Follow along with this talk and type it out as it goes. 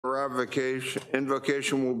Our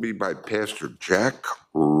invocation will be by Pastor Jack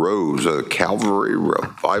Rose of Calvary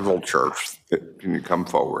Revival Church. Can you come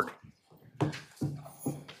forward?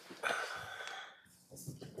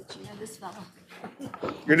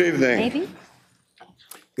 Good evening. Maybe.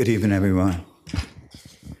 Good evening, everyone.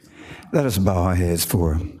 Let us bow our heads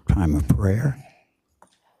for a time of prayer.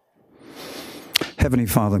 Heavenly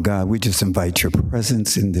Father God, we just invite your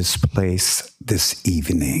presence in this place this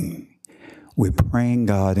evening. We're praying,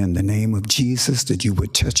 God, in the name of Jesus, that you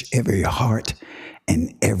would touch every heart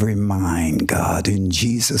and every mind, God, in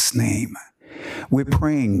Jesus' name. We're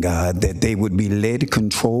praying, God, that they would be led,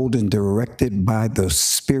 controlled, and directed by the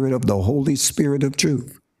Spirit of the Holy Spirit of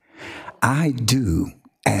truth. I do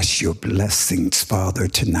ask your blessings, Father,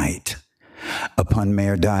 tonight upon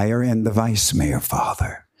Mayor Dyer and the Vice Mayor,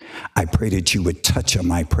 Father. I pray that you would touch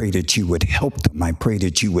them. I pray that you would help them. I pray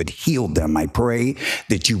that you would heal them. I pray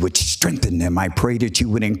that you would strengthen them. I pray that you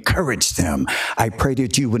would encourage them. I pray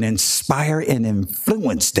that you would inspire and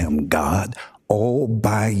influence them, God, all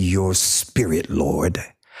by your Spirit, Lord.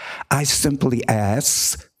 I simply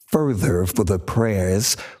ask further for the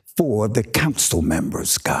prayers for the council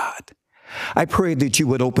members, God. I pray that you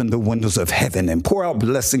would open the windows of heaven and pour out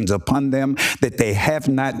blessings upon them that they have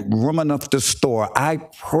not room enough to store. I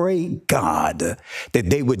pray, God, that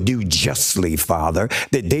they would do justly, Father,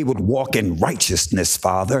 that they would walk in righteousness,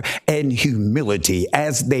 Father, and humility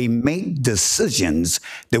as they make decisions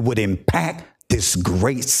that would impact this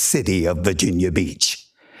great city of Virginia Beach.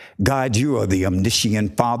 God, you are the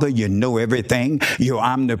omniscient Father. You know everything. You're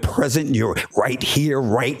omnipresent. You're right here,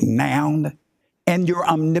 right now. And you're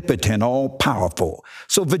omnipotent, all-powerful.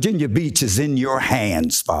 So Virginia Beach is in your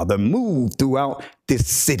hands, Father. Move throughout this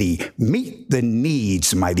city. Meet the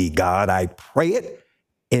needs, mighty God. I pray it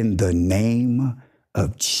in the name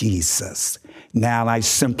of Jesus. Now I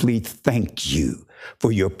simply thank you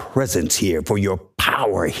for your presence here, for your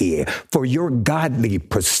power here, for your godly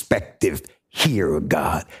perspective here,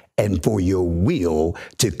 God, and for your will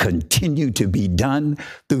to continue to be done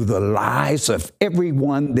through the lives of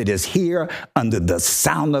everyone that is here under the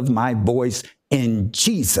sound of my voice. In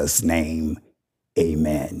Jesus' name,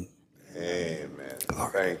 amen. Amen.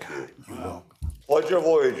 Thank you. Pledge of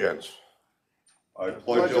allegiance. I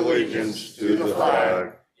pledge allegiance to the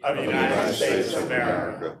flag of the United States of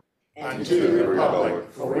America and to the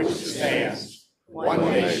republic for which it stands, one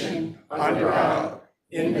nation, under God,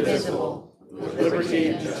 indivisible, with liberty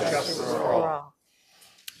and justice for all.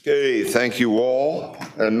 Okay, thank you all.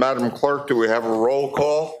 And Madam Clerk, do we have a roll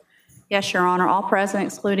call? Yes, Your Honor. All present,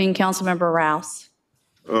 excluding Councilmember Rouse.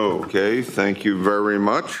 Okay, thank you very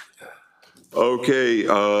much. Okay,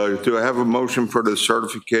 do I have a motion for the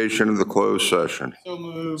certification of the closed session? So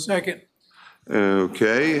moved. Second.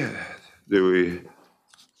 Okay, do we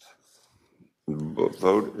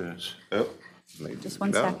vote? Just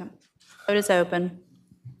one second. Vote is open.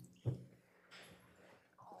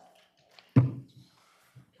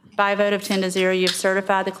 By a vote of 10-0, you have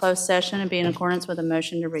certified the closed session and be in accordance with a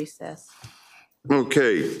motion to recess.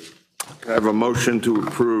 Okay, I have a motion to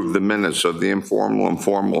approve the minutes of the informal and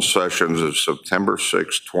formal sessions of September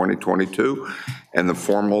 6, 2022, and the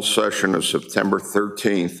formal session of September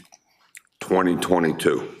 13th,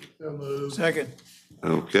 2022. So moved. Second.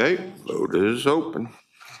 Okay, vote is open.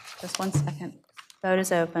 Just one second. Vote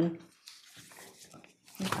is open.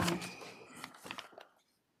 Okay.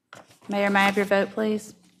 Mayor, may I have your vote,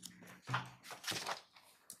 please?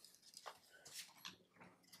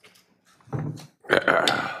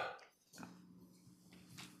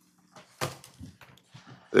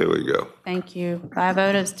 There we go. Thank you. By a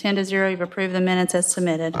vote of 10-0, you've approved the minutes as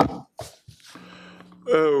submitted.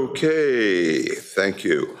 Okay, thank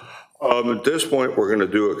you. At this point, we're going to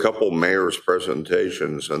do a couple mayor's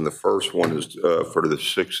presentations, and the first one is for the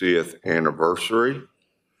 60th anniversary.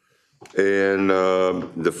 And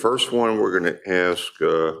the first one, we're going to ask,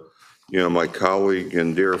 my colleague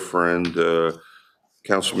and dear friend,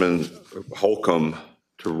 Councilman Holcomb,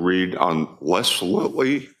 to read on Les.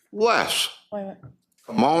 Wait.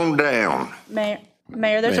 Come on down. Mayor,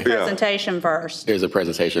 there's a presentation first. There's a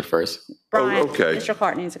presentation first. Brian, okay. Mr.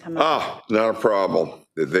 Clark needs to come up. Not a problem.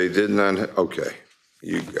 They did not, okay,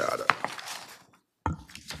 you got it.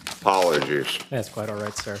 Apologies. That's quite all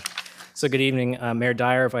right, sir. So good evening, Mayor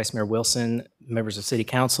Dyer, Vice Mayor Wilson, members of City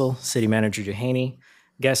Council, City Manager Johanny,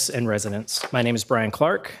 guests and residents. My name is Brian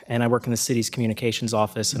Clark, and I work in the city's communications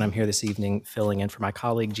office, and I'm here this evening filling in for my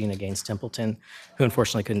colleague, Gina Gaines-Templeton, who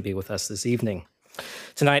unfortunately couldn't be with us this evening.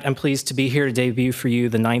 Tonight, I'm pleased to be here to debut for you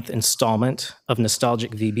the 9th installment of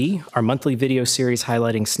Nostalgic VB, our monthly video series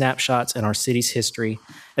highlighting snapshots in our city's history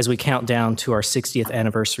as we count down to our 60th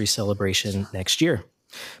anniversary celebration next year.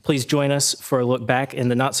 Please join us for a look back in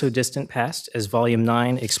the not-so-distant past as Volume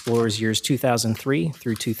 9 explores years 2003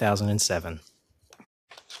 through 2007.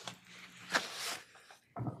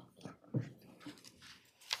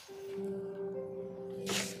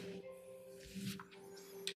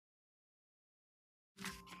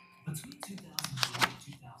 Between 2003 and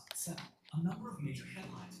 2007, a number of major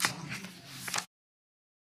headlines dominated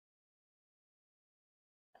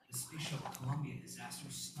the space shuttle Columbia disaster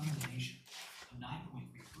stunned the nation. A 9.3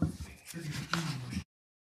 earthquake triggered the Indian Ocean.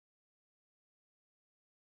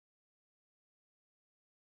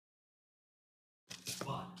 But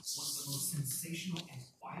one of the most sensational and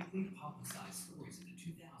widely publicized stories of the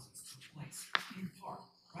 2000s took place, in part,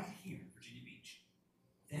 right here in Virginia Beach.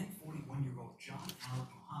 Then 41-year-old John Alec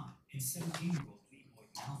Muhammad and 17-year-old Leroy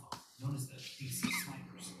Malvo, known as the DC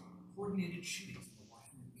Snipers, coordinated shootings in the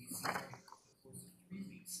Washington, D.C. area over the course of 3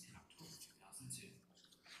 weeks in October 2002.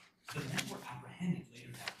 The men were apprehended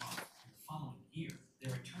later that month, and the following year,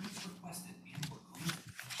 their attorneys requested and were granted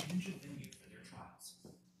a change of venue for their trials.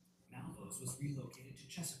 Malvo's was relocated to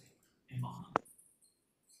Chesapeake, and Muhammad,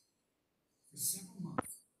 for several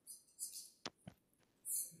months,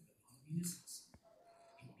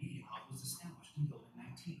 a media hub was established in Building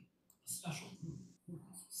 19. A special room in the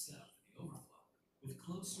courthouse was set up for the overflow, with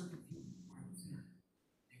closed-circuit viewing and wireless internet.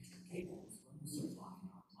 Extra cable was run to supply an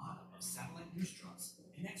armada of satellite news trucks,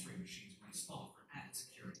 and X-ray machines were installed for added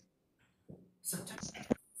security. September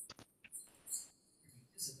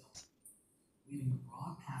Isabel, leaving a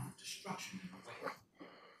broad path of destruction in her wake.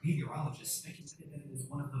 Meteorologists speculated that it is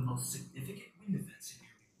one of the most significant wind events in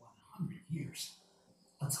nearly 100 years.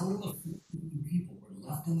 A total of 14 people were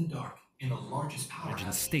left in the dark in the largest power outage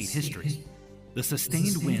in state history. The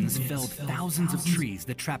sustained winds felled thousands of trees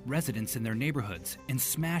that trapped residents in their neighborhoods and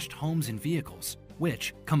smashed homes and vehicles,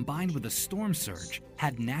 which, combined with a storm surge,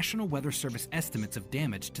 had National Weather Service estimates of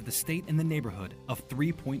damage to the state and the neighborhood of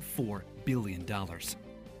 $3.4 billion.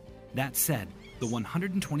 That said, the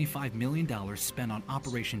 $125 million spent on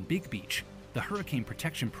Operation Big Beach, the hurricane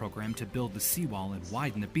protection program to build the seawall and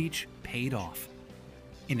widen the beach, paid off.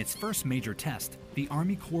 In its first major test, the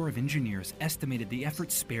Army Corps of Engineers estimated the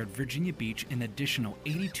effort spared Virginia Beach an additional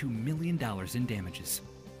 $82 million in damages.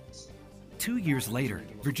 2 years later,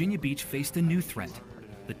 Virginia Beach faced a new threat.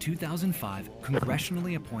 The 2005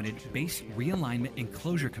 congressionally appointed Base Realignment and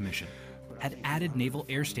Closure Commission had added Naval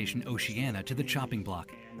Air Station Oceana to the chopping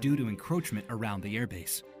block due to encroachment around the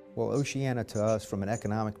airbase. Well, Oceana to us, from an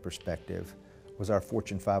economic perspective, was our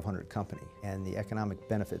Fortune 500 company, and the economic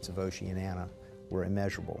benefits of Oceana were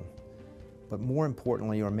immeasurable. But more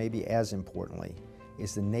importantly, or maybe as importantly,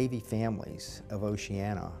 is the Navy families of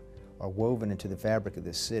Oceana are woven into the fabric of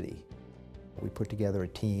this city. We put together a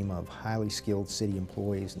team of highly skilled city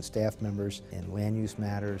employees and staff members in land use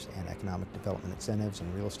matters and economic development incentives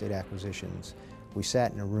and real estate acquisitions. We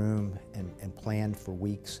sat in a room and planned for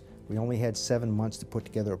weeks. We only had 7 months to put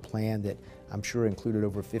together a plan that I'm sure included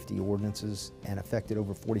over 50 ordinances and affected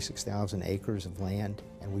over 46,000 acres of land.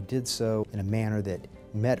 And we did so in a manner that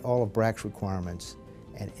met all of BRAC's requirements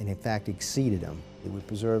and in fact exceeded them. We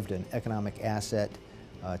preserved an economic asset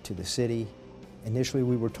to the city. Initially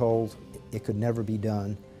we were told it could never be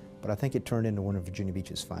done, but I think it turned into one of Virginia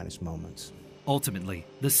Beach's finest moments. Ultimately,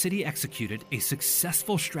 the city executed a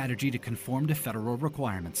successful strategy to conform to federal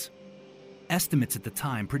requirements. Estimates at the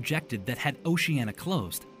time projected that had Oceana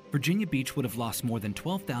closed, Virginia Beach would have lost more than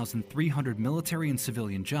 12,300 military and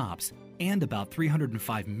civilian jobs and about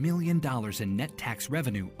 $305 million in net tax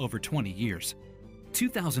revenue over 20 years.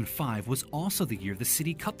 2005 was also the year the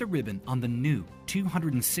city cut the ribbon on the new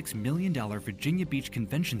 $206 million Virginia Beach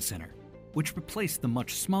Convention Center, which replaced the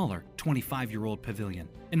much smaller 25-year-old pavilion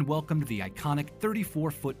and welcomed the iconic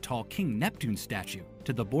 34-foot-tall King Neptune statue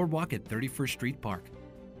to the boardwalk at 31st Street Park.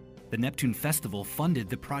 The Neptune Festival funded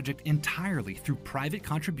the project entirely through private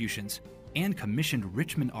contributions and commissioned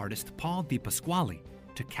Richmond artist Paul DiPasquale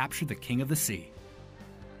to capture the King of the Sea.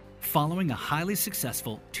 Following a highly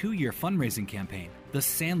successful 2-year fundraising campaign, the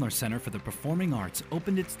Sandler Center for the Performing Arts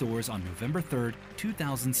opened its doors on November 3,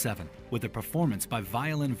 2007, with a performance by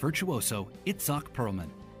violin virtuoso Itzhak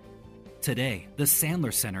Perlman. Today, the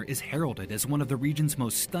Sandler Center is heralded as one of the region's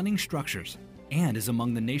most stunning structures and is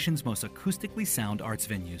among the nation's most acoustically sound arts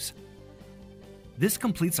venues. This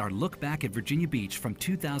completes our look back at Virginia Beach from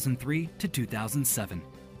 2003 to 2007.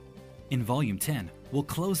 In Volume 10, we'll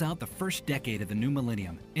close out the first decade of the new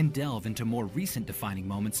millennium and delve into more recent defining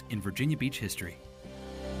moments in Virginia Beach history.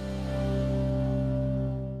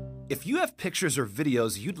 If you have pictures or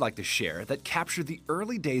videos you'd like to share that capture the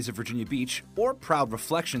early days of Virginia Beach or proud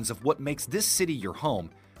reflections of what makes this city your home,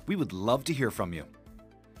 we would love to hear from you.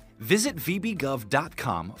 Visit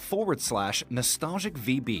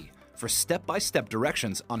vbgov.com/nostalgicvb for step-by-step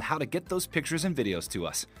directions on how to get those pictures and videos to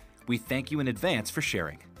us. We thank you in advance for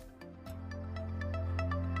sharing.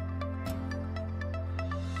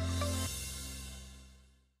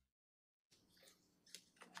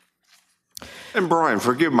 And Brian,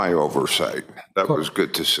 forgive my oversight. That was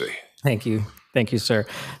good to see. Thank you. Thank you, sir.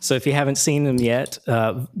 So if you haven't seen them yet,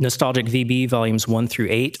 Nostalgic VB Volumes 1 through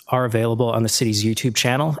 8 are available on the city's YouTube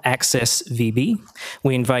channel, Access VB.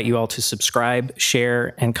 We invite you all to subscribe,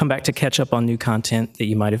 share, and come back to catch up on new content that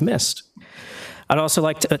you might have missed. I'd also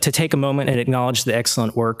like to take a moment and acknowledge the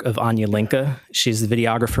excellent work of Anya Linka. She's the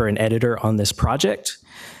videographer and editor on this project,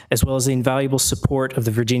 as well as the invaluable support of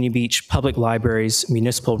the Virginia Beach Public Library's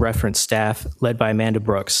municipal reference staff, led by Amanda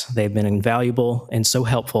Brooks. They've been invaluable and so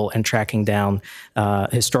helpful in tracking down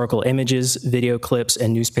historical images, video clips,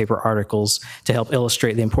 and newspaper articles to help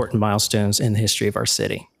illustrate the important milestones in the history of our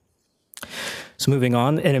city. So moving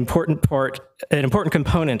on, an important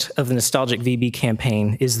component of the Nostalgic VB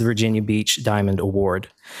campaign is the Virginia Beach Diamond Award.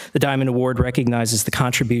 The Diamond Award recognizes the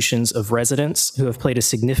contributions of residents who have played a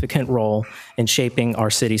significant role in shaping our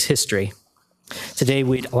city's history. Today,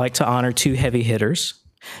 we'd like to honor two heavy hitters,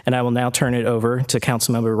 and I will now turn it over to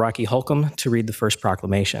Councilmember Rocky Holcomb to read the first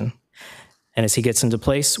proclamation. And as he gets into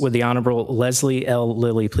place, would the Honorable Leslie L.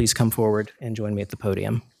 Lilly please come forward and join me at the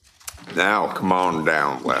podium? Now, come on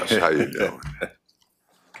down, Les. How you doing?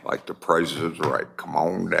 Like the Price is Right. Come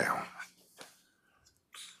on down.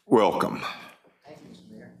 Welcome.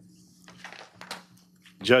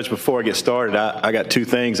 Judge, before I get started, I got two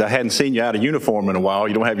things. I hadn't seen you out of uniform in a while.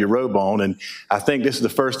 You don't have your robe on, and I think this is the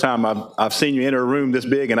first time I've seen you enter a room this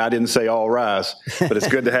big, and I didn't say all rise. But it's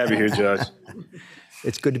good to have you here, Judge.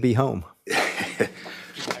 It's good to be home.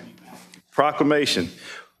 Proclamation.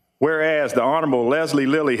 Whereas the Honorable Leslie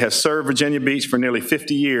Lilly has served Virginia Beach for nearly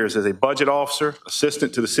 50 years as a budget officer,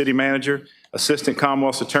 assistant to the city manager, assistant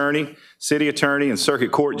Commonwealth's attorney, city attorney, and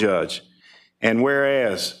circuit court judge. And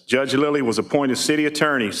whereas Judge Lilly was appointed city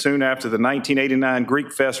attorney soon after the 1989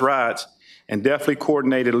 Greek Fest riots and deftly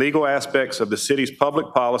coordinated legal aspects of the city's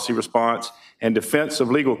public policy response and defense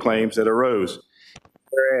of legal claims that arose.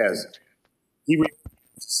 Whereas he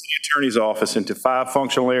the city attorney's office into 5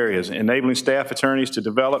 functional areas, enabling staff attorneys to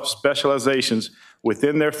develop specializations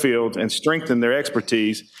within their fields and strengthen their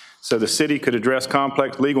expertise so the city could address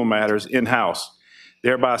complex legal matters in-house,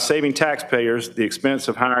 thereby saving taxpayers the expense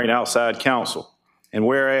of hiring outside counsel. And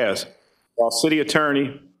whereas, while city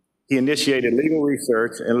attorney, he initiated legal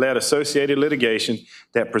research and led associated litigation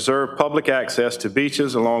that preserved public access to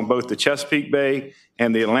beaches along both the Chesapeake Bay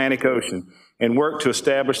and the Atlantic Ocean, and worked to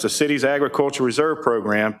establish the city's agricultural reserve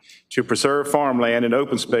program to preserve farmland and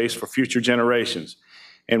open space for future generations.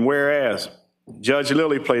 And whereas Judge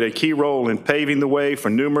Lilly played a key role in paving the way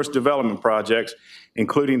for numerous development projects,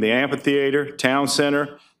 including the amphitheater, town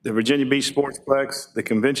center, the Virginia Beach Sportsplex, the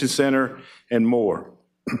convention center, and more.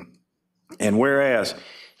 And whereas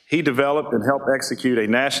he developed and helped execute a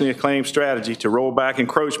nationally acclaimed strategy to roll back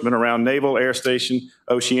encroachment around Naval Air Station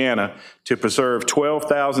Oceana to preserve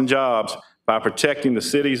 12,000 jobs by protecting the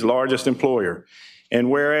city's largest employer. And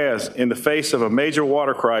whereas, in the face of a major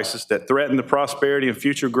water crisis that threatened the prosperity and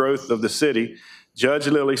future growth of the city, Judge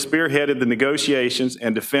Lilly spearheaded the negotiations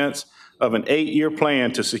and defense of an 8-year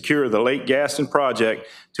plan to secure the Lake Gaston project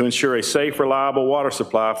to ensure a safe, reliable water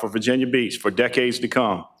supply for Virginia Beach for decades to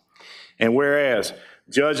come. And whereas,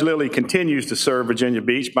 Judge Lilly continues to serve Virginia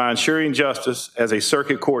Beach by ensuring justice as a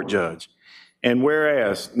circuit court judge. And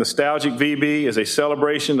whereas Nostalgic VB is a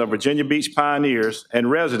celebration of Virginia Beach pioneers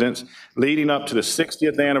and residents leading up to the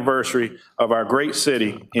 60th anniversary of our great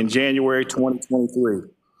city in January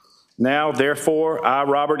 2023. Now, therefore, I,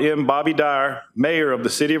 Robert M. Bobby Dyer, Mayor of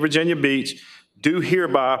the City of Virginia Beach, do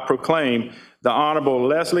hereby proclaim the Honorable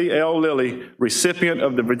Leslie L. Lilly, recipient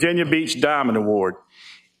of the Virginia Beach Diamond Award.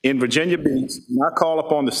 In Virginia Beach, I call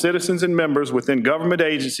upon the citizens and members within government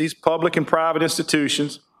agencies, public and private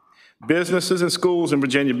institutions, businesses and schools in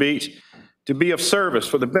Virginia Beach to be of service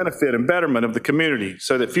for the benefit and betterment of the community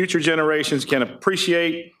so that future generations can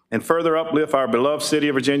appreciate and further uplift our beloved city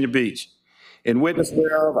of Virginia Beach. In witness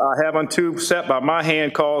thereof, I have unto set by my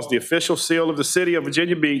hand caused the official seal of the city of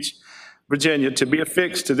Virginia Beach, Virginia, to be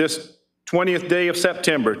affixed to this 20th day of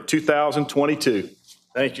September, 2022.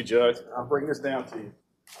 Thank you, Judge. I'll bring this down to you.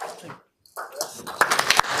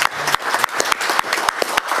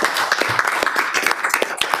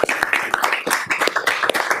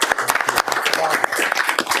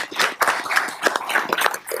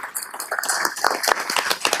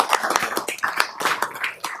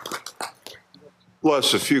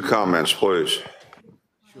 Les, a few comments, please.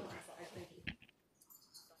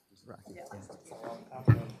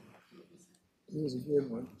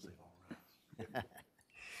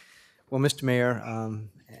 Well, Mr. Mayor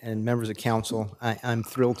and members of council, I'm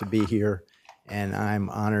thrilled to be here, and I'm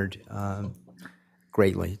honored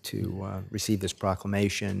greatly to receive this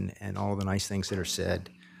proclamation and all the nice things that are said.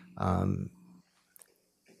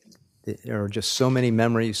 There are just so many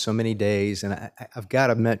memories, so many days, and I've got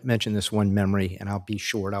to mention this one memory, and I'll be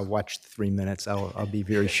short. I'll watch the 3 minutes. I'll be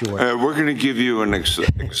very short. We're going to give you an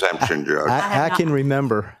exemption, Judge. I can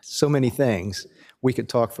remember so many things. We could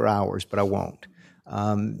talk for hours, but I won't.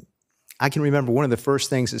 I can remember one of the first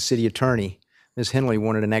things as city attorney, Ms. Henley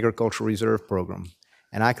wanted an agricultural reserve program.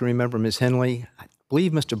 And I can remember Ms. Henley, I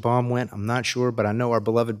believe Mr. Baum went, I'm not sure, but I know our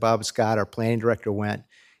beloved Bob Scott, our planning director, went,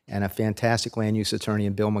 and a fantastic land use attorney,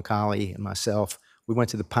 and Bill McCauley and myself. We went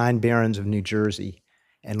to the Pine Barrens of New Jersey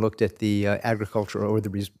and looked at the agricultural or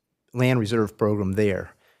the land reserve program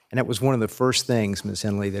there. And that was one of the first things, Ms.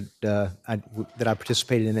 Henley, that I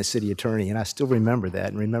participated in as city attorney. And I still remember that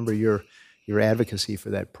and remember your advocacy for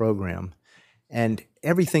that program. And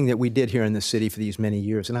everything that we did here in the city for these many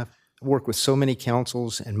years. And I've worked with so many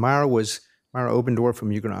councils, and Myra Obendorf,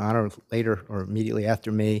 whom you're going to honor later or immediately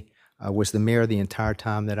after me, was the mayor the entire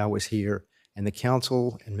time that I was here. And the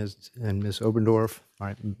council and Ms. Obendorf,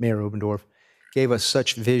 Mayor Obendorf, gave us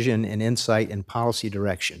such vision and insight and policy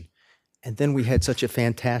direction. And then we had such a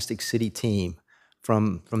fantastic city team,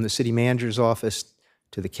 from the city manager's office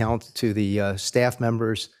to the staff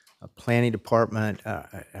members, planning department,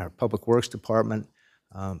 our public works department.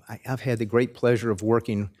 I've had the great pleasure of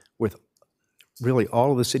working with really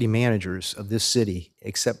all of the city managers of this city,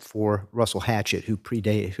 except for Russell Hatchett, who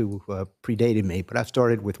predated me. But I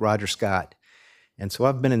started with Roger Scott, and so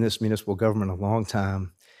I've been in this municipal government a long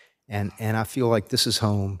time, and I feel like this is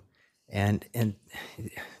home. And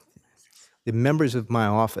the members of my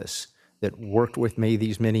office that worked with me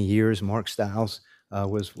these many years, Mark Stiles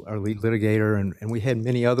was our lead litigator, and we had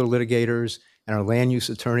many other litigators, and our land use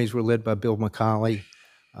attorneys were led by Bill McCauley.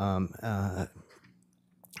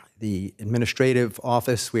 The administrative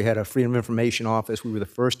office, we had a Freedom of Information office. We were the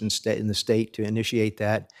first in the state to initiate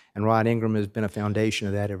that, and Rod Ingram has been a foundation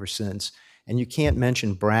of that ever since. And you can't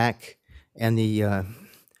mention BRAC, and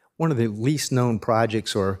one of the least known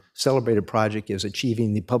projects or celebrated project is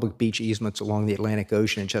achieving the public beach easements along the Atlantic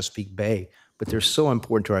Ocean and Chesapeake Bay. But they're so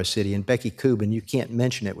important to our city. And Becky Kubin, you can't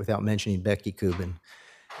mention it without mentioning Becky Kubin.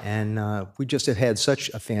 And we just have had such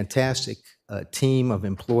a fantastic team of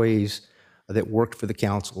employees that worked for the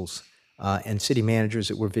councils and city managers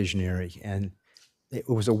that were visionary. And it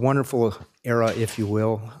was a wonderful era, if you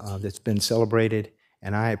will, that's been celebrated.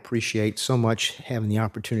 And I appreciate so much having the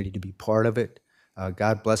opportunity to be part of it.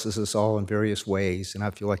 God blesses us all in various ways, and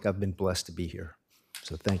I feel like I've been blessed to be here.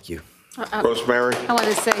 So thank you. Rosemary? I want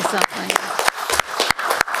to say something.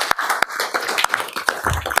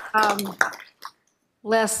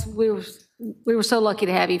 Les, we were so lucky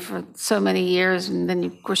to have you for so many years, and then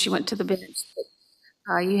of course you went to the bench.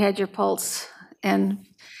 You had your pulse and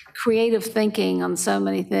creative thinking on so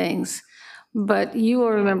many things. But you will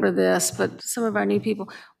remember this, but some of our new people,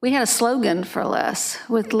 we had a slogan for Les: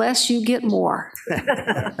 with less you get more.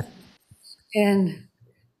 And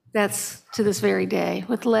that's to this very day.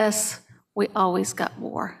 With less, we always got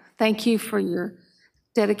more. Thank you for your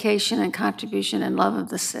dedication and contribution and love of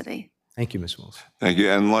the city. Thank you, Ms. Wilson. Thank you.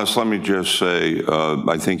 And Les, let me just say,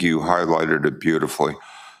 I think you highlighted it beautifully.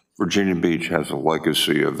 Virginia Beach has a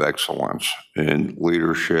legacy of excellence in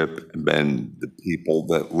leadership and the people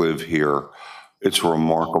that live here. It's a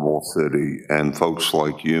remarkable city, and folks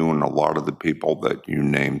like you and a lot of the people that you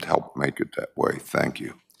named helped make it that way. Thank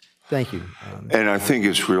you. Thank you. And I think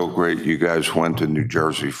it's real great you guys went to New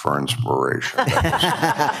Jersey for inspiration.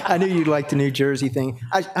 I knew you'd like the New Jersey thing.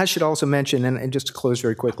 I should also mention, and just to close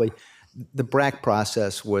very quickly, the BRAC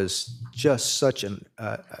process was just such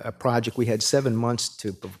a project. We had 7 months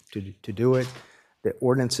to do it. The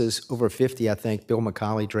ordinances, over 50, I think, Bill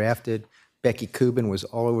McCauley drafted. Becky Kubin was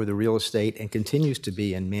all over the real estate and continues to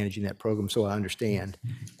be in managing that program, so I understand.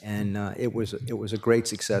 And it was a great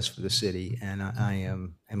success for the city, and I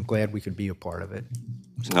am glad we could be a part of it.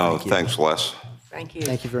 So No, thanks, Les. Thank you.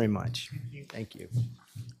 Thank you very much. Thank you.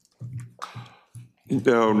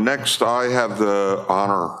 Next, I have the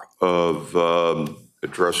honor of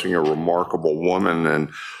addressing a remarkable woman, and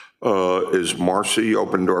is Marcy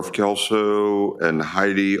Obendorf-Kelso and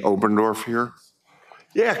Heidi Obendorf here?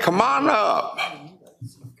 Yeah, come on up.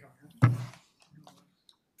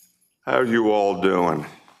 How are you all doing?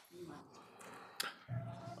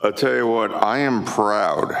 I'll tell you what, I am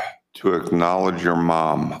proud to acknowledge your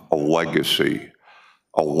mom, a legacy,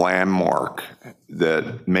 a landmark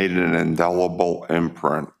that made an indelible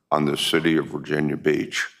imprint on the city of Virginia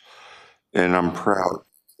Beach. and I'm proud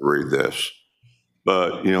to read this.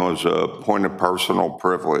 But, you know, as a point of personal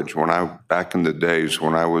privilege, back in the days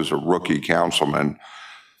when I was a rookie councilman,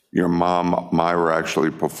 your mom, Myra,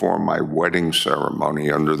 actually performed my wedding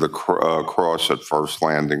ceremony under the cross at First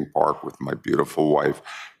Landing Park with my beautiful wife,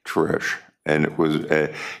 Trish. And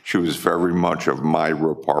she was very much of my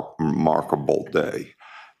remarkable day.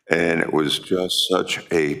 And it was just such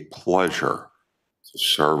a pleasure to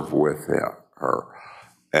serve with her.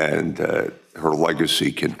 And her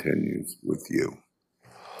legacy continues with you.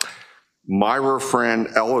 Myra Fran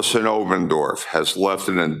Ellison Obendorf has left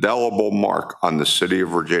an indelible mark on the city of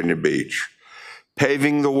Virginia Beach,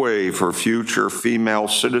 paving the way for future female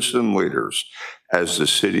citizen leaders as the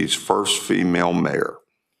city's first female mayor,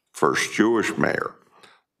 first Jewish mayor,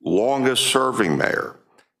 longest serving mayor,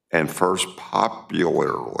 and first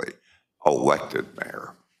popularly elected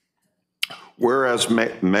mayor. Whereas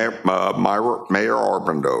Mayor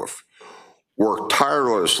Obendorf worked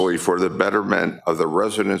tirelessly for the betterment of the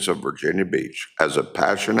residents of Virginia Beach as a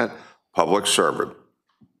passionate public servant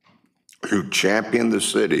who championed the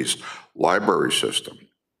city's library system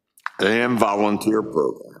and volunteer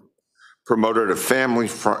program, promoted a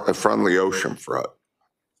family-friendly oceanfront,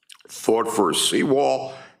 fought for a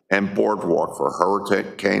seawall and boardwalk for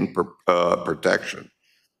hurricane protection,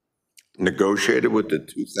 negotiated with the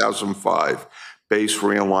 2005 Base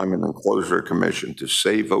Realignment and Closure Commission to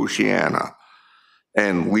save Oceana,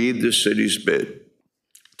 and lead the city's bid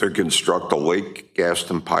to construct a Lake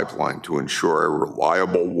Gaston pipeline to ensure a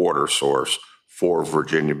reliable water source for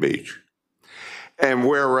Virginia Beach. And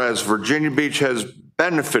whereas Virginia Beach has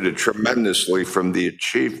benefited tremendously from the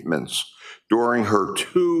achievements during her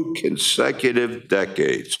 2 consecutive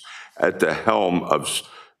decades at the helm of such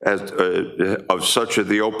as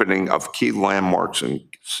the opening of key landmarks and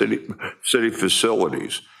city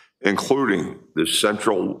facilities, including the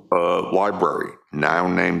Central Library, now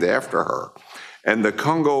named after her, and the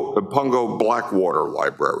Pungo Blackwater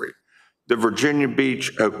Library, the Virginia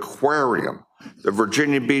Beach Aquarium, the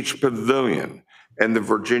Virginia Beach Pavilion, and the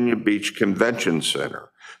Virginia Beach Convention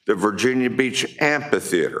Center, the Virginia Beach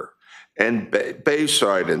Amphitheater, and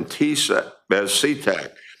Bayside and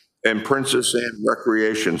SeaTac and Princess Anne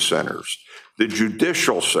Recreation Centers, the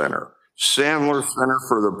Judicial Center, Sandler Center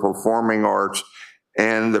for the Performing Arts,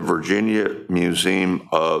 and the Virginia Museum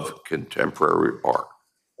of Contemporary Art.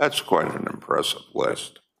 That's quite an impressive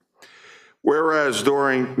list. Whereas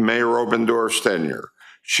during Mayor Obendorf's tenure,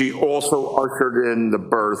 she also ushered in the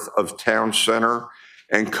birth of Town Center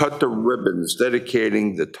and cut the ribbons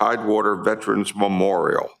dedicating the Tidewater Veterans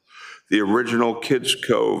Memorial, the original Kids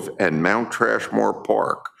Cove and Mount Trashmore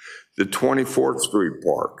Park, the 24th Street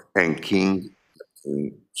Park, and King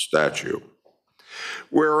statue.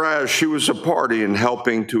 Whereas she was a party in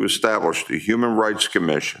helping to establish the Human Rights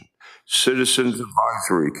Commission, Citizens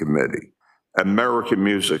Advisory Committee, American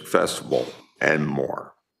Music Festival, and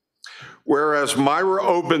more. Whereas Myra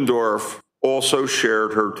Obendorf also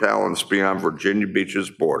shared her talents beyond Virginia Beach's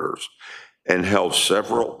borders and held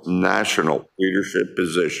several national leadership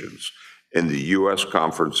positions in the U.S.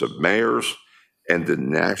 Conference of Mayors and the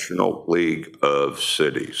National League of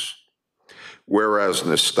Cities. Whereas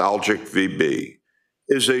Nostalgic VB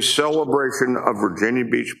is a celebration of Virginia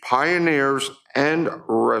Beach pioneers and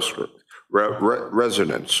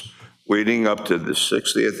residents leading up to the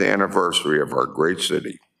 60th anniversary of our great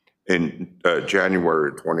city in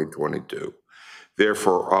January 2022.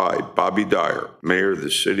 Therefore, I, Bobby Dyer, Mayor of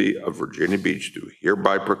the City of Virginia Beach, do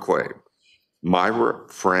hereby proclaim Myra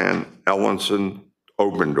Fran Ellison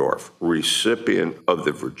Obendorf, recipient of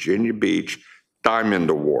the Virginia Beach Diamond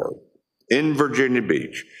Award in Virginia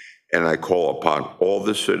Beach, and I call upon all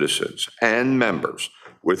the citizens and members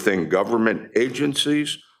within government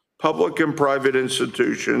agencies, public and private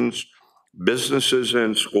institutions, businesses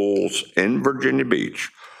and schools in Virginia Beach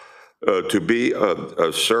to be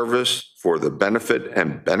a service for the benefit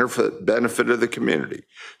of the community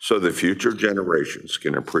so the future generations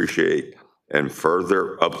can appreciate and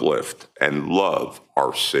further uplift and love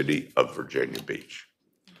our city of Virginia Beach.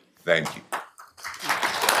 Thank you.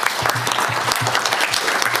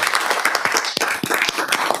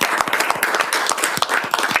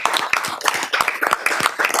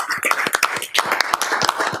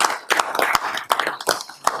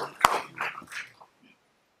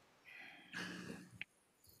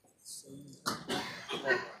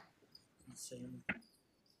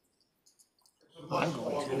 I'm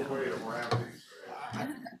going to.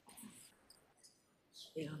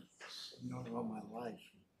 Yeah. Known all my life.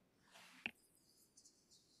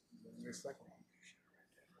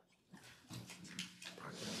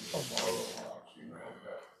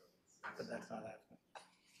 But that's not happening.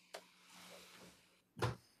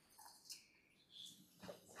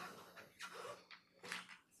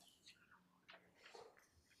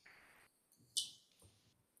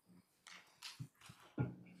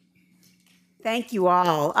 Thank you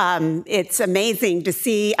all. It's amazing to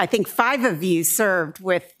see, I think 5 of you served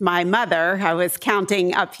with my mother. I was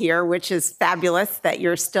counting up here, which is fabulous that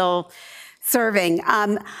you're still serving.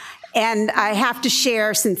 And I have to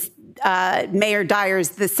share, since Mayor Dyer's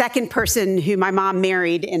the second person who my mom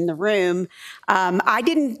married in the room. I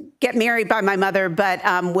didn't get married by my mother, but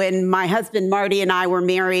when my husband Marty and I were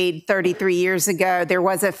married 33 years ago, there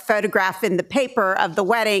was a photograph in the paper of the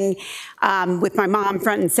wedding with my mom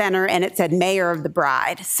front and center, and it said Mayor of the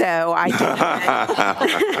Bride. So I did,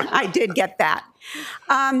 I did get that.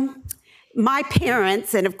 My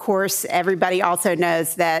parents, and of course, everybody also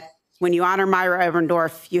knows that when you honor Myra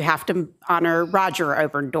Oberndorf, you have to honor Roger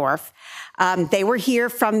Oberndorf. They were here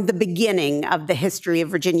from the beginning of the history of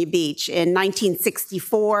Virginia Beach. In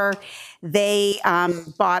 1964, they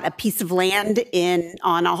bought a piece of land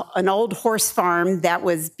on an old horse farm that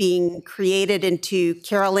was being created into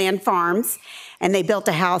Carolland Farms, and they built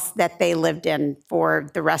a house that they lived in for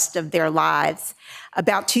the rest of their lives.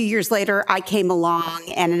 About 2 years later, I came along,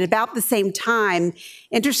 and at about the same time,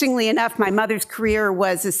 interestingly enough, my mother's career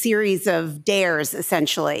was a series of dares,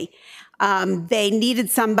 essentially. They needed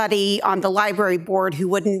somebody on the library board who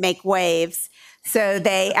wouldn't make waves. So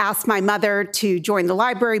they asked my mother to join the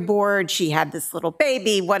library board. She had this little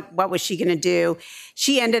baby. What was she going to do?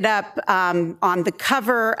 She ended up on the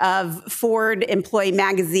cover of Ford Employee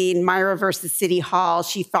Magazine, Myra versus City Hall.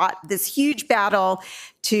 She fought this huge battle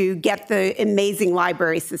to get the amazing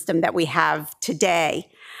library system that we have today.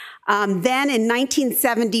 Then in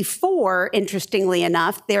 1974, interestingly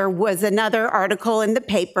enough, there was another article in the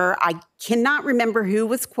paper. I cannot remember who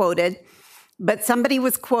was quoted, but somebody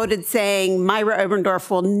was quoted saying Myra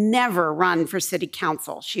Oberndorf will never run for city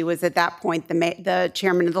council. She was at that point the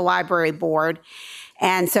chairman of the library board.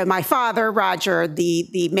 And so my father, Roger,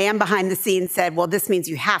 the man behind the scenes, said, well, this means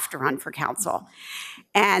you have to run for council.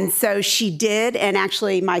 And so she did, and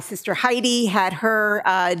actually my sister Heidi had her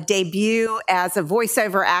debut as a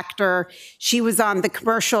voiceover actor. She was on the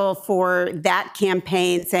commercial for that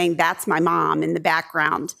campaign saying, that's my mom in the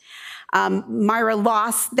background. Myra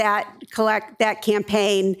lost that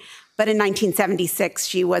campaign, but in 1976,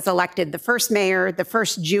 she was elected the first mayor, the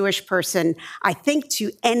first Jewish person, I think,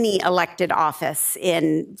 to any elected office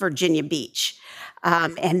in Virginia Beach.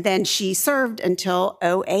 And then she served until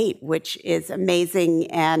 2008, which is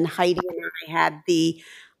amazing. And Heidi and I had the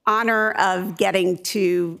honor of getting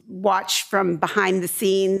to watch from behind the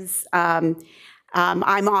scenes. I'm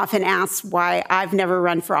often asked why I've never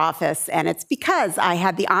run for office, and it's because I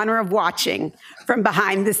had the honor of watching from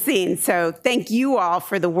behind the scenes. So thank you all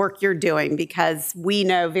for the work you're doing, because we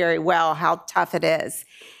know very well how tough it is.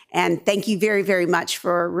 And thank you very, very much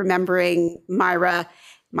for remembering Myra,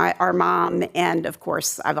 our mom, and of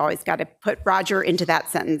course, I've always got to put Roger into that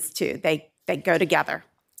sentence too. They go together.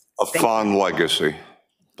 A fond legacy,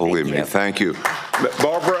 believe me. Thank you.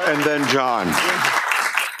 Barbara and then John.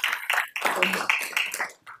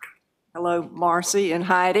 Hello, Marcy and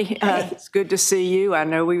Heidi. It's good to see you. I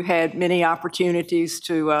know we've had many opportunities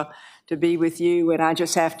to be with you, and I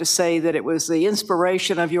just have to say that it was the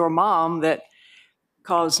inspiration of your mom that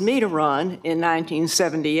caused me to run in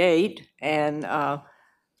 1978, and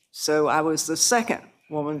so I was the second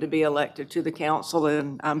woman to be elected to the council,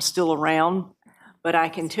 and I'm still around. But I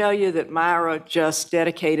can tell you that Myra just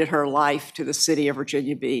dedicated her life to the city of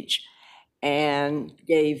Virginia Beach and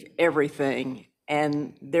gave everything.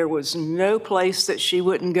 And there was no place that she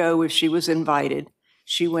wouldn't go if she was invited.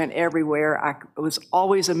 She went everywhere. I was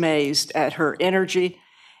always amazed at her energy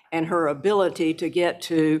and her ability to get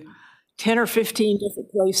to 10 or 15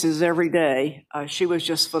 different places every day. She was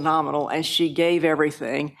just phenomenal, and she gave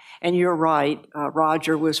everything. And you're right,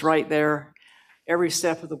 Roger was right there every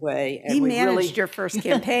step of the way. And he managed your first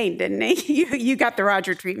campaign, didn't he? You got the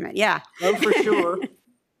Roger treatment, yeah. Oh, for sure.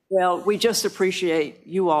 Well, we just appreciate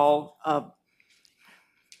you all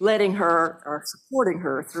letting her or supporting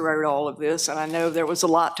her throughout all of this. And I know there was a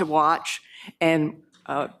lot to watch. And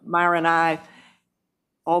Myra and I,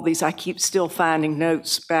 I keep still finding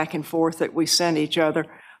notes back and forth that we send each other.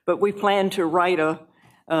 But we plan to write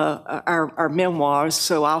our memoirs,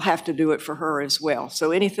 so I'll have to do it for her as well. So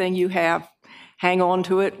anything you have, hang on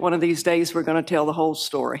to it. One of these days, we're going to tell the whole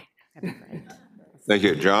story. Thank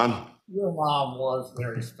you. John? Your mom was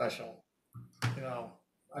very special. You know,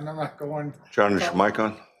 I remember going. John, is your mic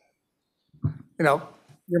on? You know,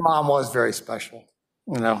 your mom was very special.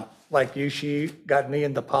 You know, like you, she got me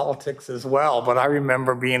into politics as well. But I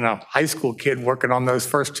remember being a high school kid working on those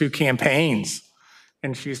first 2 campaigns.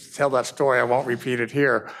 And she used to tell that story. I won't repeat it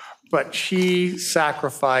here. But she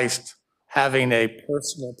sacrificed having a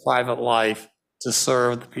personal, private life to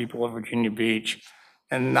serve the people of Virginia Beach.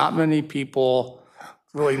 And not many people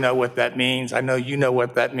really know what that means. I know you know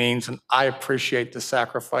what that means, and I appreciate the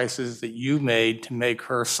sacrifices that you made to make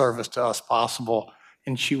her service to us possible.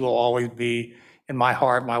 And she will always be in my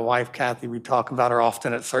heart. My wife, Kathy, we talk about her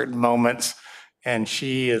often at certain moments, and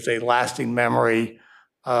she is a lasting memory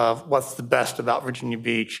of what's the best about Virginia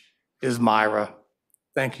Beach is Myra.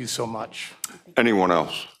 Thank you so much. Anyone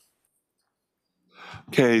else?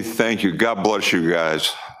 Okay, thank you. God bless you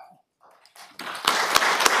guys.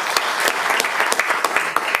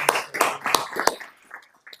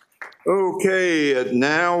 Okay,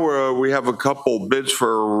 now we have a couple bids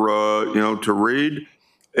for, to read.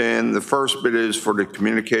 And the first bid is for the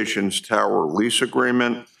Communications Tower Lease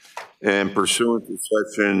Agreement. And pursuant to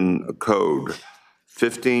section code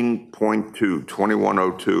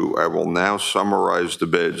 15.2-2102, I will now summarize the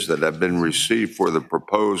bids that have been received for the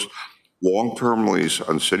proposed long-term lease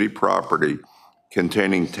on city property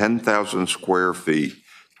containing 10,000 square feet,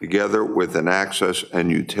 together with an access and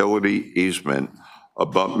utility easement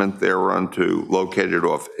abutment thereunto, located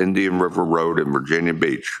off Indian River Road in Virginia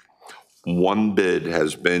Beach. One bid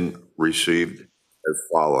has been received as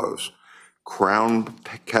follows. Crown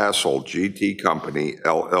Castle GT Company,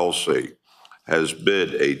 LLC, has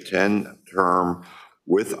bid a 10-term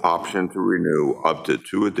with option to renew up to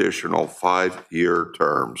 2 additional 5-year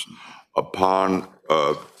terms upon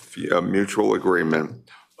a mutual agreement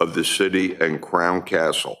of the city and Crown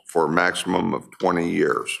Castle for a maximum of 20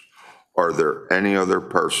 years. Are there any other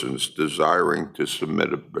persons desiring to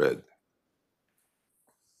submit a bid?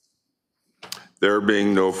 There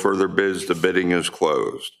being no further bids, the bidding is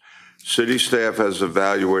closed. City staff has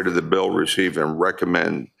evaluated the bill received and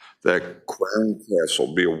recommend that Crown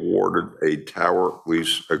Castle be awarded a tower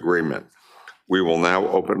lease agreement. We will now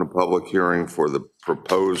open a public hearing for the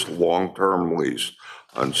proposed long-term lease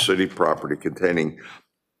on city property containing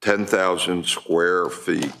 10,000 square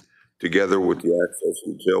feet, together with the access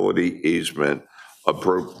utility easement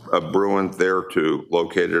abruent thereto,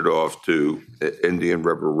 located off to Indian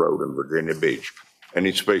River Road in Virginia Beach.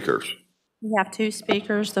 Any speakers? We have 2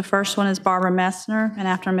 speakers. The first one is Barbara Messner, and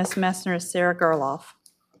after Ms. Messner is Sarah Gerloff.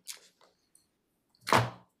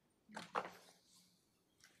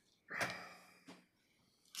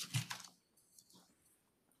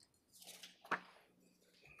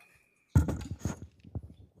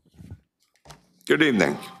 Good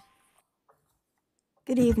evening.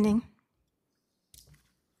 Good evening.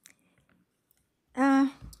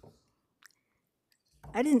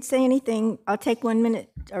 I didn't say anything. I'll take 1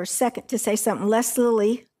 minute or second to say something. Les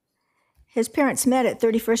Lilly, his parents met at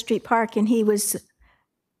 31st Street Park, and he was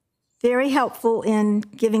very helpful in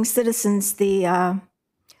giving citizens the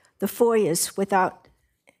FOIAs without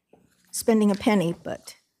spending a penny.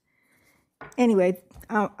 But anyway,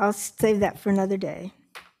 I'll save that for another day.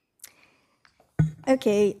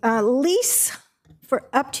 Okay, lease for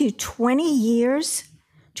up to 20 years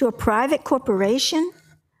to a private corporation.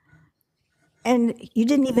 And you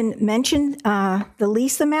didn't even mention the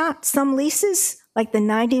lease amount. Some leases, like the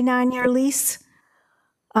 99-year lease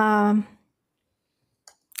at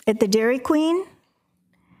the Dairy Queen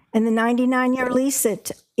and the 99-year lease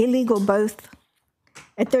at Illegal both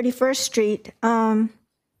at 31st Street.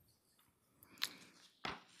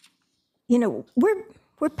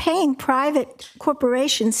 We're paying private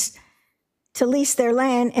corporations to lease their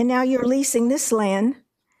land, and now you're leasing this land.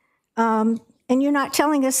 And you're not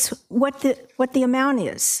telling us what the amount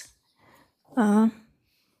is.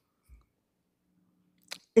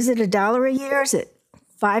 Is it $1 a year? Is it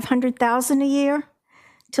 $500,000 a year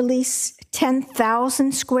to lease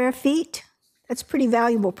 10,000 square feet? That's pretty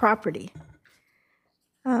valuable property.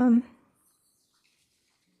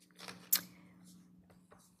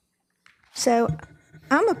 So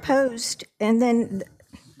I'm opposed, and then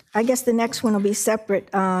I guess the next one will be separate.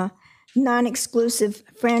 Non-exclusive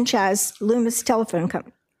franchise Loomis Telephone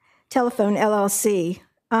LLC.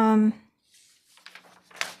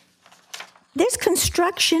 There's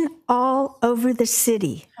construction all over the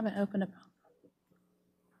city. Haven't opened up.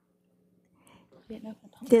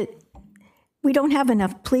 We don't have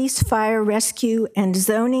enough police, fire, rescue, and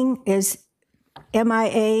zoning is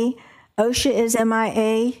MIA. OSHA is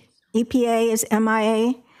MIA. EPA is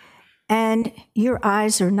MIA. And your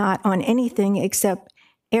eyes are not on anything except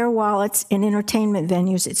air wallets and entertainment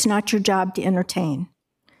venues. It's not your job to entertain.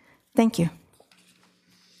 Thank you.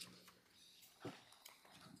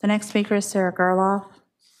 The next speaker is Sarah Gerloff.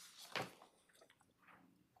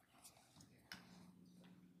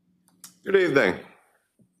 Good evening.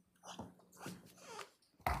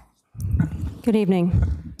 Good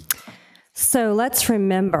evening. So let's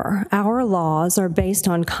remember, our laws are based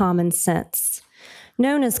on common sense.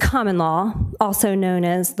 known as common law, also known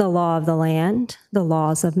as the law of the land, the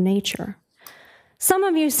laws of nature. Some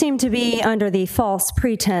of you seem to be under the false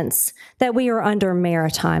pretense that we are under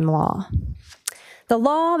maritime law. The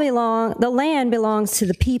land belongs to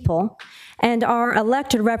the people, and our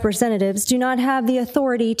elected representatives do not have the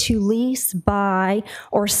authority to lease, buy,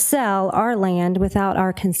 or sell our land without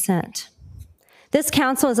our consent. This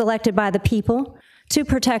council is elected by the people to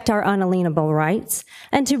protect our unalienable rights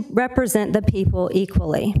and to represent the people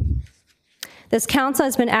equally. This council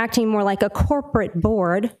has been acting more like a corporate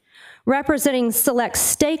board, representing select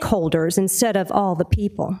stakeholders instead of all the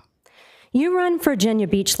people. You run Virginia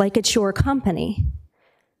Beach like it's your company,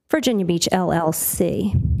 Virginia Beach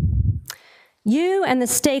LLC. You and the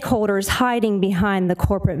stakeholders hiding behind the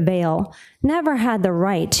corporate veil never had the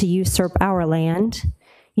right to usurp our land.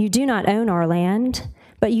 You do not own our land,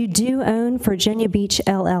 but you do own Virginia Beach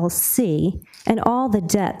LLC and all the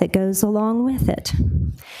debt that goes along with it.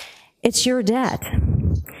 It's your debt.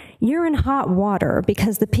 You're in hot water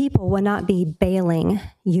because the people will not be bailing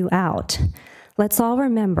you out. Let's all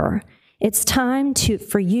remember, it's time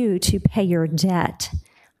for you to pay your debt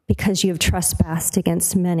because you have trespassed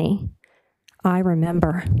against many. I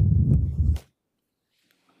remember.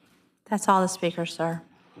 That's all the speakers, sir.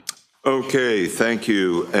 Okay, thank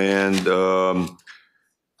you. And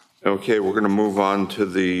okay, we're going to move on to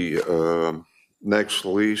the next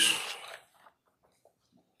lease.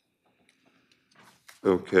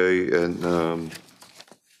 Okay, and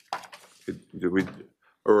do we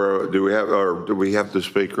have the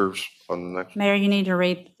speakers on the next? Mayor, you need to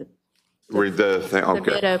read the thing. Okay.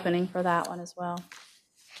 The bid opening for that one as well.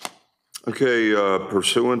 Okay,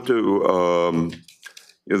 pursuant to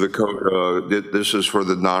the code, this is for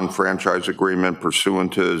the non-franchise agreement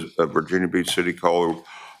pursuant to Virginia Beach City Code.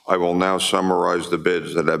 I will now summarize the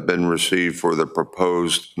bids that have been received for the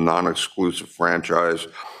proposed non-exclusive franchise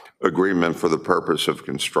agreement for the purpose of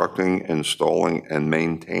constructing, installing, and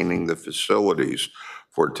maintaining the facilities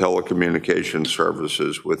for telecommunication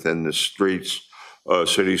services within the streets,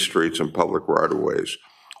 city streets, and public right-of-ways.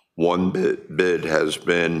 One bid has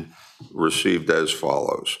been received as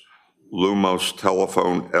follows. Lumos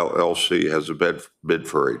Telephone LLC has a bid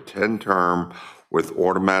for a 10-term with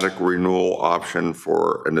automatic renewal option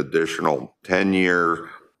for an additional 10 years,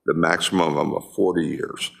 the maximum of 40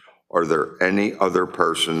 years. Are there any other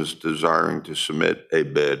persons desiring to submit a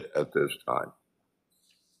bid at this time?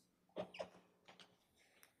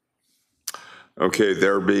 Okay,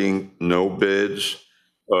 there being no bids,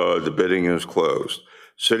 the bidding is closed.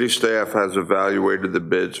 City staff has evaluated the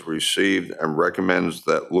bids received and recommends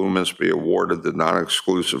that Loomis be awarded the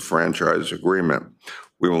non-exclusive franchise agreement.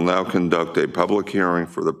 We will now conduct a public hearing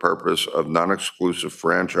for the purpose of non-exclusive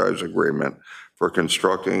franchise agreement for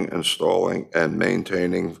constructing, installing, and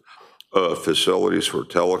maintaining facilities for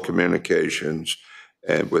telecommunications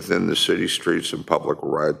and within the city streets and public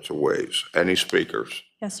rights-of-ways. Any speakers?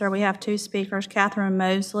 Yes, sir. We have two speakers. Catherine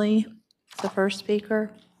Mosley is the first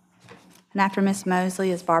speaker. And after Ms.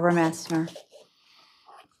 Mosley is Barbara Messner.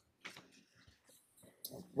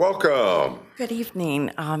 Welcome. Good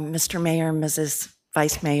evening, Mr. Mayor, Mrs.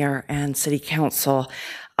 Vice Mayor, and City Council.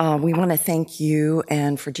 We want to thank you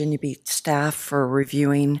and Virginia Beach staff for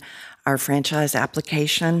reviewing our franchise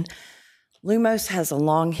application. Lumos has a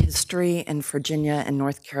long history in Virginia and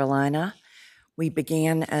North Carolina. We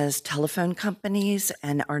began as telephone companies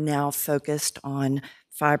and are now focused on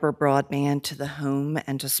fiber broadband to the home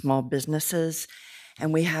and to small businesses.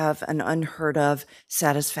 And we have an unheard of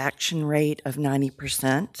satisfaction rate of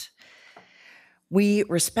 90%. We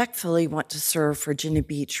respectfully want to serve Virginia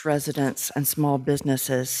Beach residents and small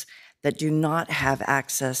businesses that do not have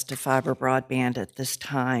access to fiber broadband at this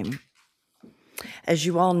time. As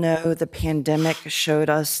you all know, the pandemic showed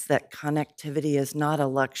us that connectivity is not a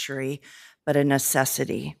luxury, but a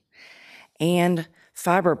necessity. And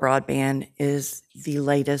fiber broadband is the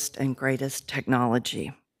latest and greatest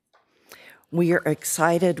technology. We are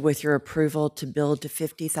excited with your approval to build to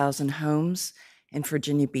 50,000 homes in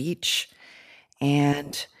Virginia Beach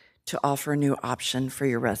and to offer a new option for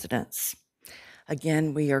your residents.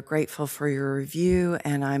 Again, we are grateful for your review,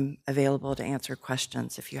 and I'm available to answer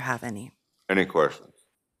questions if you have any. Any questions?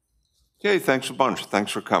 Okay, thanks a bunch.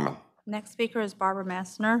 Thanks for coming. Next speaker is Barbara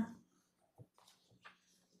Messner.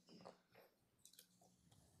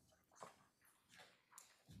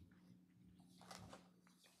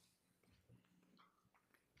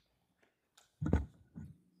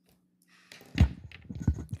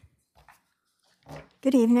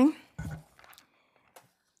 Good evening.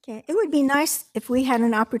 Okay, it would be nice if we had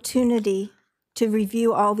an opportunity to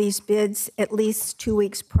review all these bids at least 2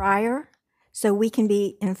 weeks prior, so we can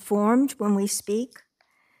be informed when we speak.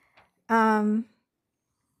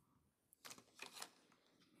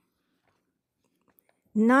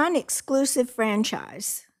 non-exclusive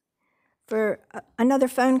franchise for another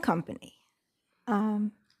phone company.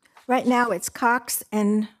 Right now, it's Cox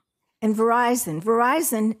and Verizon.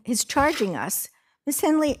 Verizon is charging us. Ms.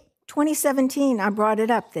 Henley, 2017, I brought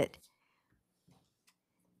it up that,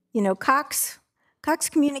 you know, Cox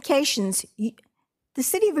Communications, the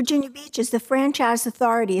city of Virginia Beach is the franchise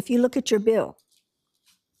authority if you look at your bill.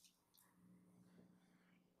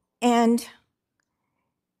 And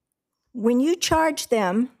when you charge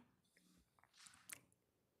them,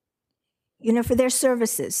 you know, for their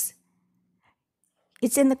services,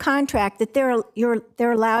 it's in the contract that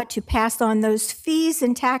they're allowed to pass on those fees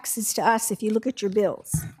and taxes to us if you look at your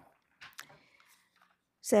bills.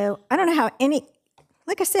 So I don't know how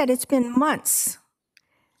like I said, it's been months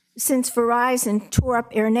since Verizon tore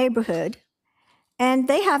up our neighborhood, and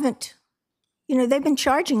they haven't, you know, they've been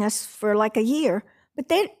charging us for like a year, but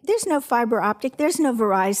there's no fiber optic, there's no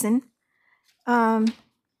Verizon. And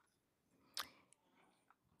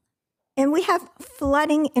we have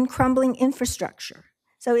flooding and crumbling infrastructure.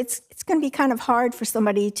 So it's going to be kind of hard for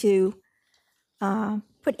somebody to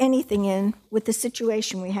put anything in with the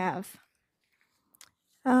situation we have.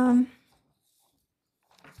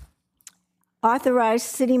 Authorized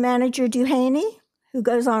City Manager Duhaney, who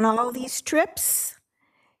goes on all these trips,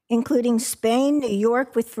 including Spain, New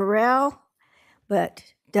York with Pharrell, but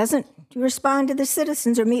doesn't respond to the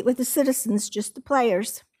citizens or meet with the citizens, just the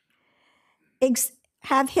players.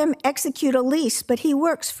 Have him execute a lease, but he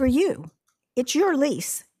works for you. It's your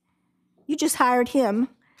lease. You just hired him,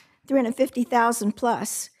 $350,000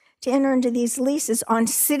 plus, to enter into these leases on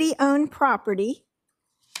city-owned property.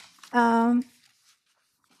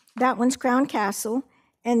 That one's Crown Castle.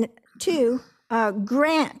 And 2,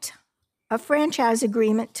 grant a franchise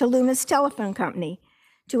agreement to Loomis Telephone Company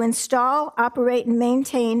to install, operate, and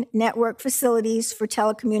maintain network facilities for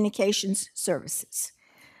telecommunications services.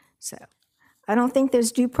 So I don't think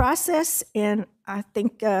there's due process, and I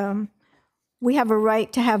think we have a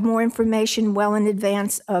right to have more information well in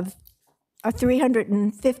advance of a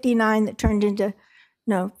 359 that turned into,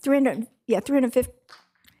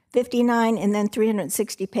 359 and then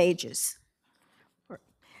 360 pages.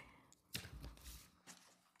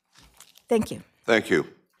 Thank you. Thank you.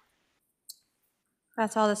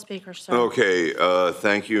 That's all the speakers, sir. Okay,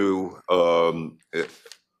 thank you. At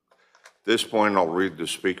this point, I'll read the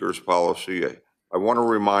speaker's policy. I want to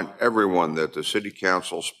remind everyone that the City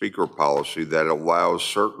Council speaker policy that allows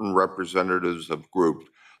certain representatives of groups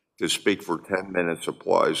to speak for 10 minutes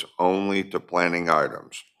applies only to planning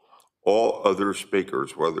items. All other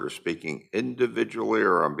speakers, whether speaking individually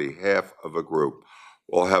or on behalf of a group,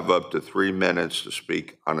 will have up to 3 minutes to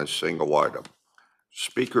speak on a single item.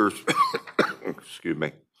 Speakers, excuse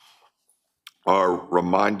me, are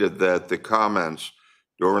reminded that the comments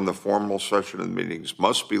during the formal session of the meetings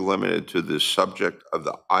must be limited to the subject of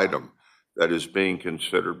the item that is being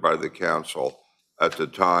considered by the council at the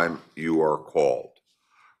time you are called.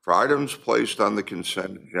 For items placed on the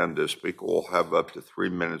consent agenda, speaker will have up to 3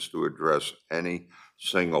 minutes to address any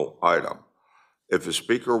single item. If a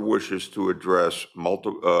speaker wishes to address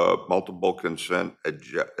multiple consent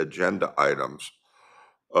agenda items,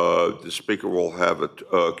 the speaker will have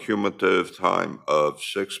a cumulative time of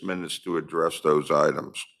 6 minutes to address those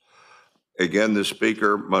items. Again, the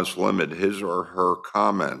speaker must limit his or her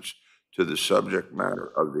comments to the subject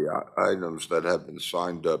matter of the items that have been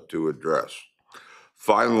signed up to address.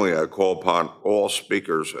 Finally, I call upon all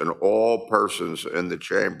speakers and all persons in the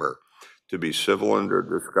chamber to be civil in their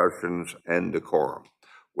discussions and decorum.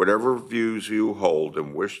 Whatever views you hold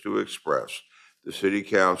and wish to express, the City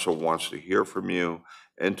Council wants to hear from you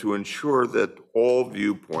and to ensure that all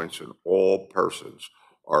viewpoints and all persons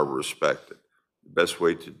are respected. The best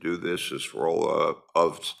way to do this is for all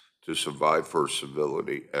of us to survive for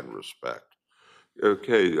civility and respect.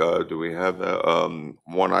 Okay, do we have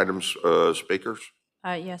one item speakers?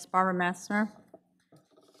 Yes, Barbara Messner.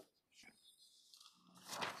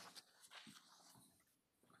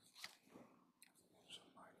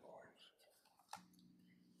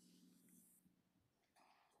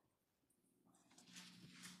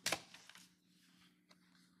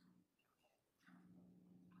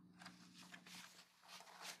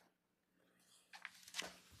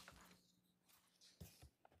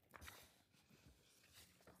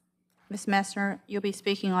 Ms. Messner, you'll be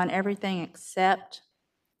speaking on everything except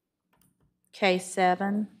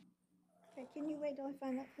K7. Okay, can you wait till I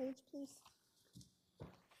find that page, please?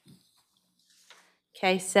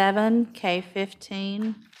 K7,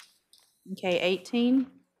 K15, and K18.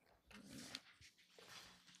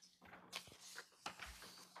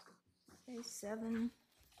 7.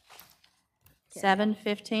 7,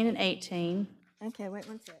 15, and 18. Okay, wait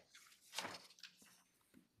one sec.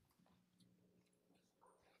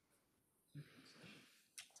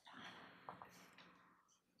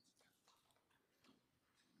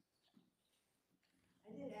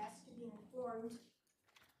 I did ask to be informed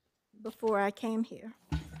before I came here.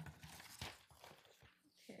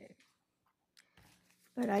 Okay.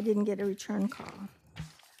 But I didn't get a return call.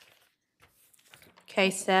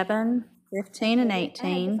 K7, 15, and I had to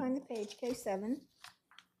 18. find the page, K7.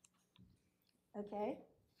 Okay.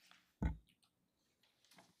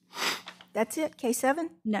 That's it, K7?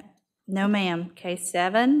 No, no, ma'am.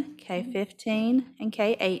 K7, K15, and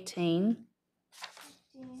K18.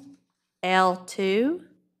 L2,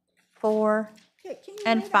 4, Okay, can you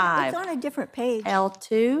and write out? 5. It's on a different page.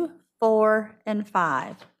 L2, 4, and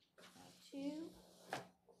 5. 2,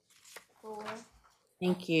 4,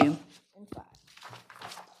 Thank you. and 5.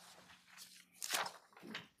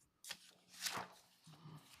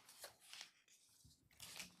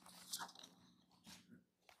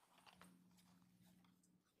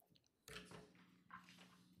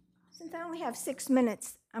 Since I only have 6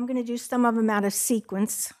 minutes, I'm going to do some of them out of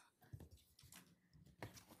sequence.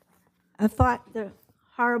 I fought the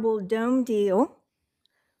horrible dome deal,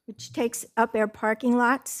 which takes up our parking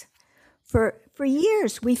lots. For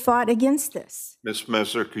years, we fought against this. Ms.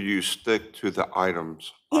 Messer, could you stick to the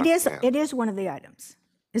items? on hand? It is one of the items.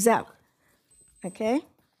 Is that, okay?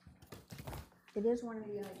 It is one of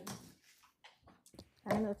the items.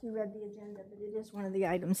 I don't know if you read the agenda, but it is one of the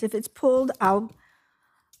items. If it's pulled,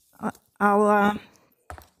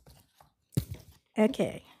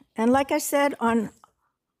 okay. And like I said, on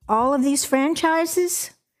all of these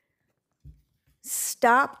franchises,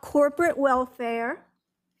 stop corporate welfare,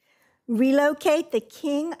 relocate the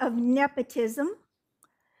king of nepotism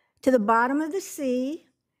to the bottom of the sea,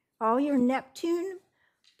 all your Neptune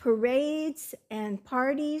parades and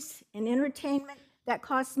parties and entertainment, that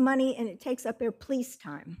costs money and it takes up their police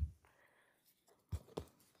time.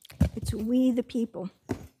 It's we the people.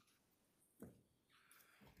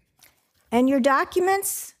 And your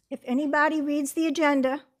documents, if anybody reads the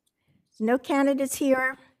agenda, there's no candidates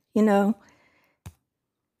here, you know,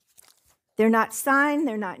 they're not signed,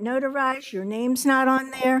 they're not notarized, your name's not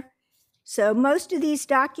on there. So most of these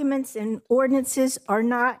documents and ordinances are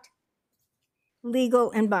not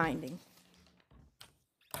legal and binding.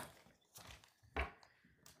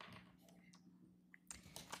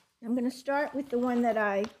 I'm going to start with the one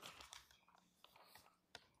that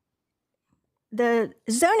the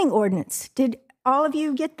zoning ordinance. Did all of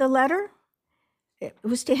you get the letter? It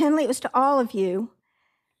was to Henley, it was to all of you,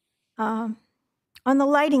 on the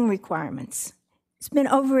lighting requirements. It's been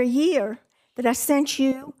over a year that I sent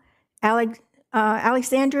you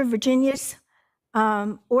Alexandria, Virginia's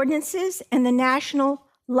ordinances and the national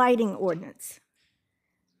lighting ordinance.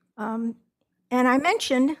 And I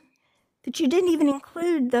mentioned that you didn't even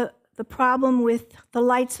include the problem with the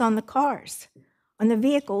lights on the cars, on the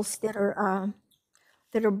vehicles that are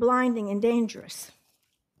blinding and dangerous.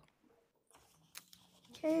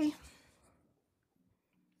 Okay.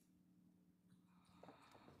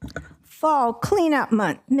 Fall cleanup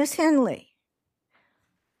month, Miss Henley.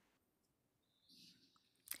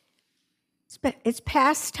 It's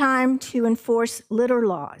past time to enforce litter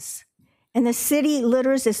laws. And the city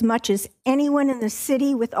litters as much as anyone in the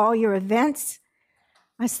city with all your events.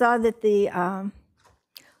 I saw that the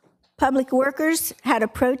public workers had a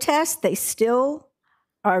protest. They still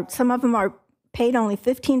are, some of them are paid only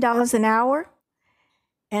 $15 an hour,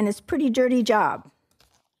 and it's a pretty dirty job.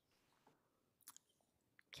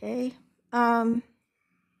 Okay.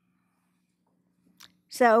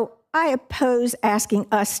 So I oppose asking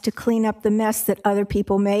us to clean up the mess that other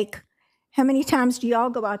people make. How many times do y'all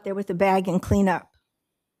go out there with a bag and clean up?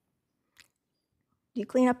 Do you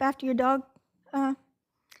clean up after your dog?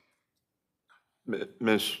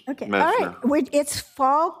 Miss Okay, Messer. all right. It's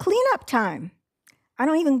fall cleanup time. I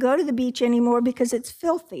don't even go to the beach anymore because it's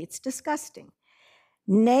filthy. It's disgusting.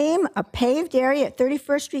 Name a paved area at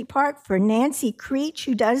 31st Street Park for Nancy Creech,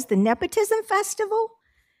 who does the Nepotism Festival.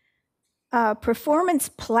 Performance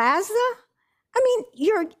Plaza. I mean,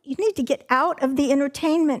 you need to get out of the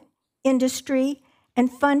entertainment industry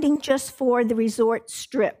and funding just for the resort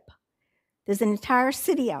strip. There's an entire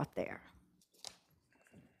city out there.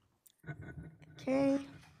 Okay.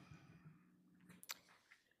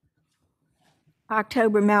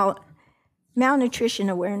 October Malnutrition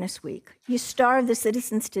Awareness Week. You starve the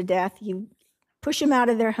citizens to death, you push them out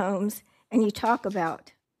of their homes, and you talk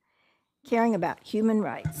about caring about human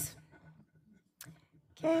rights.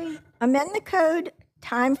 Okay, amend the code,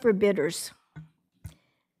 time for bidders.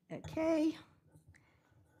 Okay,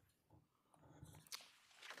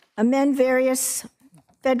 amend various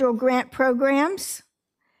federal grant programs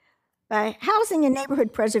by Housing and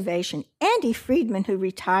Neighborhood Preservation. Andy Friedman, who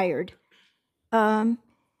retired, and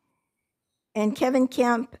Kevin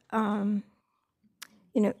Kemp,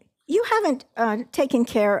 you haven't taken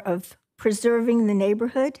care of preserving the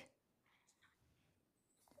neighborhood.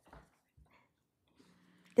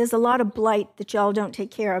 There's a lot of blight that y'all don't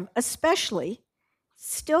take care of, especially,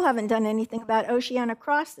 still haven't done anything about Oceana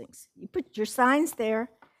crossings. You put your signs there,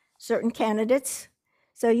 certain candidates,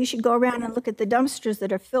 so you should go around and look at the dumpsters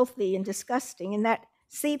that are filthy and disgusting, and that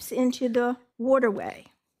seeps into the waterway.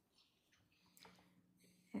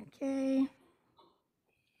 Okay.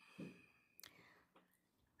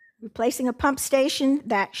 Replacing a pump station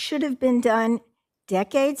that should have been done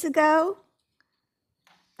decades ago.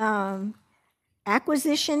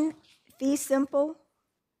 Acquisition, fee simple,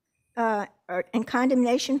 and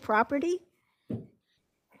condemnation property. Okay.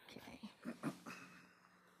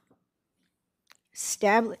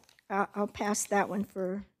 I'll pass that one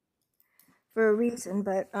for a reason,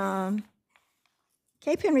 but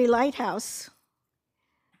Cape Henry Lighthouse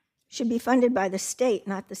should be funded by the state,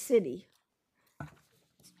 not the city.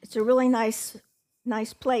 It's a really nice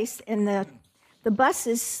place, and the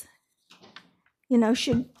buses,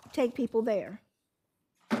 should take people there.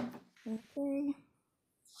 Okay.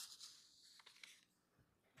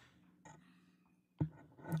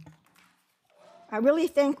 I really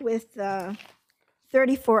think with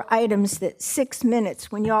 34 items that 6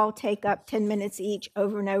 minutes, when y'all take up 10 minutes each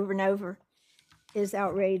over and over and over, is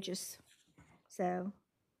outrageous. So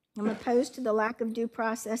I'm opposed to the lack of due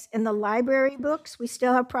process. In the library books, we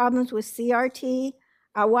still have problems with CRT.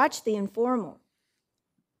 I watched The Informal.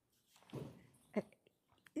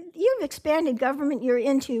 You've expanded government you're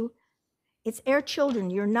into. It's air children.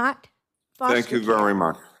 You're not foster Thank you care. very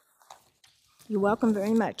much. You're welcome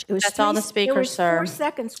very much. It was That's all the speakers, sir. It was 4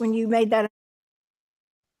 seconds when you made that.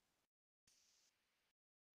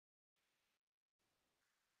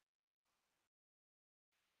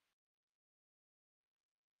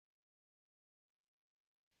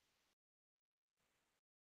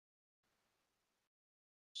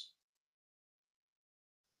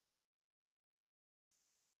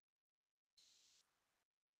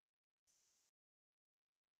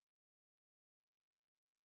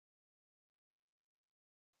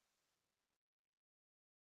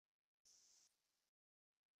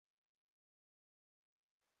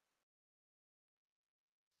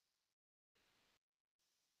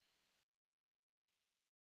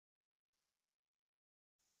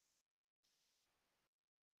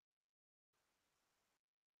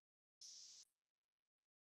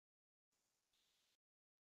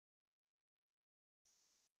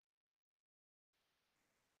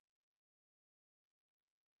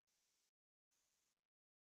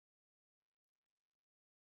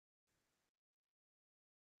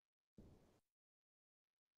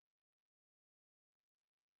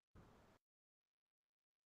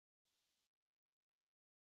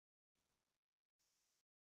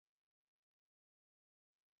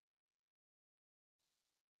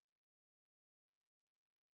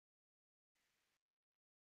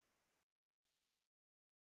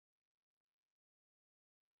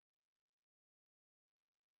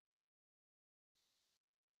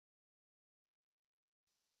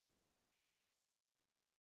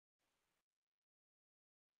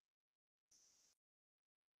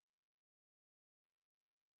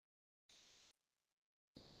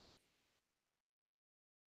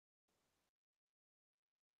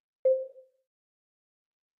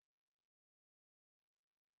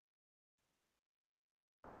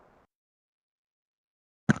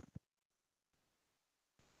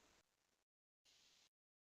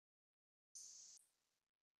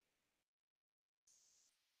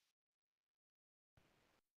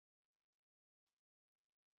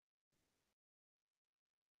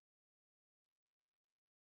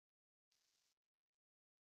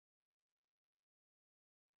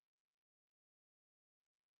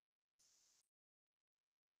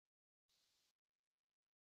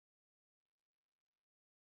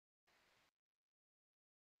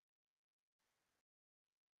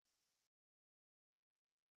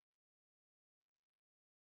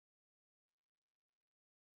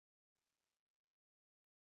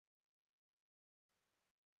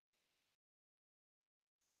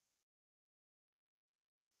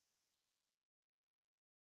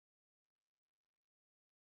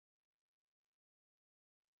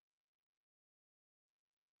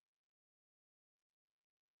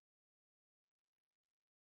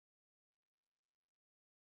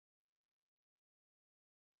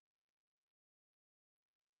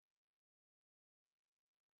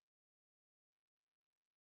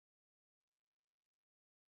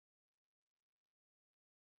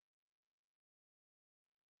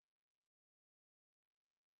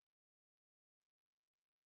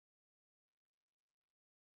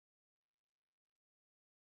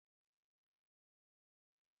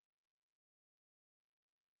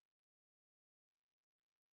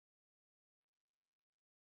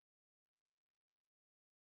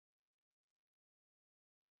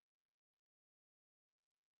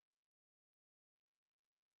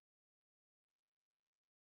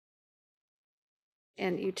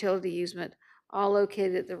 and utility easement, all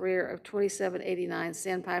located at the rear of 2789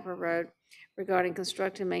 Sandpiper Road, regarding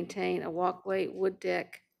construct and maintain a walkway, wood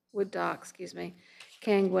dock,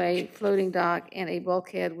 gangway, floating dock, and a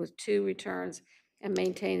bulkhead with 2 returns, and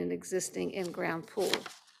maintain an existing in-ground pool.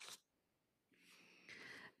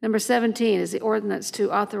 Number 17 is the ordinance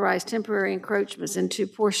to authorize temporary encroachments into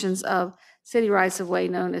portions of city rights-of-way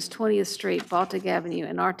known as 20th Street, Baltic Avenue,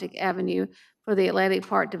 and Arctic Avenue for the Atlantic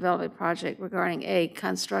Park Development Project regarding A,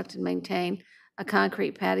 construct and maintain a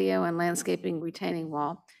concrete patio and landscaping retaining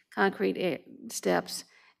wall, concrete steps,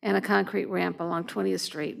 and a concrete ramp along 20th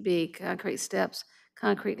Street. B, concrete steps,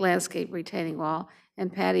 concrete landscape retaining wall,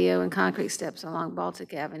 and patio and concrete steps along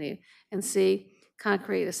Baltic Avenue. And C,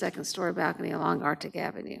 concrete a second-story balcony along Arctic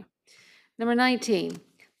Avenue. Number 19,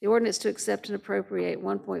 the ordinance to accept and appropriate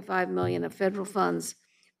 $1.5 million of federal funds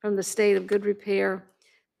from the State of Good Repair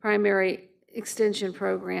Primary Extension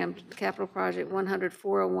Program Capital Project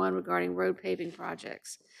 100-401 regarding road paving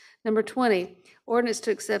projects. Number 20, ordinance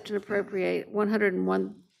to accept and appropriate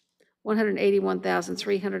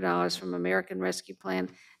 $181,300 from American Rescue Plan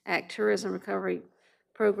Act Tourism Recovery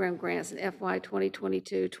Program grants in FY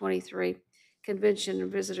 2022-23 Convention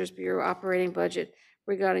and Visitors Bureau operating budget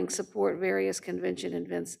regarding support various convention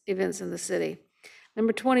events in the city.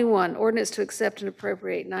 Number 21, ordinance to accept and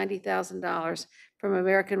appropriate $90,000 from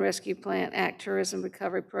American Rescue Plan Act Tourism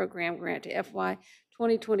Recovery Program grant to FY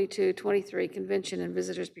 2022-23 Convention and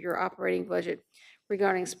Visitors Bureau operating budget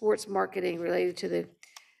regarding sports marketing related to the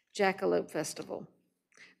Jackalope Festival.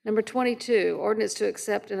 Number 22, ordinance to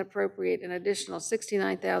accept and appropriate an additional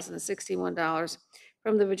 $69,061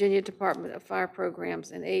 from the Virginia Department of Fire Programs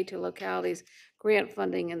and Aid to Localities grant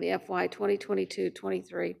funding in the FY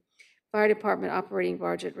 2022-23 Fire Department operating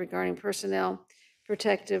budget regarding personnel,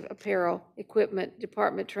 protective apparel, equipment,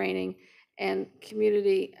 department training, and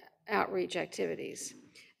community outreach activities.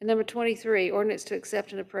 And number 23, ordinance to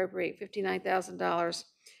accept and appropriate $59,000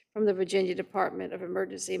 from the Virginia Department of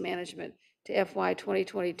Emergency Management to FY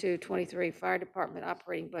 2022-23 Fire Department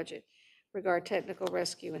operating budget regarding technical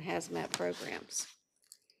rescue and hazmat programs.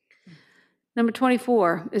 Number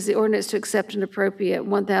 24 is the ordinance to accept and appropriate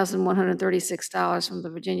 $1,136 from the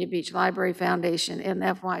Virginia Beach Library Foundation in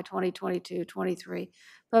FY 2022-23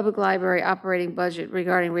 Public Library operating budget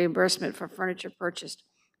regarding reimbursement for furniture purchased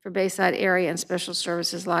for Bayside Area and Special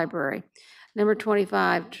Services Library. Number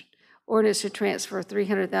 25, ordinance to transfer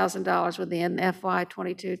 $300,000 within FY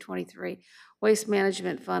 22-23 Waste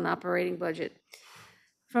Management Fund operating budget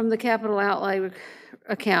from the capital outlay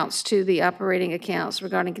accounts to the operating accounts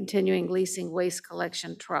regarding continuing leasing waste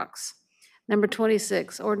collection trucks. Number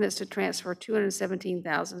 26, ordinance to transfer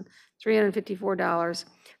 $217,354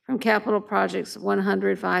 from capital projects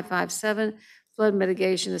 100-557 flood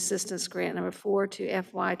mitigation assistance grant number 4 to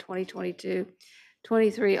FY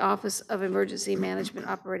 2022-23 Office of Emergency Management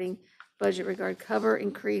operating budget regarding cover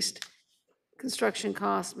increased construction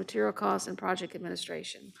costs, material costs, and project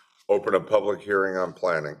administration. Open a public hearing on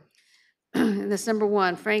planning. And that's number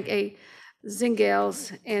 1, Frank A.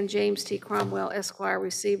 Zingales and James T. Cromwell, Esquire,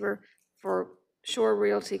 receiver for Shore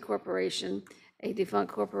Realty Corporation, a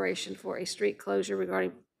defunct corporation, for a street closure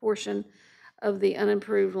regarding portion of the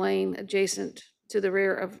unimproved lane adjacent to the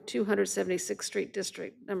rear of 276th Street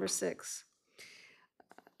District, number 6.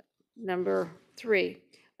 Number 3,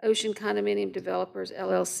 Ocean Condominium Developers,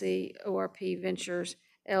 LLC, ORP Ventures,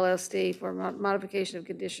 LLC, for modification of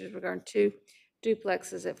conditions regarding 2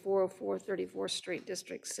 duplexes at 404 34th Street,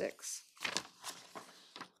 District 6.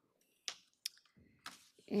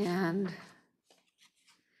 And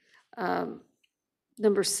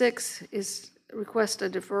number 6 is request a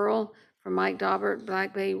deferral from Mike Daubert,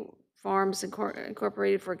 Black Bay Farms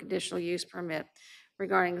Incorporated, for a conditional use permit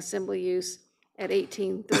regarding assembly use at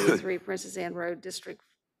 1833 Princess Anne Road, District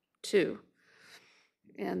 2.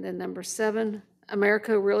 And then number 7,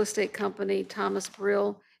 America Real Estate Company, Thomas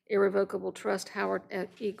Brill, Irrevocable Trust, Howard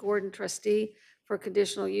E. Gordon, trustee, for a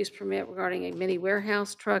conditional use permit regarding a mini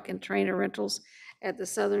warehouse, truck, and trailer rentals at the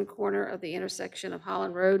southern corner of the intersection of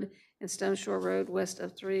Holland Road and Stone Shore Road, west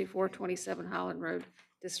of 3427 Holland Road,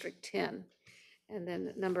 District 10. And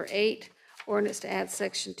then number 8, ordinance to add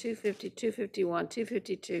section 250, 251,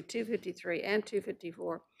 252, 253, and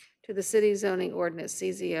 254 to the city zoning ordinance,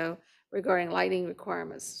 CZO, regarding lighting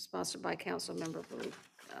requirements, sponsored by Council Member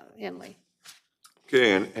Henley.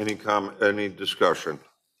 Okay, and any discussion?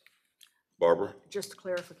 Barbara? Just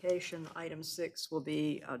clarification, item 6 will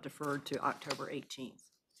be deferred to October 18th.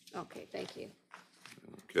 Okay, thank you.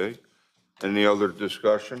 Okay. Any other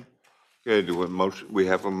discussion? Okay, we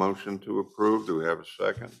have a motion to approve. Do we have a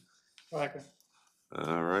second? Second.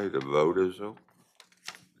 All right, the vote is open.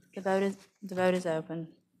 The vote is open.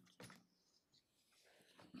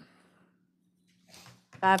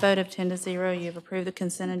 By a vote of 10 to 0, you have approved the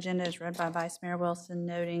consent agenda as read by Vice Mayor Wilson,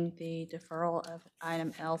 noting the deferral of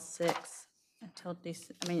item L6 until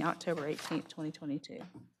October 18th, 2022.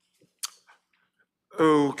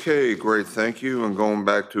 Okay, great, thank you. And going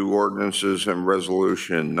back to ordinances and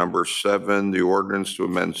resolution, number 7, the ordinance to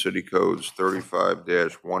amend city codes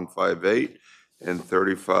 35-158 and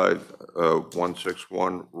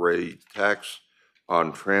 35-161 rate tax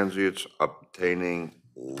on transients obtaining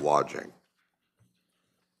lodging.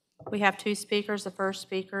 We have two speakers. The first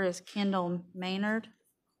speaker is Kendall Maynard,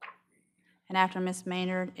 and after Ms.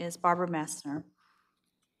 Maynard is Barbara Messner.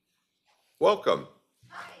 Welcome.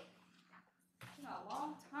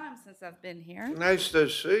 Time since I've been here. Nice to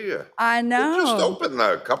see you. I know. It just opened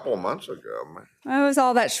a couple of months ago, man. It was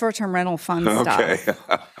all that short-term rental fun Okay.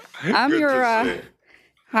 stuff. I'm your,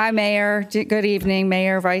 hi, Mayor. Good evening,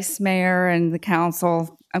 Mayor, Vice Mayor, and the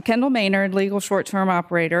council. I'm Kendall Maynard, legal short-term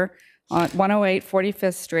operator on 108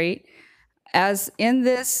 45th Street. As in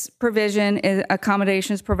this provision, is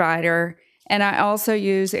accommodations provider, and I also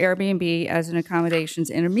use Airbnb as an accommodations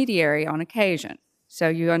intermediary on occasion. So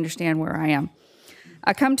you understand where I am.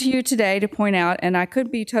 I come to you today to point out, and I could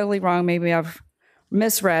be totally wrong, maybe I've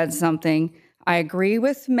misread something. I agree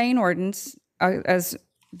with the main ordinance as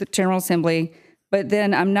the General Assembly, but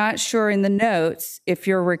then I'm not sure in the notes if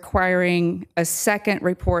you're requiring a second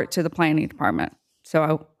report to the planning department.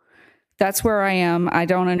 So that's where I am. I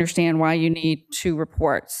don't understand why you need 2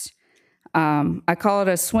 reports. I call it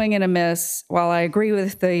a swing and a miss. While I agree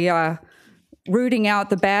with the rooting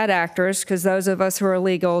out the bad actors, because those of us who are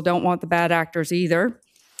legal don't want the bad actors either.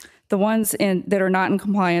 The ones that are not in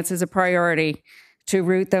compliance is a priority to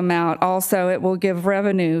root them out. Also, it will give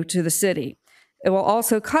revenue to the city. It will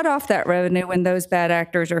also cut off that revenue when those bad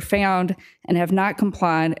actors are found and have not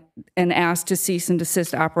complied and asked to cease and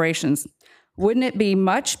desist operations. Wouldn't it be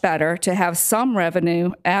much better to have some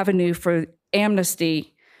revenue avenue for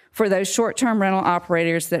amnesty for those short-term rental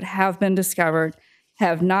operators that have been discovered,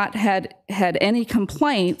 have not had any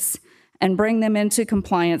complaints, and bring them into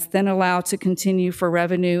compliance, then allow to continue for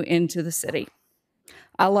revenue into the city?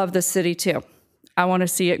 I love the city too. I want to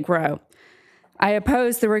see it grow. I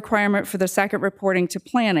oppose the requirement for the second reporting to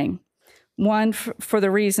planning. One, for the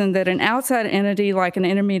reason that an outside entity like an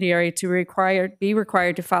intermediary be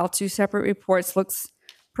required to file 2 separate reports looks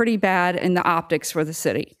pretty bad in the optics for the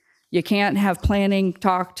city. You can't have planning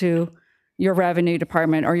talk to your revenue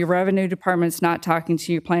department, or your revenue department's not talking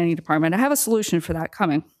to your planning department. I have a solution for that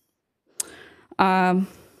coming.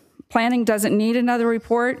 Planning doesn't need another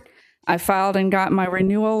report. I filed and got my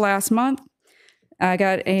renewal last month. I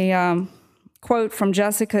got a quote from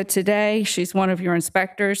Jessica today. She's one of your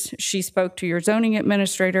inspectors. She spoke to your zoning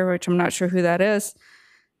administrator, which I'm not sure who that is,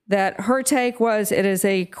 that her take was it is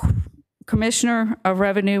a commissioner of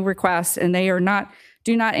revenue request, and they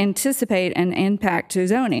do not anticipate an impact to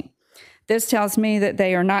zoning. This tells me that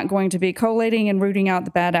they are not going to be collating and rooting out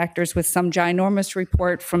the bad actors with some ginormous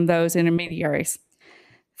report from those intermediaries,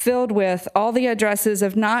 filled with all the addresses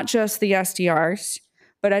of not just the SDRs,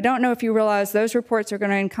 but I don't know if you realize those reports are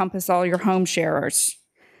going to encompass all your home sharers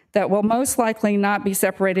that will most likely not be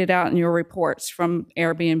separated out in your reports from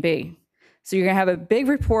Airbnb. So you're going to have a big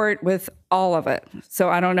report with all of it. So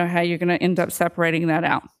I don't know how you're going to end up separating that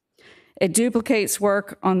out. It duplicates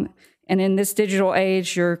work and in this digital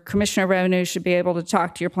age, your commissioner of revenue should be able to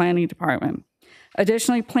talk to your planning department.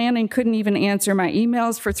 Additionally, planning couldn't even answer my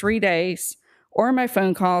emails for 3 days, or my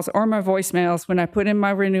phone calls, or my voicemails when I put in my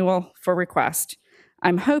renewal for request.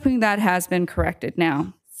 I'm hoping that has been corrected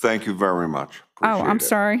now. Thank you very much. Oh, I'm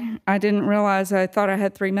sorry. I didn't realize. I thought I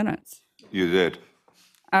had 3 minutes. You did.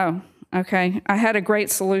 Oh, okay. I had a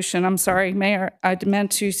great solution. I'm sorry, Mayor. I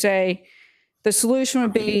meant to say the solution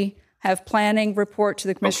would be have planning report to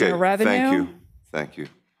the Commissioner of Revenue. Thank you.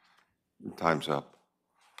 Time's up.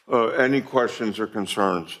 Any questions or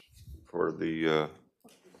concerns for the,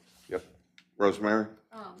 yep, Rosemary?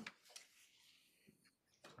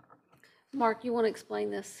 Mark, you want to explain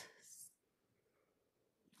this?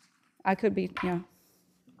 I could be, yeah.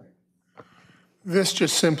 This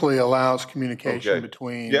just simply allows communication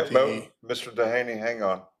between Mr. Dehaney, hang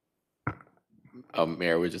on.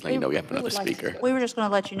 Mayor, we're just letting you know we have another speaker. We were just going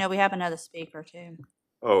to let you know we have another speaker, too.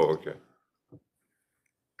 Oh, okay.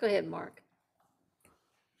 Go ahead, Mark.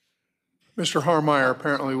 Mr. Harmeyer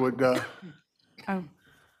apparently would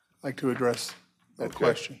like to address that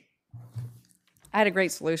question. I had a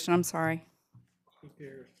great solution. I'm sorry.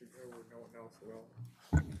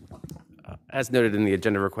 As noted in the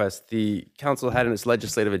agenda request, the council had in its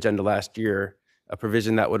legislative agenda last year a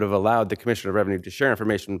provision that would have allowed the Commissioner of Revenue to share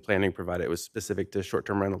information with planning, provided it was specific to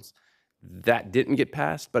short-term rentals. That didn't get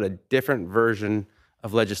passed, but a different version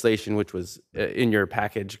of legislation, which was in your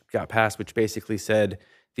package, got passed, which basically said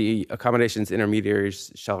the accommodations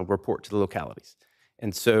intermediaries shall report to the localities.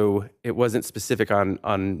 And so it wasn't specific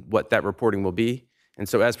on what that reporting will be. And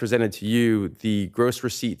so as presented to you, the gross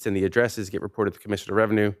receipts and the addresses get reported to the Commissioner of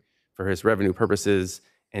Revenue for his revenue purposes,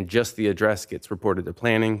 and just the address gets reported to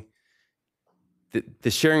planning.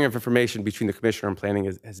 The sharing of information between the Commissioner and planning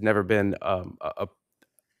has never been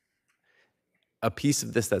a piece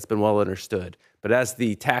of this that's been well understood. But as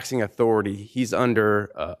the taxing authority, he's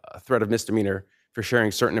under a threat of misdemeanor for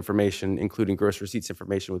sharing certain information, including gross receipts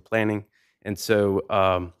information with planning. And so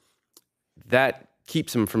that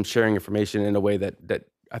keeps him from sharing information in a way that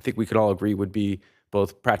I think we could all agree would be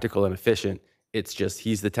both practical and efficient. It's just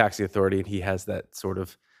he's the taxing authority and he has that sort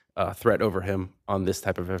of threat over him on this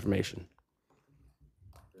type of information.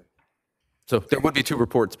 So there would be two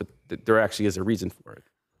reports, but there actually is a reason for it.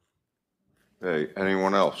 Hey,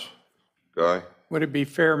 anyone else? Guy? Would it be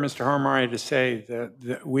fair, Mr. Harmari, to say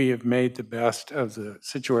that we have made the best of the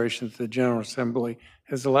situations the General Assembly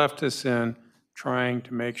has left us in, trying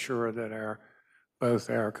to make sure that both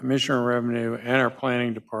our Commissioner of Revenue and our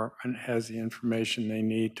Planning Department has the information they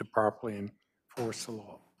need to properly enforce the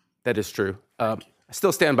law? That is true. I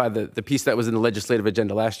still stand by the piece that was in the legislative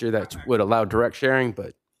agenda last year that would allow direct sharing,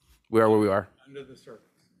 but we are where we are. Under the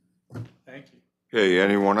circumstances. Thank you. Okay,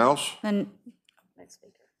 anyone else? The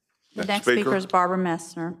Next next speaker. speaker is Barbara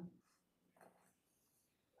Messner.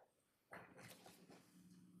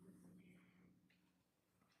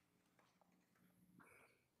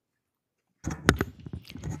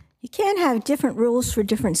 You can't have different rules for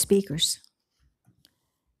different speakers.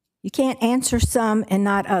 You can't answer some and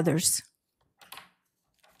not others.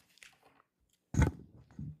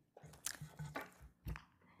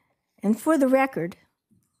 And for the record,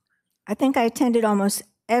 I think I attended almost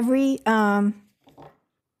every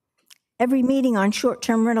meeting on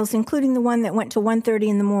short-term rentals, including the one that went to 1:30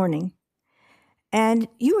 in the morning. And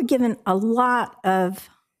you were given a lot of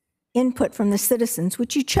input from the citizens,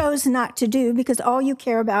 which you chose not to do because all you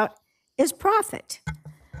care about is profit.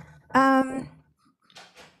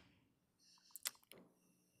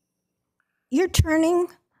 You're turning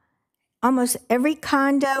almost every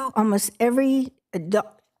condo, almost every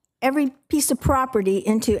piece of property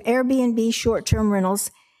into Airbnb short-term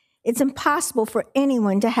rentals. It's impossible for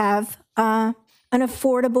anyone to have an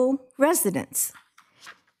affordable residence.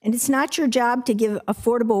 And it's not your job to give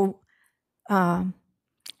affordable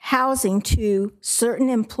housing to certain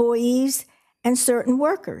employees and certain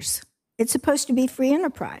workers. It's supposed to be free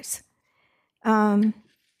enterprise. When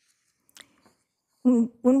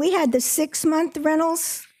we had the 6-month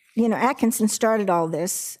rentals, Atkinson started all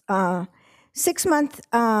this. 6-month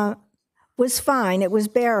was fine, it was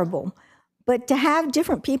bearable. But to have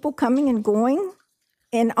different people coming and going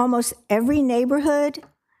in almost every neighborhood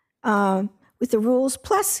with the rules,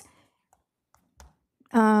 plus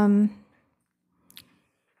one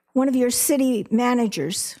of your city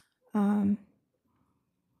managers,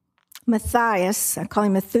 Matthias, I call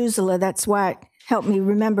him Methuselah, that's why it helped me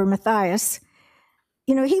remember Matthias.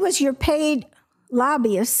 He was your paid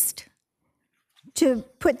lobbyist to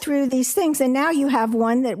put through these things, and now you have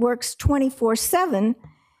one that works 24/7.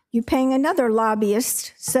 You're paying another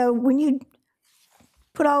lobbyist. So when you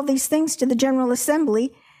put all these things to the General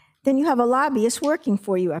Assembly, then you have a lobbyist working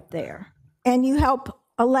for you up there, and you help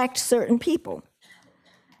elect certain people.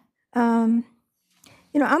 I'm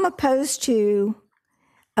opposed to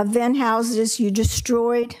event houses. You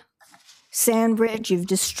destroyed Sandbridge. You've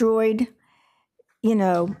destroyed,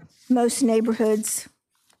 most neighborhoods.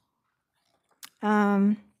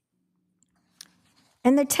 And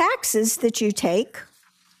the taxes that you take,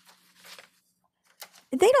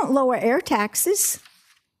 they don't lower air taxes.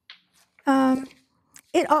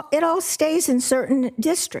 It all stays in certain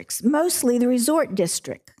districts, mostly the resort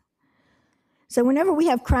district. So whenever we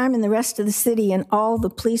have crime in the rest of the city and all the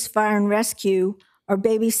police, fire, and rescue are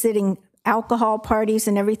babysitting alcohol parties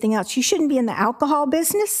and everything else, you shouldn't be in the alcohol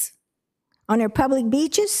business on our public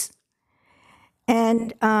beaches.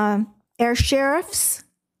 And our sheriffs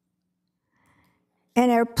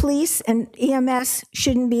and our police and EMS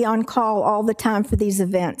shouldn't be on call all the time for these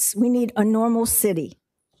events. We need a normal city.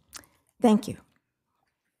 Thank you.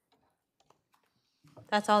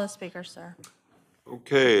 That's all the speakers, sir.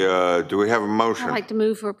 Okay, do we have a motion? I'd like to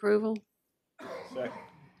move for approval.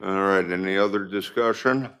 All right, any other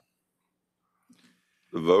discussion?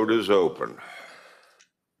 The vote is open.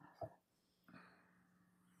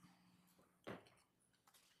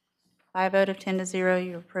 By a vote of 10-0,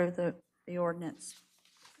 you approve the the ordinance.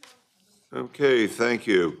 Okay, thank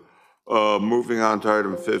you. Moving on to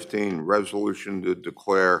item 15, resolution to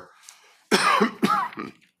declare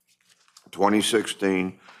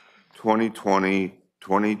 2016, 2020,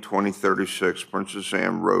 2036 Princess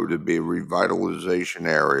Anne Road to be a revitalization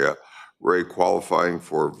area, rate qualifying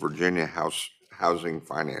for Virginia housing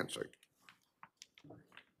financing.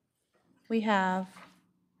 We have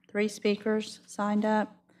 3 speakers signed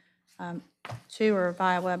up. 2 are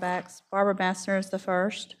via WebEx. Barbara Messner is the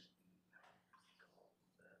first.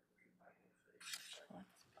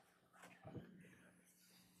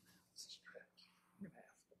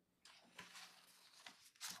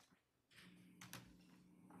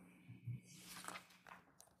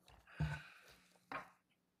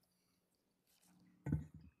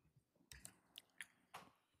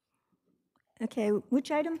 Okay,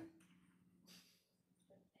 which item?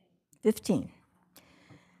 15.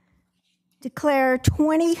 Declare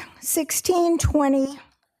 2016, 2020,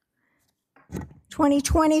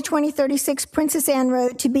 2036 Princess Anne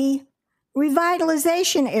Road to be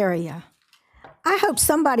revitalization area. I hope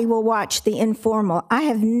somebody will watch The Informal. I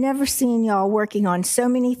have never seen y'all working on so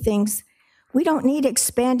many things. We don't need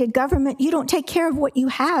expanded government. You don't take care of what you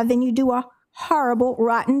have, and you do a horrible,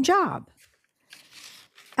 rotten job.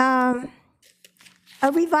 A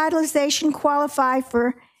revitalization qualify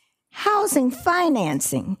for housing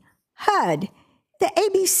financing, HUD, the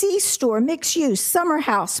ABC store, mixed use, Summer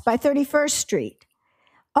House by 31st Street.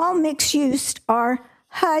 All mixed use are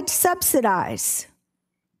HUD subsidized.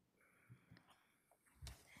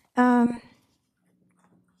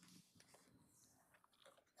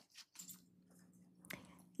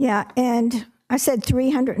 Yeah, and I said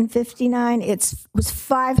 359. It was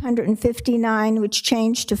 559, which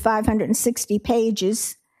changed to 560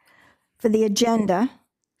 pages for the agenda.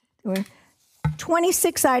 There were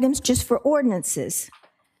 26 items just for ordinances.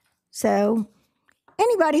 So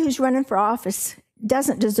anybody who's running for office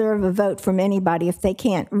doesn't deserve a vote from anybody if they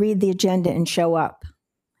can't read the agenda and show up.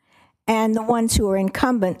 And the ones who are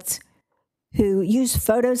incumbents who use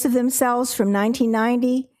photos of themselves from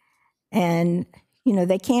 1990 and, you know,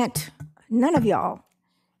 they can't, none of y'all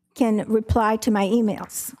can reply to my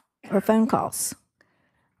emails or phone calls.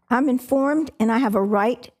 I'm informed and I have a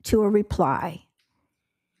right to a reply.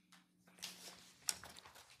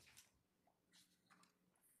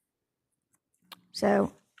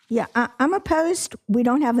 So, yeah, I'm opposed. We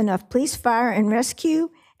don't have enough police, fire, and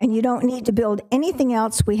rescue, and you don't need to build anything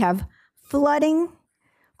else. We have flooding,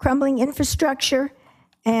 crumbling infrastructure,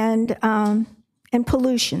 and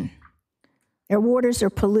pollution. Their waters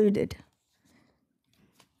are polluted.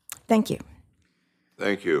 Thank you.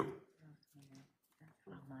 Thank you.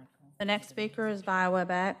 The next speaker is via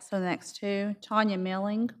WebEx, so the next 2. Tanya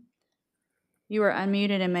Milling, you are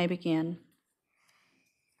unmuted and may begin.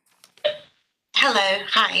 Hello,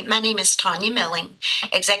 hi, my name is Tanya Milling,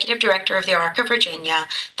 Executive Director of the ARC of Virginia,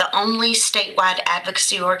 the only statewide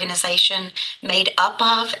advocacy organization made up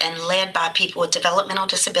of and led by people with developmental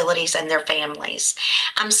disabilities and their families.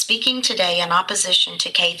 I'm speaking today in opposition to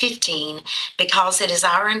K-15 because it is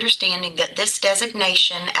our understanding that this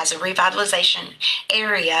designation as a revitalization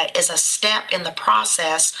area is a step in the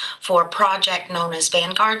process for a project known as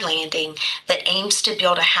Vanguard Landing that aims to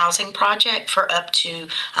build a housing project for up to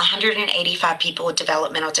 185 people with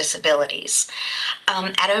developmental disabilities.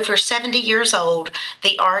 At over 70 years old,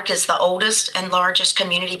 the ARC is the oldest and largest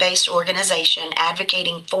community-based organization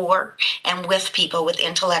advocating for and with people with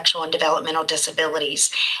intellectual and developmental disabilities.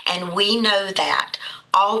 And we know that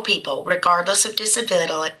all people, regardless of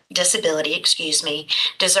disability,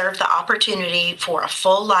 deserve the opportunity for a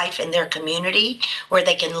full life in their community where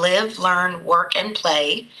they can live, learn, work, and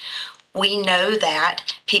play. We know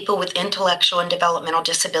that people with intellectual and developmental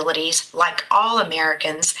disabilities, like all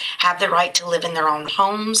Americans, have the right to live in their own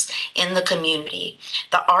homes in the community.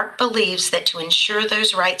 The ARC believes that to ensure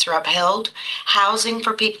those rights are upheld, housing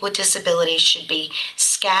for people with disabilities should be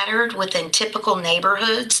scattered within typical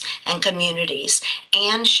neighborhoods and communities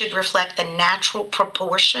and should reflect the natural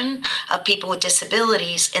proportion of people with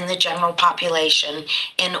disabilities in the general population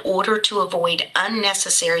in order to avoid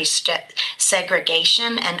unnecessary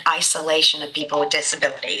segregation and isolation of people with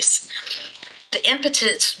disabilities. The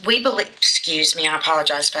impetus, we believe, excuse me, I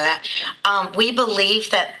apologize for that. We believe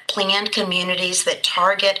that planned communities that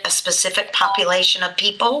target a specific population of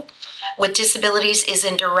people with disabilities is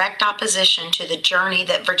in direct opposition to the journey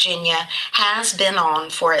that Virginia has been on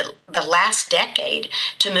for the last decade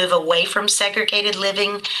to move away from segregated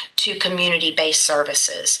living to community-based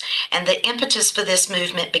services. And the impetus for this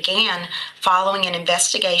movement began following an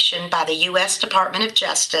investigation by the U.S. Department of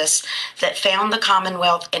Justice that found the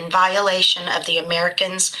Commonwealth in violation of the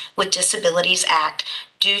Americans with Disabilities Act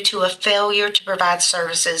due to a failure to provide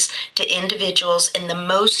services to individuals in the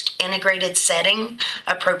most integrated setting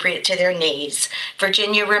appropriate to their needs.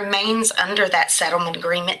 Virginia remains under that settlement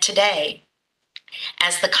agreement today,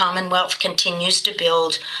 as the Commonwealth continues to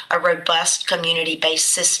build a robust community-based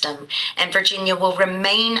system, and Virginia will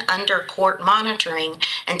remain under court monitoring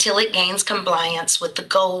until it gains compliance with the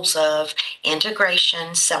goals of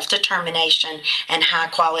integration, self-determination, and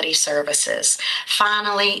high-quality services.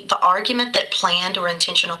 Finally, the argument that planned or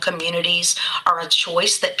intentional communities are a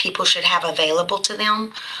choice that people should have available to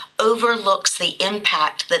them overlooks the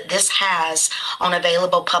impact that this has on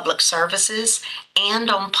available public services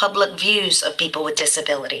and on public views of people with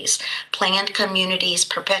disabilities. Planned communities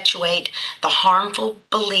perpetuate the harmful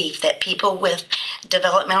belief that people with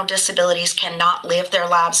developmental disabilities cannot live their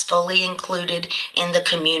lives fully included in the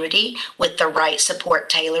community with the right support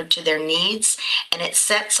tailored to their needs, and it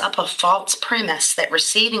sets up a false premise that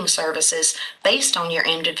receiving services based on your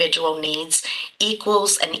individual needs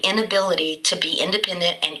equals an inability to be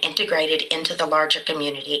independent and integrated into the larger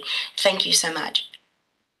community. Thank you so much.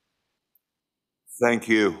 Thank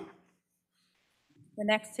you. The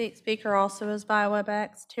next speaker also is via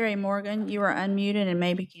WebEx. Terry Morgan, you are unmuted and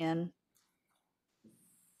may begin.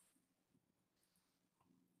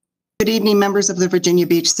 Good evening, members of the Virginia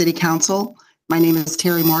Beach City Council. My name is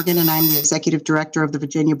Terry Morgan, and I'm the Executive Director of the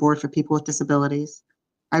Virginia Board for People with Disabilities.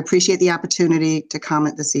 I appreciate the opportunity to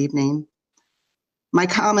comment this evening. My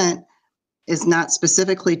comment is not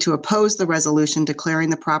specifically to oppose the resolution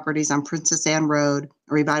declaring the properties on Princess Anne Road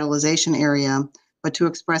a revitalization area, but to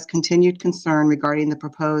express continued concern regarding the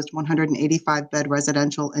proposed 185-bed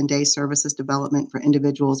residential and day services development for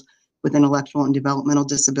individuals with intellectual and developmental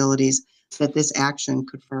disabilities that this action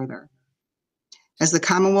could further. As the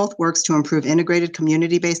Commonwealth works to improve integrated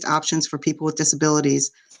community-based options for people with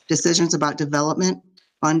disabilities, decisions about development,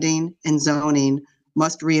 funding, and zoning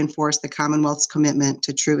must reinforce the Commonwealth's commitment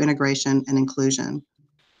to true integration and inclusion.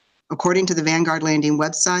 According to the Vanguard Landing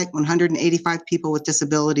website, 185 people with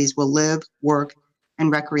disabilities will live, work, and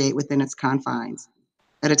recreate within its confines.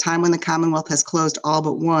 At a time when the Commonwealth has closed all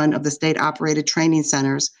but one of the state-operated training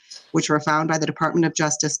centers, which were found by the Department of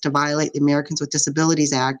Justice to violate the Americans with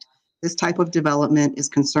Disabilities Act, this type of development is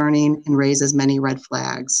concerning and raises many red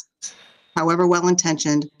flags. However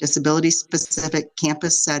well-intentioned, disability-specific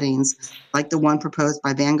campus settings, like the one proposed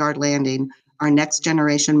by Vanguard Landing, are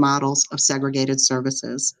next-generation models of segregated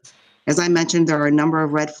services. As I mentioned, there are a number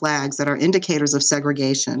of red flags that are indicators of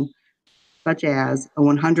segregation, such as a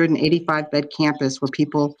 185-bed campus where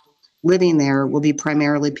people living there will be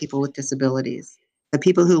primarily people with disabilities. The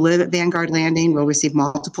people who live at Vanguard Landing will receive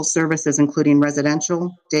multiple services, including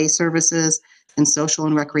residential, day services, and social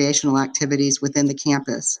and recreational activities within the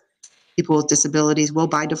campus. People with disabilities will,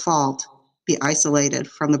 by default, be isolated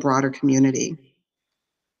from the broader community.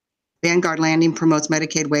 Vanguard Landing promotes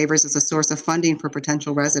Medicaid waivers as a source of funding for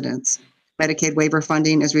potential residents. Medicaid waiver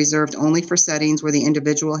funding is reserved only for settings where the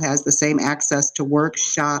individual has the same access to work,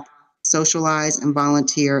 shop, socialize, and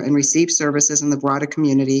volunteer and receive services in the broader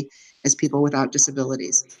community as people without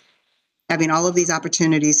disabilities. Having all of these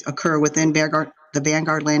opportunities occur within the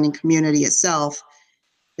Vanguard Landing community itself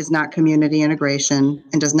is not community integration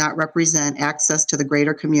and does not represent access to the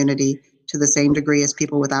greater community to the same degree as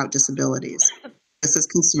people without disabilities. This is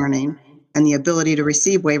concerning, and the ability to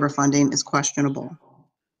receive waiver funding is questionable.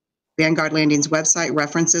 Vanguard Landing's website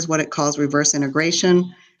references what it calls reverse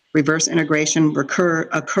integration. Reverse integration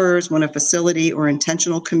occurs when a facility or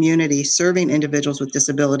intentional community serving individuals with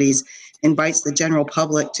disabilities invites the general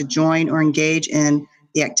public to join or engage in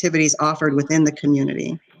the activities offered within the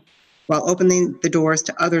community. While opening the doors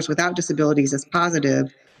to others without disabilities is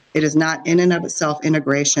positive, it is not in and of itself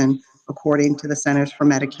integration, according to the Centers for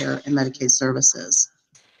Medicare and Medicaid Services.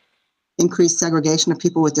 Increased segregation of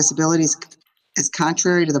people with disabilities is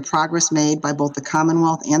contrary to the progress made by both the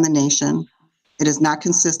Commonwealth and the nation. It is not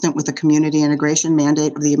consistent with the community integration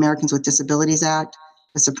mandate of the Americans with Disabilities Act,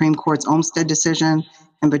 the Supreme Court's Olmstead decision,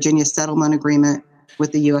 and Virginia's settlement agreement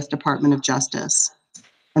with the U.S. Department of Justice.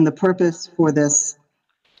 And the purpose for this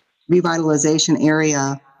revitalization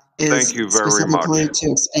area is Thank you very much. specifically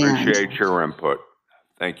to expand. Appreciate your input.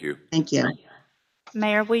 Thank you. Thank you.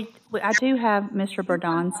 Mayor, I do have Mr.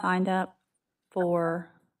 Bourdon signed up for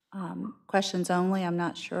questions only. I'm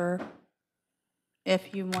not sure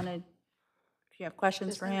if you wanted, if you have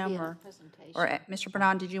questions for him or Mr.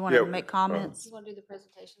 Bernard, did you want to make comments? You want to do the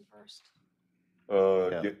presentation first?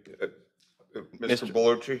 Mr.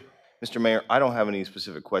 Bellucci? Mr. Mayor, I don't have any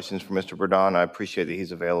specific questions for Mr. Burdon. I appreciate that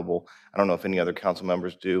he's available. I don't know if any other council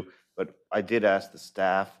members do, but I did ask the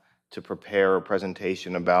staff to prepare a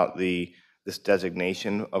presentation about this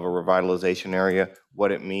designation of a revitalization area,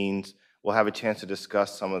 what it means. We'll have a chance to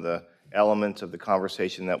discuss some of the elements of the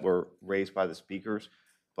conversation that were raised by the speakers,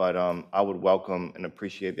 but I would welcome and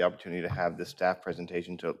appreciate the opportunity to have this staff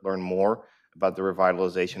presentation to learn more about the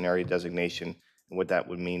revitalization area designation and what that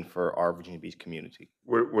would mean for our Virginia Beach community.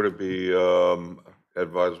 Would it be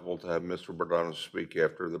advisable to have Mr. Burdon speak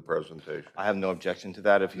after the presentation? I have no objection to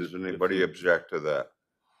that. Does anybody object to that?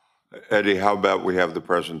 Eddie, how about we have the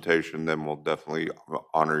presentation, then we'll definitely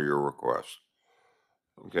honor your request.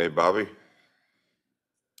 Okay, Bobby?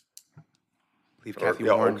 I believe Kathy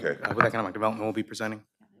Warren with Economic Development will be presenting.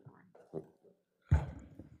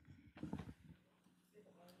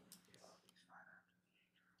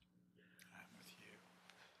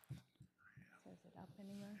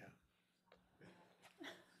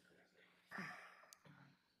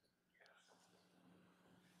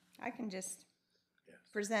 I can just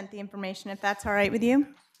present the information if that's all right with you.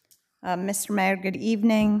 Mr. Mayor, good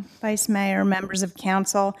evening, Vice Mayor, members of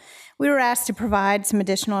council. We were asked to provide some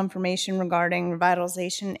additional information regarding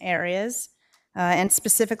revitalization areas and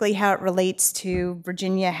specifically how it relates to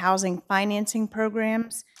Virginia housing financing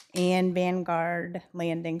programs and Vanguard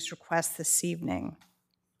Landing's request this evening.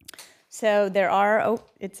 So there are, oh,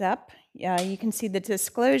 it's up. You can see the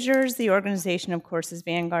disclosures. The organization, of course, is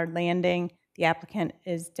Vanguard Landing. The applicant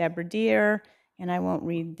is Deborah Deere, and I won't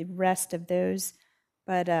read the rest of those,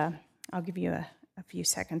 but I'll give you a few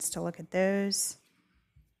seconds to look at those.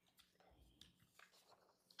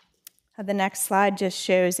 The next slide just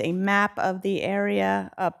shows a map of the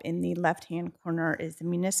area. Up in the left-hand corner is the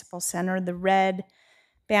municipal center. The red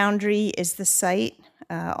boundary is the site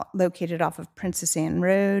located off of Princess Anne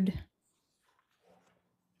Road.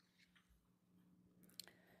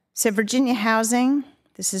 So Virginia Housing,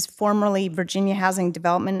 this is formerly Virginia Housing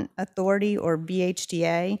Development Authority, or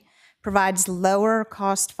VHDA, provides lower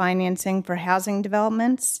cost financing for housing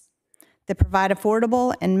developments that provide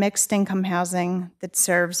affordable and mixed income housing that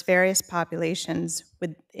serves various populations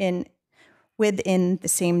within the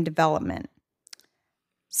same development.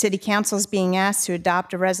 City Council is being asked to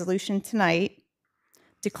adopt a resolution tonight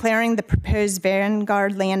declaring the proposed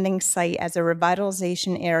Vanguard Landing site as a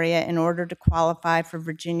revitalization area in order to qualify for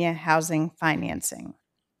Virginia housing financing.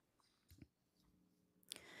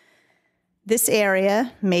 This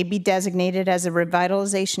area may be designated as a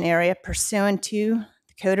revitalization area pursuant to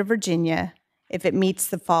the Code of Virginia if it meets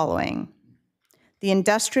the following: the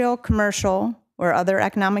industrial, commercial, or other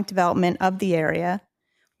economic development of the area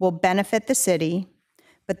will benefit the city,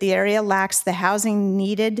 but the area lacks the housing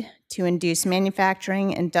needed to induce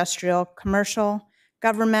manufacturing, industrial, commercial,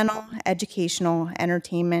 governmental, educational,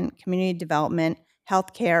 entertainment, community development,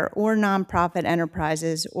 healthcare, or nonprofit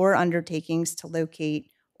enterprises or undertakings to locate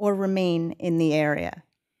or remain in the area.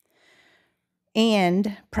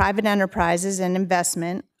 And private enterprises and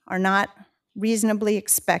investment are not reasonably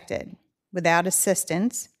expected without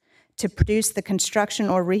assistance to produce the construction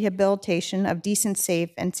or rehabilitation of decent, safe,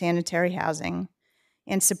 and sanitary housing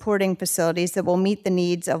and supporting facilities that will meet the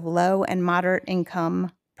needs of low and moderate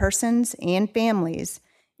income persons and families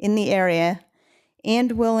in the area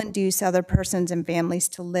and will induce other persons and families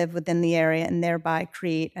to live within the area and thereby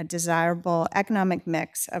create a desirable economic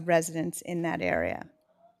mix of residents in that area.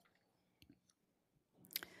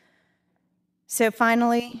 So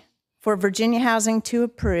finally, for Virginia Housing to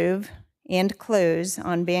approve and close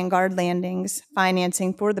on Vanguard Landing's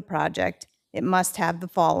financing for the project, it must have the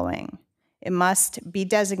following. It must be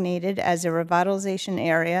designated as a revitalization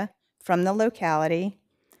area from the locality.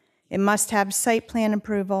 It must have site plan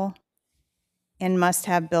approval and must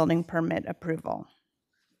have building permit approval.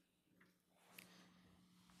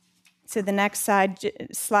 So the next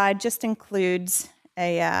slide just includes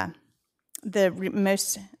the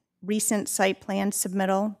most recent site plan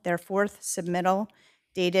submittal, their fourth submittal,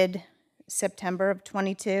 dated September of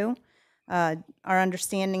 22. Our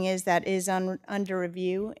understanding is that is under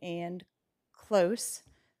review and close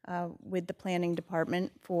with the planning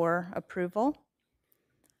department for approval.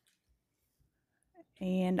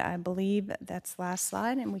 And I believe that's the last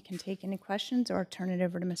slide, and we can take any questions or turn it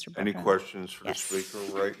over to Mr. Butler. Any questions for the speaker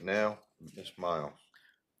right now? Ms. Miles.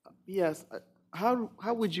 Yes. How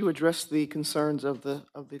would you address the concerns of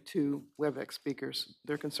the two WebEx speakers?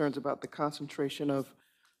 Their concerns about the concentration of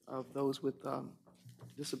those with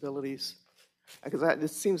disabilities? Because it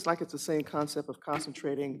seems like it's the same concept of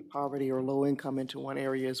concentrating poverty or low income into one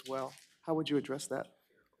area as well. How would you address that?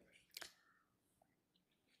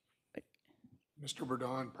 Mr.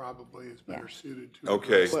 Burdon probably is better suited to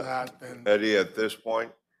Okay. address that than. Eddie, at this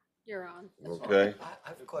point? You're on. Okay. I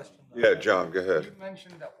have a question. Yeah, John, go ahead. You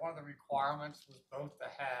mentioned that one of the requirements was both to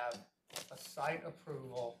have a site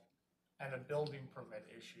approval and a building permit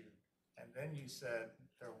issued. And then you said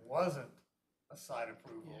there wasn't a site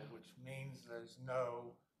approval, which means there's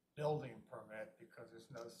no building permit because there's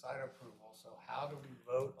no site approval. So how do we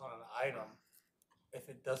vote on an item if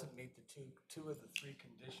it doesn't meet the two of the three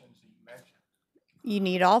conditions that you mentioned? You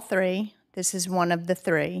need all three. This is one of the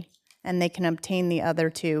three, and they can obtain the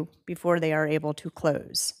other two before they are able to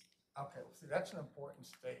close. Okay, well, see, that's an important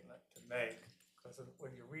statement to make, because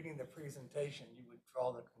when you're reading the presentation, you would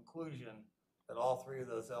draw the conclusion that all three of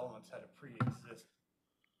those elements had to pre-exist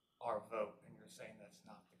our vote, and you're saying that's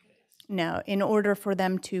not the case. No, in order for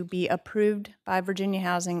them to be approved by Virginia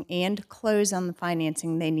Housing and close on the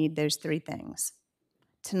financing, they need those three things.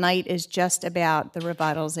 Tonight is just about the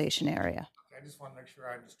revitalization area. Okay, I just want to make sure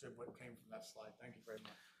I understood what came from that slide. Thank you very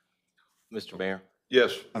much. Mr. Mayor?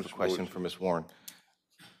 Yes. I have a question for Ms. Warren.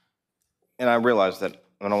 And I realize that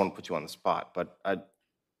I don't want to put you on the spot, but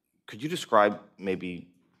could you describe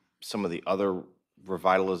maybe some of the other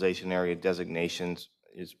revitalization area designations?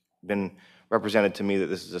 It's been represented to me that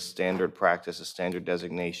this is a standard practice, a standard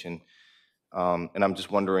designation. And I'm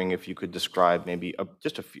just wondering if you could describe maybe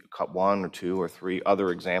just a few, one or two or three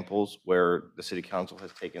other examples where the City Council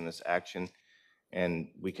has taken this action, and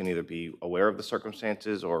we can either be aware of the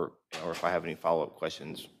circumstances or if I have any follow-up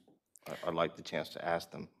questions, I'd like the chance to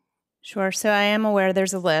ask them. Sure. So I am aware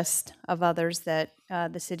there's a list of others that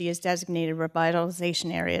the city has designated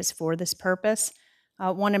revitalization areas for this purpose.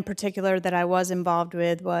 One in particular that I was involved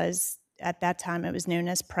with was, at that time, it was known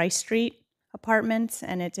as Price Street Apartments,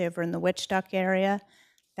 and it's over in the Witch Duck area.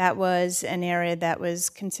 That was an area that was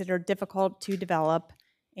considered difficult to develop,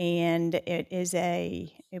 and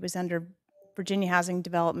it was under Virginia Housing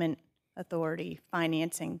Development Authority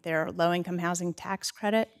financing their low-income housing tax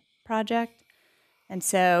credit project. And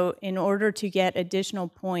so in order to get additional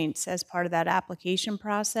points as part of that application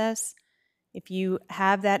process, if you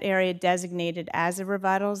have that area designated as a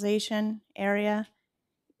revitalization area,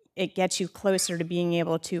 it gets you closer to being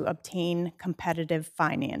able to obtain competitive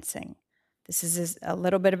financing. This is a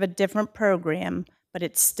little bit of a different program, but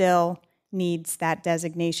it still needs that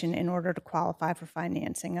designation in order to qualify for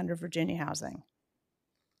financing under Virginia Housing.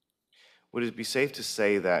 Would it be safe to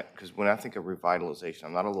say that, because when I think of revitalization,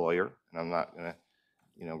 I'm not a lawyer, and I'm not going to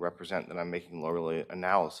represent that I'm making lawyer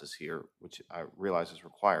analysis here, which I realize is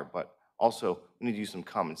required, but also we need to use some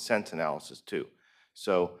common sense analysis too.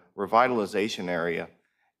 So revitalization area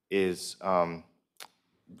is,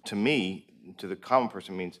 to me, to the common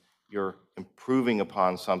person, means you're improving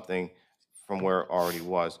upon something from where it already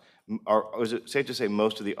was. Or is it safe to say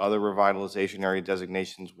most of the other revitalization area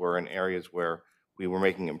designations were in areas where we were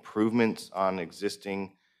making improvements on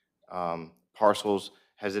existing parcels?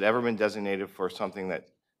 Has it ever been designated for something that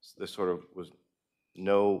there sort of was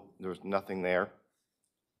there was nothing there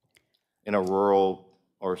in a rural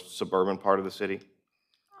or suburban part of the city?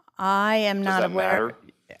 I am not aware.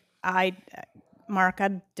 Matter? Mark,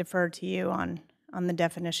 I'd defer to you on the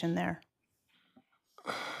definition there.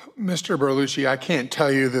 Mr. Berlucci, I can't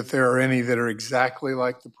tell you that there are any that are exactly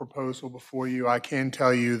like the proposal before you. I can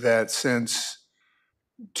tell you that since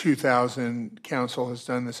 2000, council has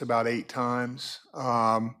done this about 8 times.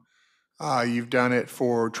 You've done it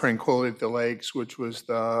for Tranquility at the Lakes, which was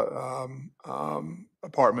the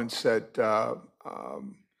apartments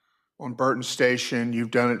on Burton Station.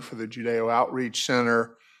 You've done it for the Judeo Outreach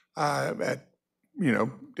Center down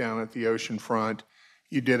at the ocean front.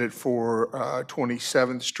 You did it for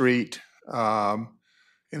 27th Street,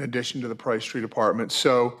 in addition to the Price Street apartments.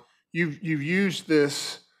 So you've used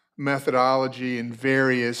this methodology in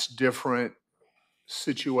various different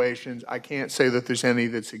situations. I can't say that there's any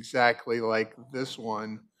that's exactly like this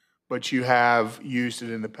one, but you have used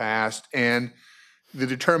it in the past. And the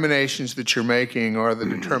determinations that you're making are the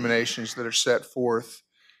determinations that are set forth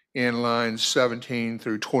in lines 17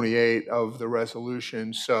 through 28 of the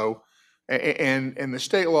resolution. So, and the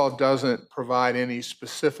state law doesn't provide any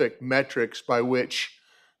specific metrics by which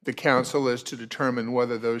the council is to determine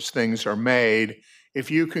whether those things are made. If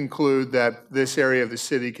you conclude that this area of the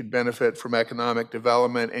city could benefit from economic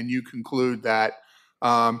development, and you conclude that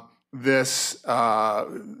this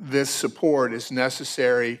support is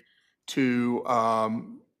necessary to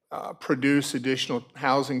produce additional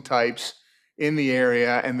housing types in the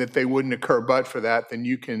area, and that they wouldn't occur but for that, then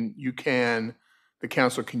you can the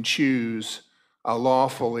council can choose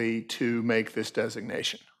lawfully to make this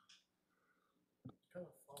designation.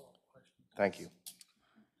 Thank you.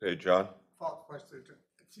 Hey, John? Follow-up question.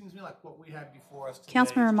 It seems to me like what we have before us today.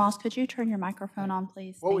 Councilmember Moss, could you turn your microphone on,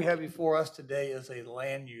 please? What we Thank have before us today is a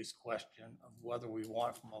land use question of whether we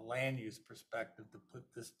want, from a land use perspective, to put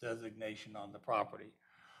this designation on the property.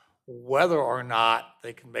 Whether or not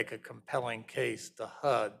they can make a compelling case to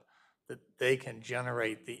HUD that they can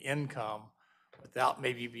generate the income without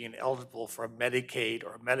maybe being eligible for Medicaid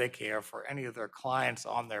or Medicare for any of their clients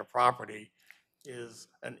on their property is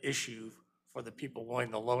an issue for the people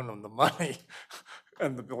willing to loan them the money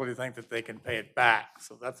and the ability to think that they can pay it back.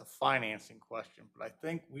 So that's a financing question. But I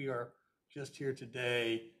think we are just here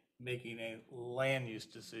today making a land use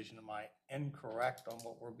decision. Am I incorrect on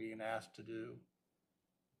what we're being asked to do?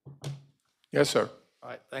 Yes, sir. All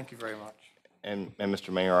right, thank you very much. And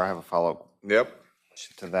Mr. Mayor, I have a follow-up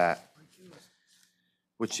question to that,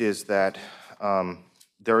 which is that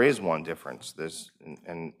there is one difference.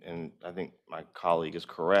 And I think my colleague is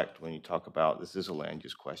correct when you talk about this is a land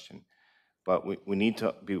use question. But we need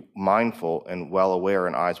to be mindful and well aware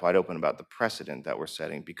and eyes wide open about the precedent that we're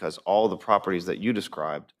setting, because all the properties that you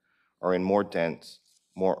described are in more dense,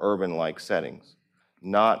 more urban-like settings,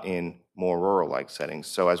 not in more rural-like settings.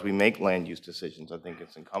 So as we make land use decisions, I think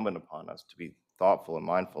it's incumbent upon us to be thoughtful and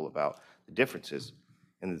mindful about the differences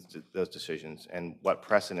in those decisions and what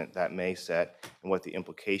precedent that may set and what the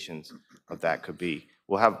implications of that could be.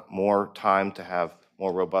 We'll have more time to have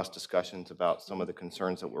more robust discussions about some of the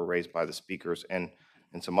concerns that were raised by the speakers and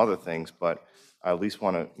some other things, but I at least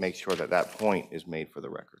want to make sure that that point is made for the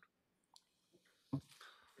record.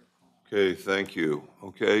 Okay, thank you.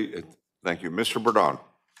 Okay, thank you. Mr. Bourdon.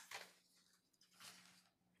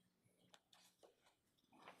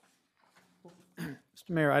 Mr.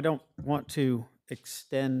 Mayor, I don't want to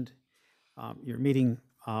extend your meeting.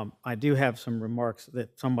 I do have some remarks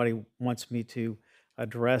that somebody wants me to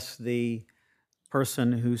address the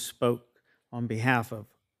person who spoke on behalf of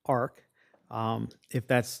ARC. If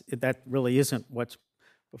that really isn't what's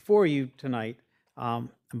before you tonight,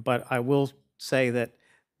 but I will say that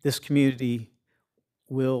this community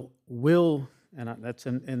will, and that's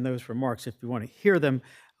in those remarks if you want to hear them,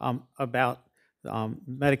 about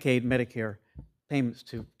Medicaid, Medicare payments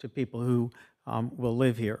to people who will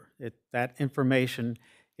live here. That information,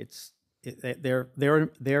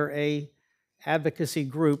 they're a advocacy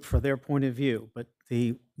group for their point of view, but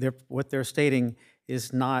what they're stating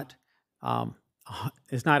is not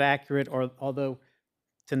accurate. Or although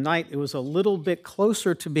tonight it was a little bit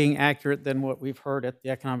closer to being accurate than what we've heard at the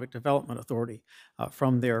Economic Development Authority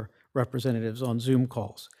from their representatives on Zoom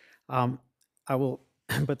calls. But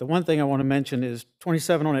the one thing I want to mention is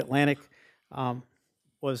 27 on Atlantic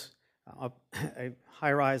was a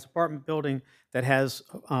high-rise apartment building that has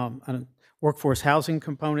a workforce housing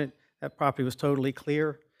component. That property was totally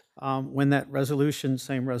clear when that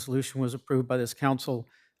same resolution was approved by this council.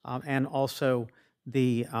 And also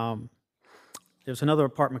there's another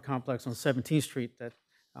apartment complex on 17th Street that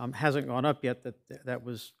hasn't gone up yet that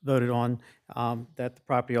was voted on, that the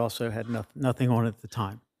property also had nothing on it at the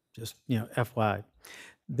time, just, FYI.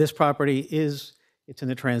 This property it's in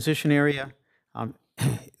the transition area.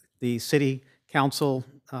 The city council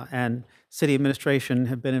and city administration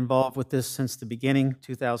have been involved with this since the beginning,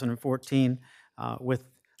 2014, with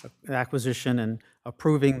acquisition and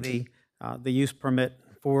approving the use permit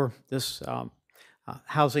for this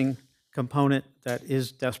housing component that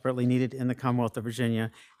is desperately needed in the Commonwealth of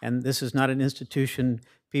Virginia. And this is not an institution.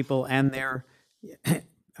 People and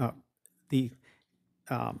the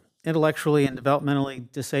intellectually and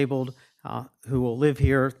developmentally disabled who will live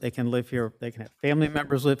here, they can live here, they can have family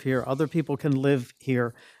members live here, other people can live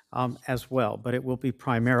here as well, but it will be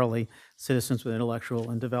primarily citizens with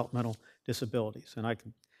intellectual and developmental disabilities. And I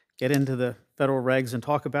can get into the federal regs and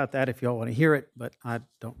talk about that if you all want to hear it, but I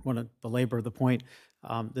don't want to belabor the point.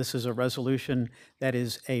 This is a resolution that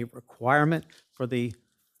is a requirement for the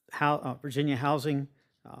Virginia housing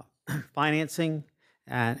financing,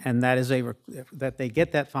 and that is that they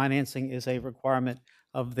get that financing is a requirement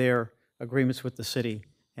of their agreements with the city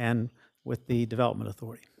and with the Development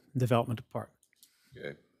Authority, Development Department.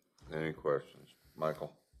 Okay. Any questions?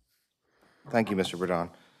 Michael? Thank you, Mr.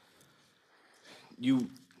 Bourdon. You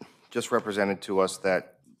just represented to us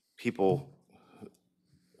that people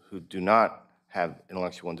who do not have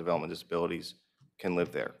intellectual and development disabilities can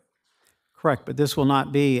live there. Correct, but this will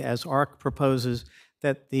not be, as ARC proposes,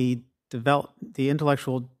 that the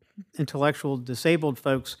intellectual disabled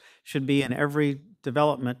folks should be in every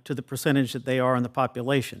development to the percentage that they are in the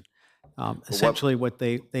population. Essentially what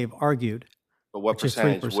they've argued. But what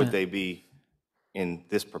percentage would they be in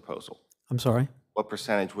this proposal? I'm sorry? What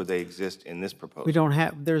percentage would they exist in this proposal? We don't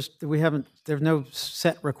have, there's no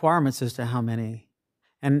set requirements as to how many.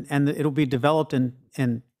 And it'll be developed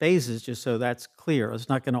in phases, just so that's clear. It's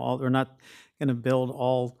not going to we're not going to build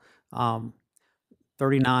all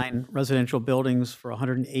 39 residential buildings for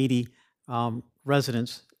 180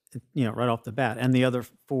 residents, right off the bat, and the other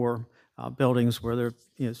 4 buildings where there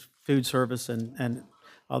is food service and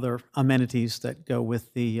other amenities that go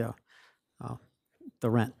with the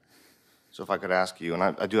rent. So if I could ask you, and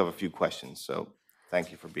I do have a few questions, so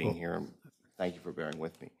thank you for being here, and thank you for bearing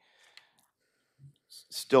with me.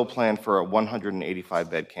 Still planned for a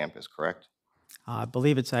 185-bed campus, correct? I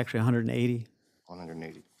believe it's actually 180.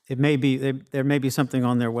 180. It may be, there may be something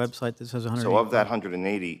on their website that says 180. So of that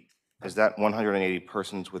 180, is that 180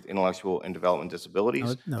 persons with intellectual and development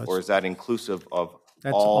disabilities? No, or is that inclusive of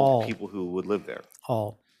That's all all. people who would live there?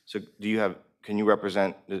 All. So can you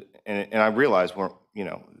represent, and I realize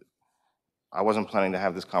I wasn't planning to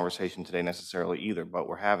have this conversation today necessarily either, but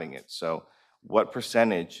we're having it. So what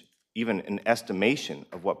percentage, even an estimation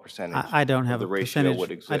of what percentage I don't have of the a ratio percentage.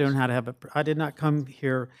 would exist? I don't know how to have a, I did not come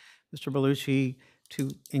here, Mr. Belushi, to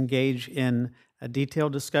engage in a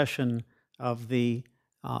detailed discussion of the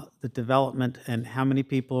development and how many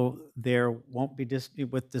people there won't be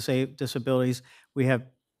with disabilities. We have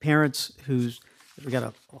parents we got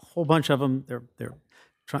a whole bunch of them. They're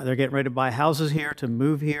getting ready to buy houses here, to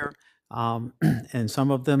move here, and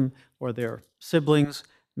some of them or their siblings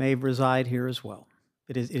may reside here as well.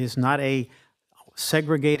 It is not a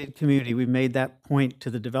segregated community. We made that point to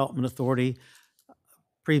the Development Authority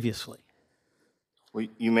previously. Well,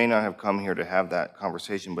 you may not have come here to have that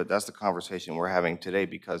conversation, but that's the conversation we're having today,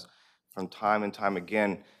 because from time and time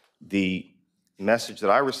again, the message that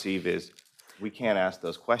I receive is we can't ask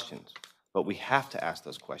those questions, but we have to ask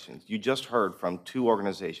those questions. You just heard from 2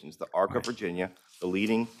 organizations, the ARC of Virginia, the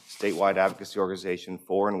leading statewide advocacy organization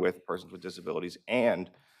for and with persons with disabilities, and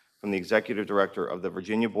from the executive director of the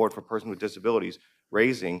Virginia Board for Persons with Disabilities,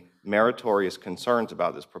 raising meritorious concerns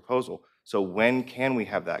about this proposal. So when can we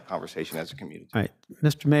have that conversation as a community? All right,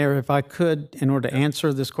 Mr. Mayor, if I could, in order to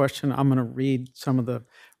answer this question, I'm going to read some of the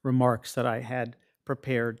remarks that I had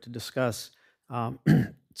prepared to discuss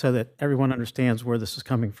so that everyone understands where this is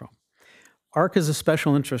coming from. ARC is a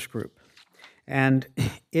special interest group, and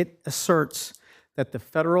it asserts that the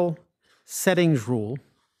federal settings rule,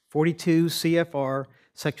 42 CFR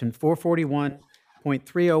section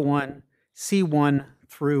 441.301 C1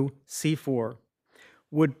 through C4,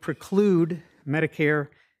 would preclude Medicare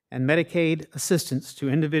and Medicaid assistance to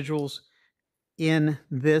individuals in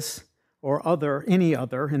this or any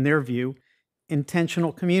other, in their view,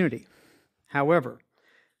 intentional community. However,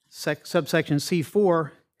 subsection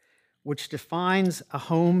C4, which defines a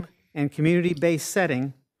home and community-based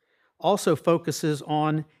setting, also focuses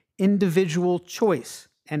on individual choice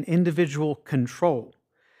and individual control.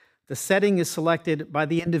 The setting is selected by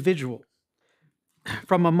the individual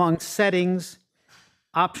from among settings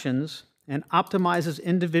options and optimizes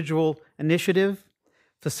individual initiative,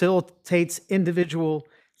 facilitates individual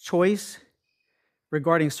choice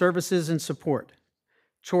regarding services and support,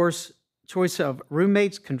 choice of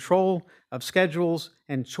roommates, control of schedules,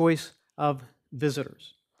 and choice of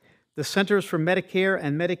visitors. The Centers for Medicare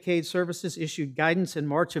and Medicaid Services issued guidance in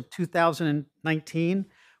March of 2019,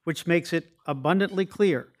 which makes it abundantly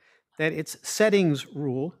clear that its settings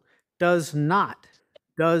rule does not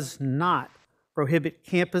prohibit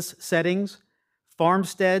campus settings,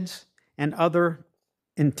 farmsteads, and other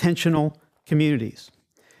intentional communities.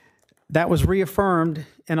 That was reaffirmed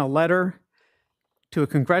in a letter to a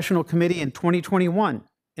congressional committee in 2021,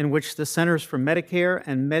 in which the Centers for Medicare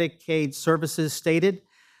and Medicaid Services stated,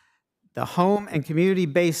 the home and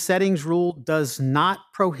community-based settings rule does not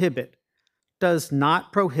prohibit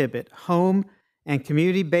home and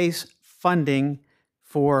community-based funding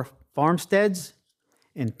for farmsteads,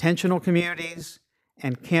 intentional communities,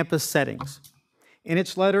 and campus settings. In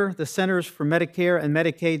its letter, the Centers for Medicare and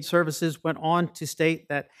Medicaid Services went on to state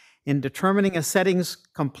that in determining a setting's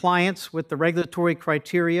compliance with the regulatory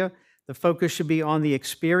criteria, the focus should be on the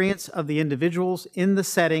experience of the individuals in the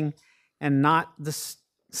setting and not the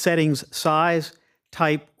setting's size,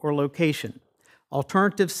 type, or location.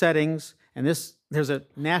 Alternative settings, and there's a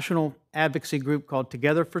national advocacy group called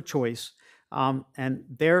Together for Choice, and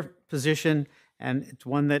their position, and it's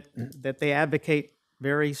one that they advocate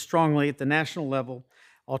very strongly at the national level.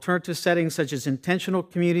 Alternative settings such as intentional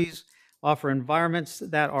communities offer environments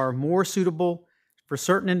that are more suitable for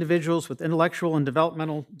certain individuals with intellectual and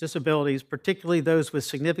developmental disabilities, particularly those with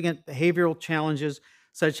significant behavioral challenges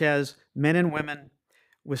such as men and women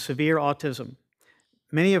with severe autism.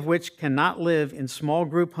 many of which cannot live in small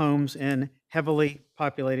group homes in heavily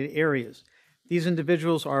populated areas. These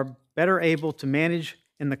individuals are better able to manage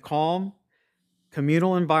in the calm,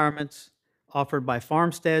 communal environments offered by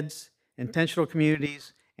farmsteads, intentional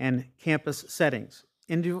communities, and campus settings,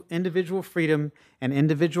 individual freedom and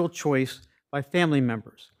individual choice by family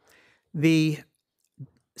members. The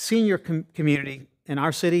senior community in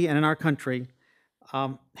our city and in our country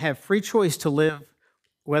have free choice to live,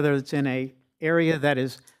 whether it's in an area that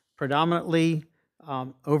is predominantly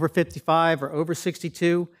over 55 or over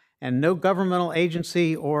 62, and no governmental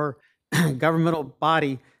agency or governmental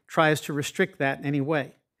body tries to restrict that in any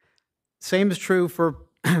way. Same is true for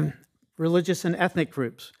religious and ethnic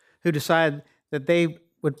groups who decide that they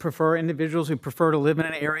would prefer individuals who prefer to live in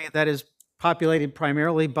an area that is populated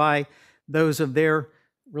primarily by those of their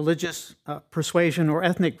religious persuasion or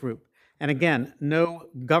ethnic group. And again, no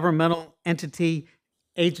governmental entity,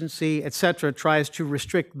 agency, etc., tries to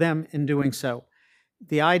restrict them in doing so.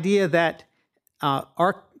 The idea that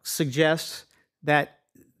ARC suggests that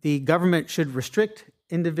the government should restrict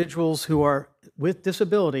individuals who are with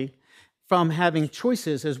disability from having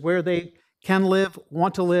choices as where they can live,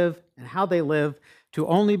 want to live, and how they live, to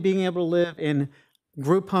only being able to live in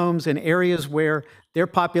group homes in areas where their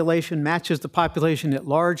population matches the population at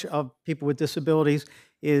large of people with disabilities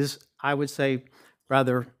is, I would say,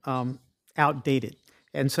 rather outdated.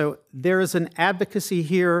 And so there is an advocacy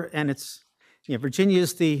here, and it's, Virginia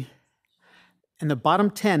is in the bottom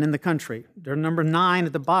 10 in the country. They're number 9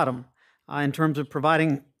 at the bottom in terms of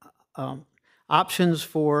providing options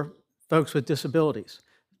for folks with disabilities,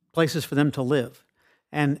 places for them to live.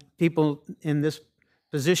 And people in this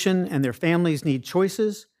position and their families need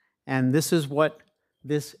choices, and this is what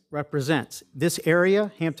this represents. This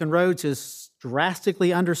area, Hampton Roads, is drastically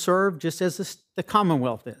underserved, just as the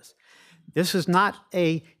Commonwealth is. This is not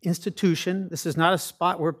an institution. This is not a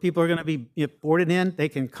spot where people are going to be boarded in. They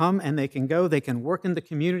can come and they can go. They can work in the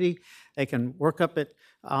community. They can work up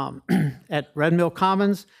at Red Mill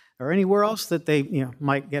Commons or anywhere else that they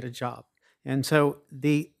might get a job. And so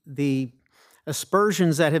the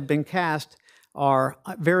aspersions that have been cast are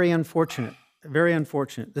very unfortunate, very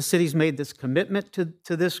unfortunate. The city's made this commitment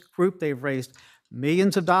to this group. They've raised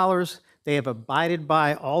millions of dollars. They have abided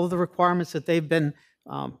by all of the requirements that they've been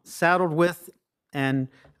saddled with, and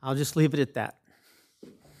I'll just leave it at that.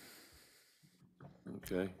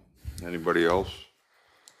 Okay. Anybody else?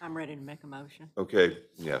 I'm ready to make a motion. Okay.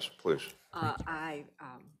 Yes, please. I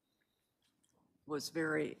was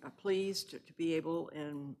very pleased to be able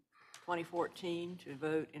in 2014 to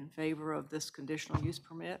vote in favor of this conditional use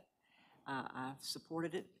permit. I've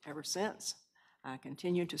supported it ever since. I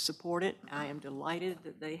continue to support it. I am delighted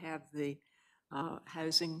that they have the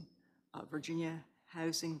Virginia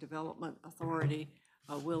Housing Development Authority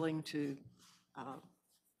willing to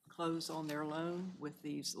close on their loan with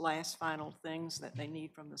these last final things that they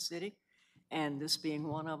need from the city. And this being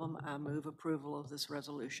one of them, I move approval of this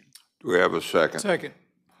resolution. Do we have a second? Second.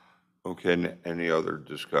 Okay, any other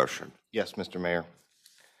discussion? Yes, Mr. Mayor,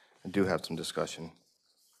 I do have some discussion.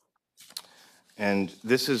 And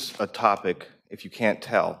this is a topic, if you can't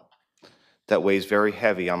tell, that weighs very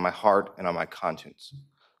heavy on my heart and on my conscience.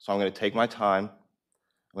 So I'm going to take my time.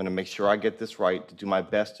 I'm going to make sure I get this right, to do my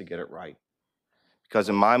best to get it right. Because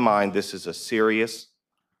in my mind, this is a serious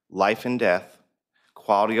life and death,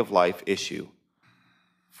 quality of life issue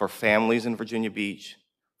for families in Virginia Beach,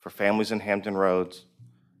 for families in Hampton Roads,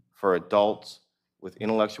 for adults with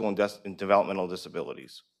intellectual and developmental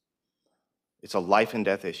disabilities. It's a life and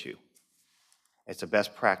death issue. It's a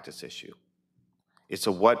best practice issue. It's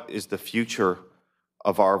a what is the future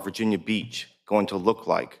of our Virginia Beach going to look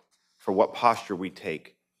like, for what posture we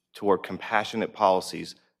take toward compassionate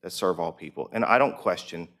policies that serve all people. And I don't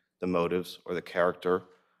question the motives or the character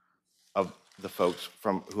of the folks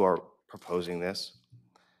who are proposing this.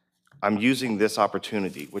 I'm using this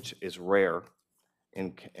opportunity, which is rare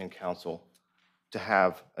in council, to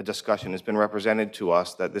have a discussion. It's been represented to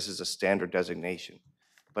us that this is a standard designation,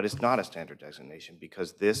 but it's not a standard designation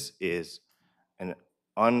because this is an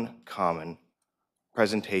uncommon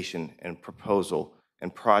presentation and proposal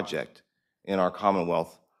and project in our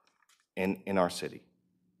Commonwealth and in our city.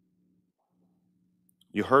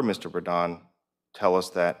 You heard Mr. Bourdon tell us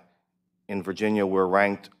that in Virginia we're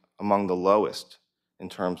ranked among the lowest in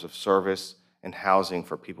terms of service and housing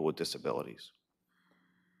for people with disabilities.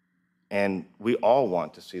 And we all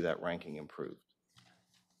want to see that ranking improved.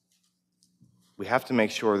 We have to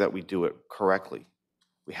make sure that we do it correctly.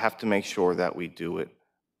 We have to make sure that we do it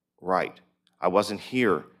right. I wasn't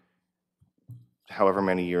here however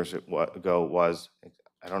many years ago it was,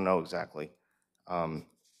 I don't know exactly,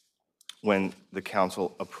 when the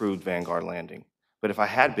council approved Vanguard Landing. But if I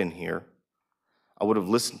had been here, I would have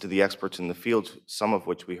listened to the experts in the field, some of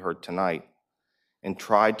which we heard tonight, and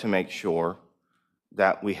tried to make sure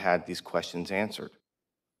that we had these questions answered.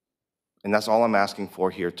 And that's all I'm asking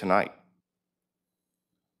for here tonight.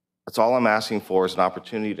 That's all I'm asking for is an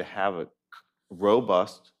opportunity to have a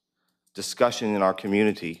robust discussion in our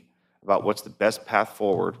community about what's the best path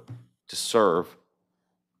forward to serve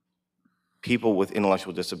people with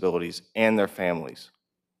intellectual disabilities and their families.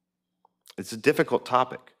 It's a difficult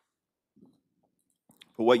topic.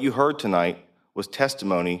 But what you heard tonight was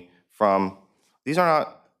testimony from, these are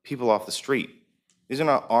not people off the street. These are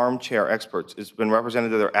not armchair experts. It's been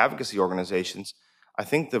represented to their advocacy organizations. I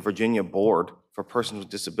think the Virginia Board for Persons with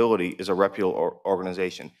Disability is a reputable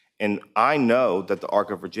organization. And I know that the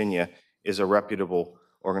ARC of Virginia is a reputable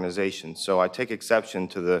organization. So I take exception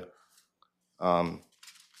to the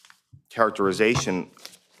characterization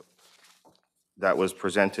that was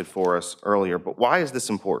presented for us earlier. But why is this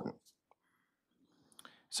important?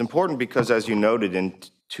 It's important because, as you noted, in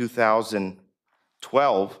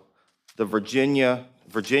 2012, the Virginia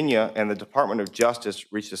and the Department of Justice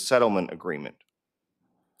reached a settlement agreement.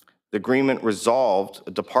 The agreement resolved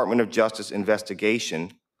a Department of Justice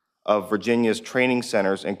investigation of Virginia's training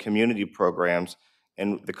centers and community programs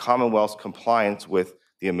and the Commonwealth's compliance with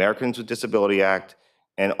the Americans with Disability Act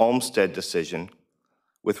and Olmstead decision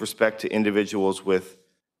with respect to individuals with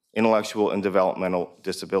intellectual and developmental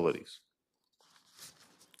disabilities.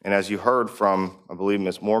 And as you heard from, I believe,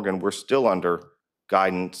 Ms. Morgan, we're still under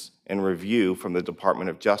guidance and review from the Department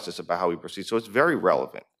of Justice about how we proceed. So it's very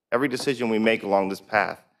relevant. Every decision we make along this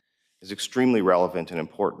path is extremely relevant and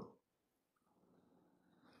important.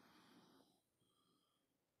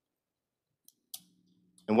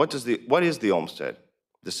 And what is the Olmstead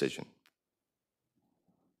decision?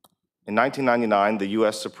 In 1999, the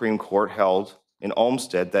U.S. Supreme Court held in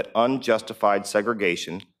Olmstead that unjustified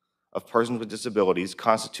segregation of persons with disabilities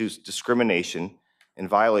constitutes discrimination in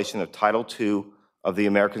violation of Title II of the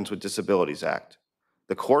Americans with Disabilities Act.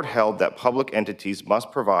 The court held that public entities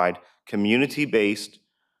must provide community-based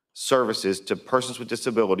services to persons with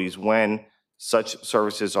disabilities when such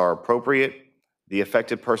services are appropriate, the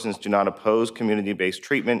affected persons do not oppose community-based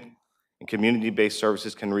treatment, and community-based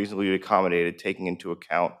services can reasonably be accommodated, taking into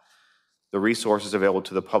account the resources available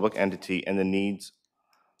to the public entity and the needs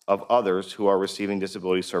of others who are receiving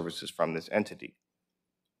disability services from this entity.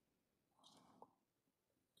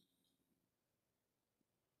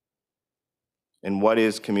 And what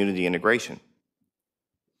is community integration?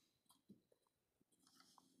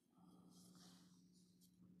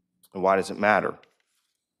 And why does it matter?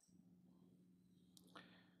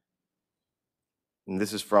 And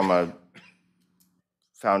this is from a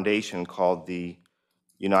foundation called the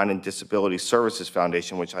United Disability Services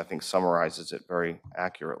Foundation, which I think summarizes it very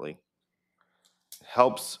accurately. It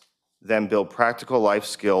helps them build practical life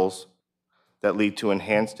skills that lead to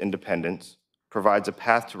enhanced independence, provides a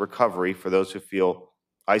path to recovery for those who feel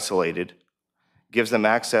isolated, gives them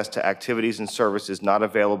access to activities and services not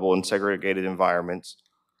available in segregated environments,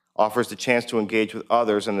 offers the chance to engage with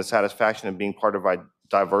others and the satisfaction of being part of a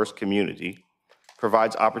diverse community,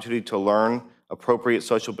 provides opportunity to learn appropriate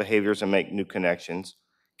social behaviors and make new connections,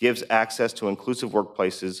 gives access to inclusive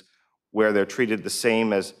workplaces where they're treated the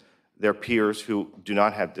same as their peers who do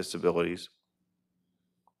not have disabilities.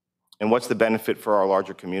 And what's the benefit for our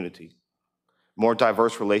larger community? More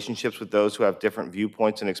diverse relationships with those who have different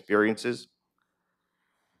viewpoints and experiences,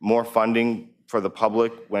 more funding for the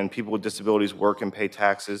public when people with disabilities work and pay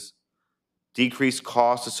taxes, decreased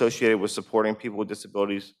costs associated with supporting people with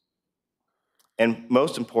disabilities, and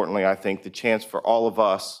most importantly, I think, the chance for all of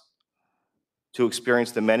us to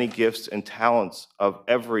experience the many gifts and talents of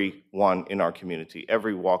everyone in our community,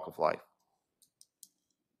 every walk of life.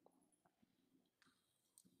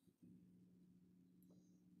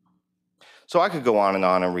 So I could go on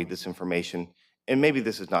and read this information, and maybe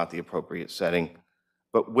this is not the appropriate setting,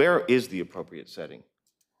 but where is the appropriate setting?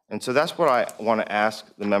 And so that's what I want to ask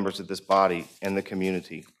the members of this body and the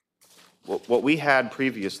community. What we had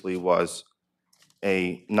previously was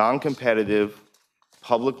a non-competitive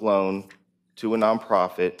public loan to a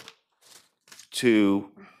nonprofit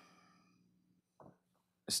to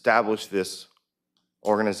establish this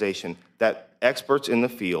organization that experts in the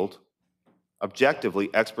field, objectively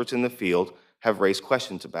experts in the field, have raised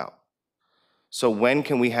questions about. So when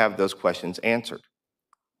can we have those questions answered?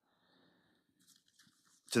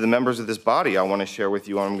 To the members of this body, I want to share with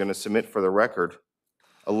you, I'm going to submit for the record,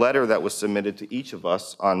 a letter that was submitted to each of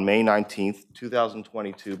us on May 19th,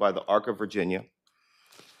 2022 by the ARC of Virginia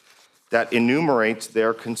that enumerates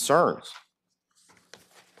their concerns.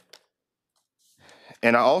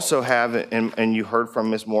 And I also have, and you heard from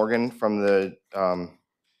Ms. Morgan from the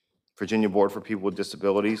Virginia Board for People with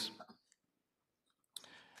Disabilities.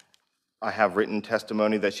 I have written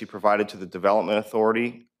testimony that she provided to the Development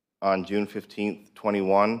Authority on June 15th,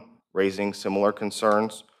 21, raising similar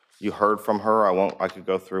concerns. You heard from her. I could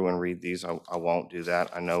go through and read these. I won't do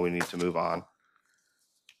that. I know we need to move on.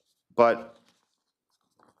 But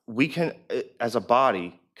we can, as a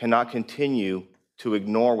body, cannot continue to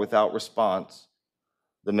ignore without response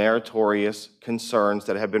the meritorious concerns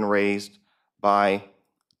that have been raised by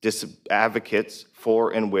advocates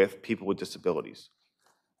for and with people with disabilities.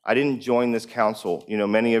 I didn't join this council. You know,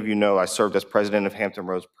 many of you know I served as president of Hampton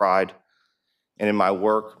Roads Pride, and in my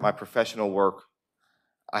work, my professional work,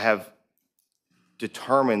 I have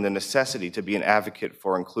determined the necessity to be an advocate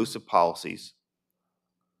for inclusive policies,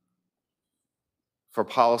 for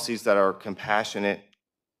policies that are compassionate,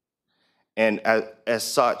 and as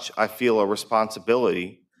such, I feel a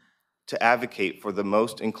responsibility to advocate for the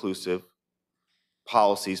most inclusive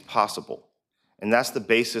policies possible. And that's the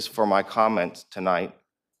basis for my comments tonight.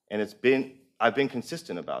 And I've been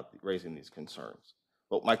consistent about raising these concerns.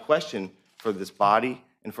 But my question for this body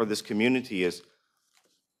and for this community is,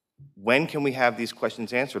 when can we have these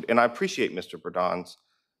questions answered? And I appreciate Mr. Bourdon's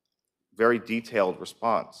very detailed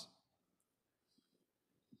response.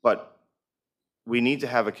 But we need to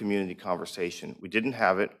have a community conversation. We didn't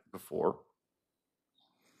have it before.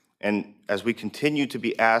 And as we continue to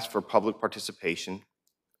be asked for public participation,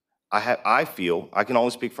 I feel, I can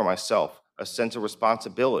only speak for myself, a sense of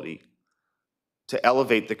responsibility to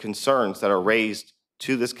elevate the concerns that are raised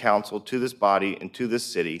to this council, to this body, and to this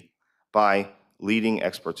city by leading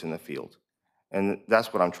experts in the field. And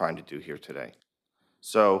that's what I'm trying to do here today.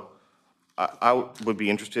 So I would be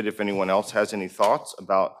interested if anyone else has any thoughts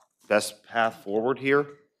about best path forward here.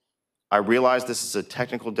 I realize this is a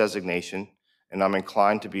technical designation, and I'm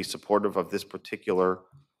inclined to be supportive of this particular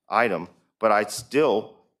item, but I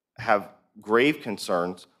still have grave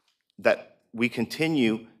concerns that we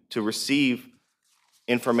continue to receive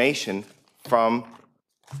information from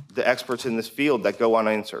the experts in this field that go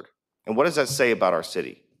unanswered. And what does that say about our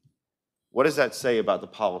city? What does that say about the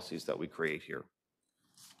policies that we create here?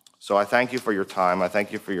 So I thank you for your time. I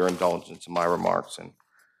thank you for your indulgence in my remarks, and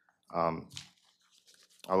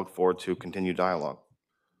I look forward to continued dialogue.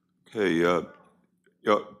 Okay,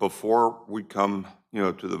 before we come,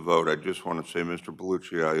 to the vote, I just want to say, Mr.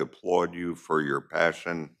 Bellucci, I applaud you for your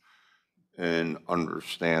passion and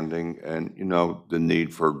understanding, and, the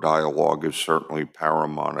need for dialogue is certainly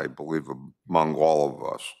paramount, I believe, among all of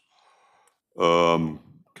us.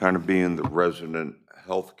 Kind of being the resident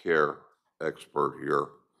healthcare expert here,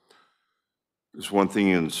 there's one thing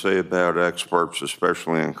you can say about experts,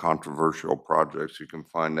 especially in controversial projects. You can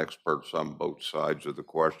find experts on both sides of the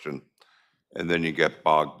question, and then you get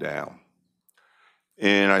bogged down.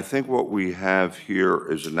 And I think what we have here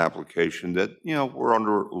is an application that, we're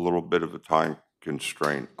under a little bit of a time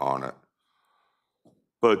constraint on it.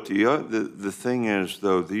 But the thing is,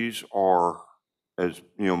 though, these are, as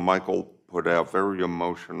Michael put out, very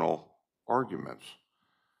emotional arguments.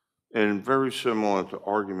 And very similar to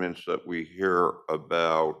arguments that we hear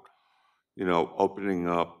about, opening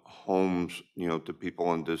up homes, to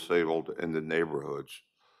people and disabled in the neighborhoods,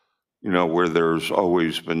 where there's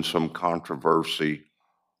always been some controversy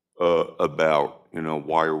about,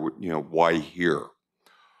 why here?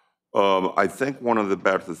 I think one of the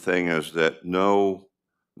better thing is that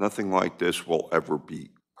nothing like this will ever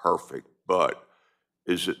be perfect, but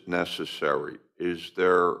is it necessary? Is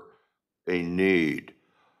there a need?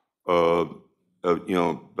 But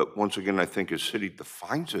once again, I think a city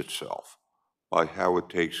defines itself by how it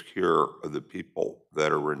takes care of the people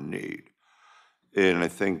that are in need. And I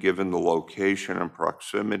think given the location and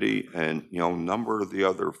proximity and, a number of the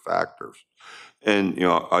other factors, and,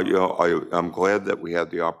 I'm glad that we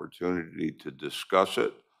had the opportunity to discuss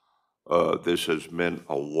it. This has been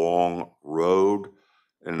a long road,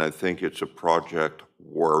 and I think it's a project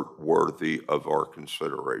worthy of our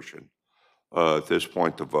consideration. At this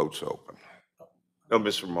point, the vote's open. No,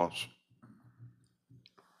 Mr. Moss.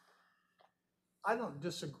 I don't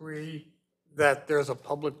disagree that there's a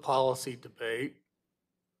public policy debate,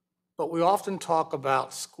 but we often talk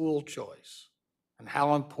about school choice and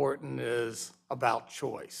how important it is about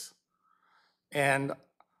choice. And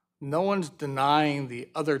no one's denying the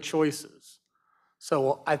other choices.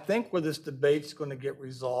 So I think where this debate's going to get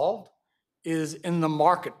resolved is in the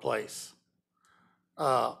marketplace.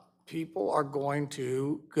 People are going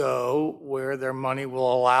to go where their money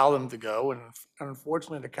will allow them to go. And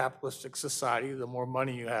unfortunately, in a capitalistic society, the more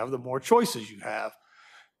money you have, the more choices you have.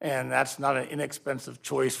 And that's not an inexpensive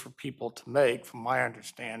choice for people to make, from my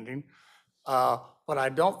understanding. But I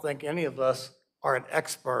don't think any of us are an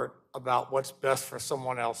expert about what's best for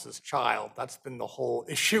someone else's child. That's been the whole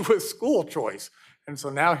issue with school choice. And so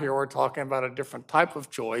now here we're talking about a different type of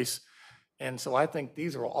choice. And so I think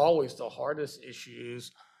these are always the hardest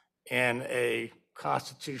issues in a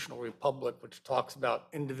constitutional republic, which talks about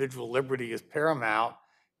individual liberty as paramount,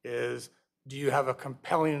 is do you have a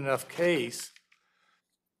compelling enough case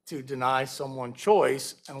to deny someone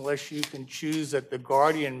choice unless you can choose that the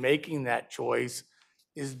guardian making that choice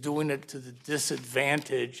is doing it to the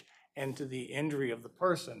disadvantage and to the injury of the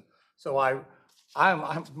person. So I'm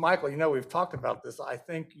Michael, you know, we've talked about this. I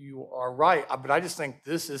think you are right, but I just think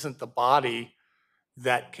this isn't the body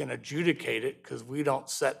that can adjudicate it because we don't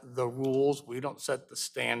set the rules, we don't set the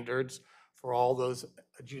standards for all those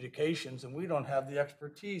adjudications, and we don't have the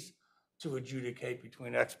expertise to adjudicate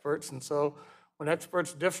between experts. And so when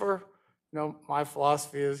experts differ, you know, my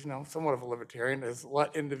philosophy is, you know, somewhat of a libertarian, is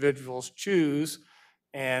let individuals choose,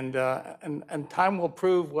 and time will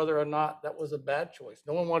prove whether or not that was a bad choice.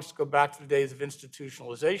 No one wants to go back to the days of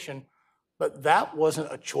institutionalization, but that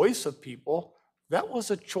wasn't a choice of people. That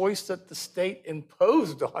was a choice that the state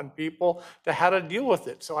imposed on people to how to deal with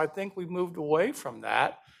it. So I think we moved away from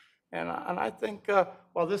that. And I think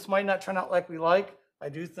while this might not turn out like we like, I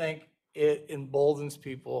do think it emboldens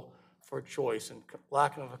people for choice, and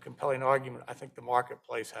lack of a compelling argument, I think the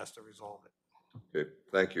marketplace has to resolve it. Okay,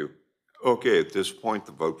 thank you. Okay, at this point,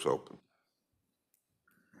 the vote's open.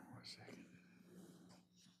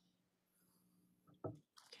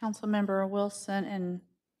 Councilmember Wilson and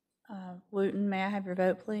Wooten, may I have your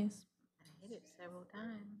vote, please? I hit it several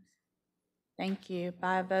times. Thank you.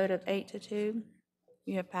 By a vote of 8-2,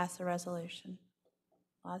 you have passed the resolution.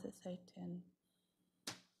 Why does it say 10?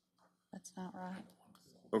 That's not right.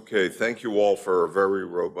 Okay, thank you all for a very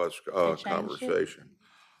robust changed it? conversation.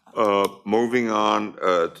 Moving on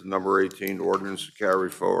to number 18, ordinance to carry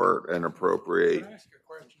forward and appropriate. Can I ask you a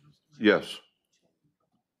question? Yes.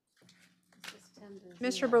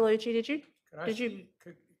 Mr. Berlucci, Could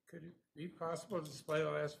it be possible to display the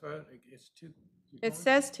last vote? It's too. it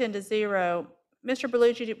says 10-0. Mr.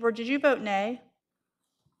 Berlucci, did you vote nay?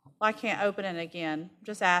 Well, I can't open it again.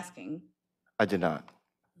 Just asking. I did not.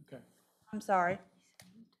 Okay. I'm sorry.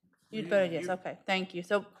 You voted yes. Okay, thank you.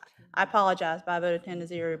 So I apologize. By a vote of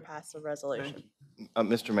 10-0, you passed the resolution.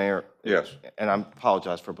 Mr. Mayor? Yes. And I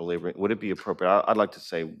apologize for belaboring. Would it be appropriate? I'd like to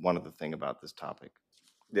say one other thing about this topic.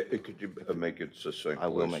 Yeah, could you make it succinct? I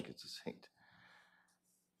will please? make it succinct.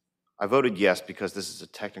 I voted yes because this is a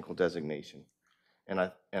technical designation, and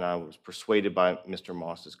I was persuaded by Mr.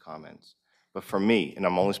 Moss's comments. But for me, and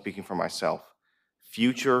I'm only speaking for myself,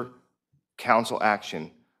 future council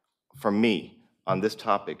action for me on this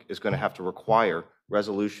topic is going to have to require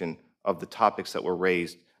resolution of the topics that were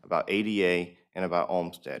raised about ADA and about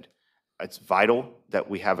Olmsted. It's vital that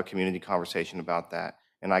we have a community conversation about that,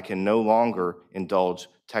 and I can no longer indulge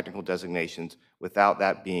technical designations without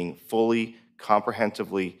that being fully,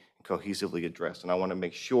 comprehensively, and cohesively addressed. And I want to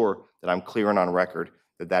make sure that I'm clear and on record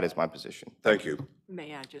that that is my position. Thank you.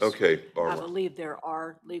 May I just? Okay, I Barbara. believe there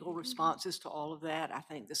are legal responses to all of that. I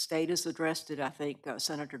think the state has addressed it. I think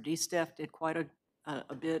Senator DeSteph did quite a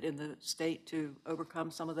bit in the state to overcome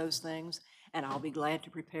some of those things, and I'll be glad to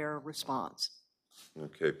prepare a response.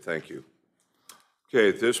 Okay, thank you. Okay,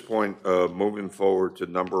 at this point, moving forward to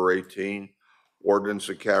number 18, ordinance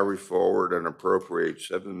to carry forward and appropriate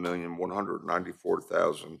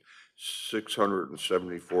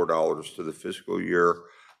 $7,194,674 to the fiscal year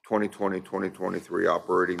 2020-2023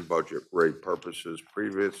 operating budget rate purposes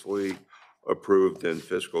previously approved in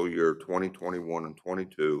fiscal year 2021 and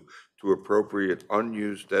 22 to appropriate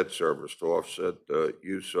unused debt service to offset the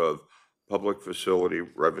use of public facility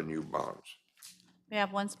revenue bonds. We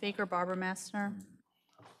have one speaker, Barbara Messner.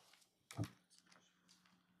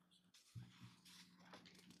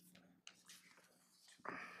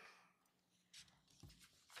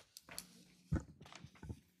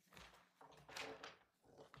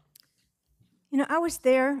 You know, I was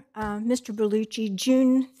there, Mr. Berlucci,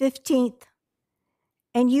 June 15th,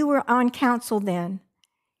 and you were on council then,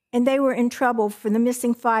 and they were in trouble for the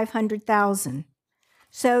missing $500,000.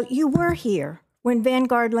 So you were here when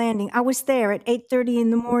Vanguard Landing, I was there at 8:30 in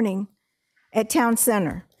the morning at Town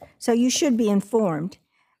Center, so you should be informed.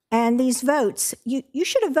 And these votes, you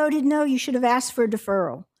should have voted no, you should have asked for a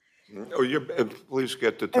deferral. Oh, please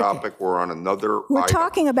get to topic. We're on another We're item.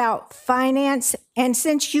 talking about finance, and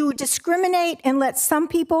since you discriminate and let some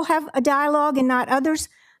people have a dialogue and not others,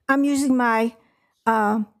 I'm using my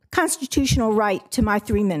constitutional right to my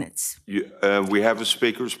 3 minutes. We have a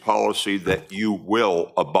speaker's policy that you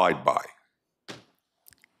will abide by.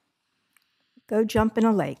 Go jump in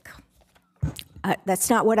a lake. That's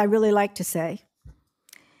not what I really like to say.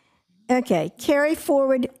 Okay, carry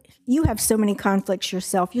forward. You have so many conflicts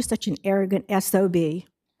yourself. You're such an arrogant SOB.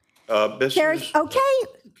 Okay,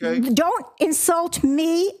 don't insult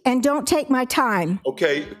me and don't take my time.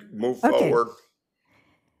 Okay, move forward.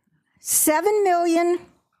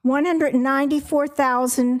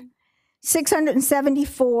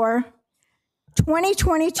 7,194,674,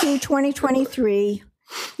 2022, 2023.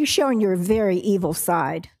 You're showing your very evil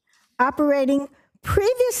side. Operating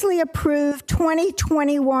previously approved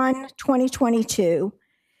 2021, 2022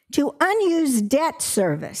 to unused debt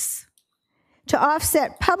service to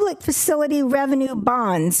offset public facility revenue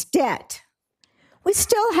bonds debt. We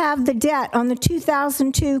still have the debt on the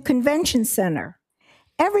 2002 Convention Center.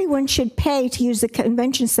 Everyone should pay to use the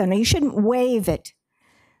Convention Center. You shouldn't waive it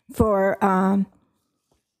for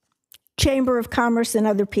Chamber of Commerce and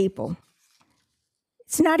other people.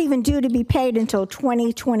 It's not even due to be paid until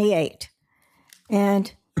 2028.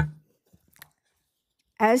 And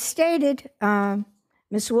as stated,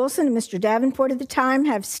 Ms. Wilson and Mr. Davenport at the time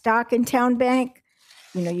have stock in Town Bank.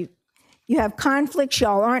 You know, you have conflicts,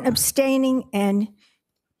 y'all aren't abstaining, and,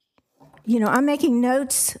 you know, I'm making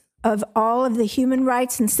notes of all of the human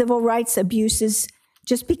rights and civil rights abuses.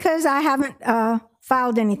 Just because I haven't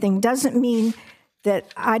filed anything doesn't mean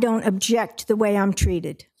that I don't object to the way I'm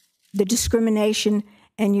treated, the discrimination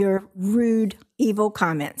and your rude, evil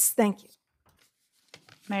comments. Thank you.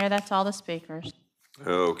 Mayor, that's all the speakers.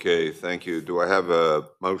 Okay, thank you. Do I have a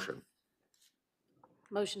motion?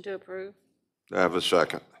 Motion to approve. Do I have a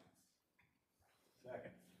second?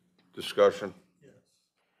 Second. Discussion?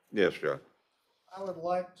 Yes, John. I would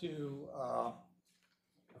like to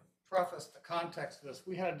preface the context of this.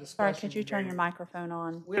 We had a discussion. Sorry, could you turn your microphone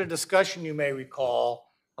on? We had a discussion, you may recall,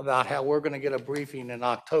 about how we're going to get a briefing in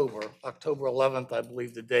October 11th, I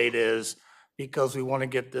believe the date is, because we want to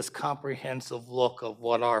get this comprehensive look of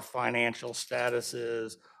what our financial status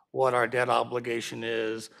is, what our debt obligation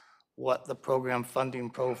is, what the program funding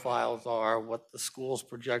profiles are, what the school's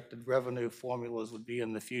projected revenue formulas would be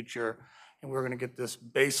in the future, and we're going to get this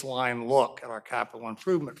baseline look at our capital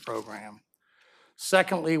improvement program.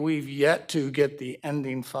 Secondly, we've yet to get the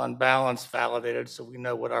ending fund balance validated so we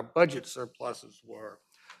know what our budget surpluses were.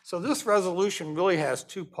 So this resolution really has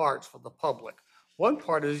two parts for the public. One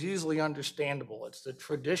part is easily understandable. It's the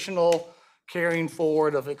traditional carrying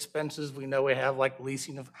forward of expenses we know we have, like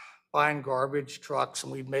leasing of buying garbage trucks,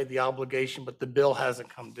 and we've made the obligation, but the bill hasn't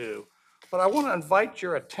come due. But I want to invite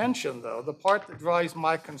your attention, though, the part that drives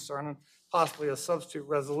my concern, and possibly a substitute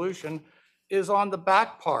resolution, is on the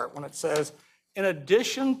back part when it says, in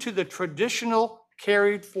addition to the traditional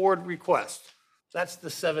carried forward request, that's the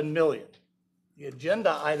 $7 million. The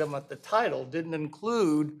agenda item at the title didn't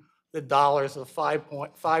include the dollars of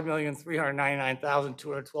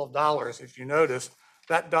 $5,399,212. If you notice,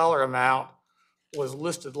 that dollar amount was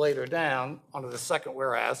listed later down under the second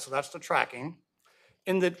whereas, so that's the tracking.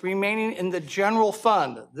 In the remaining, in the general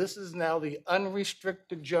fund, this is now the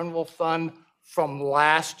unrestricted general fund from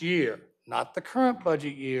last year, not the current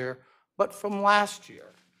budget year, but from last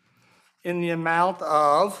year, in the amount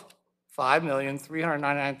of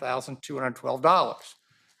 $5,399,212.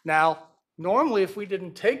 Now, normally, if we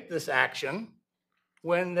didn't take this action,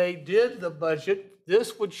 when they did the budget,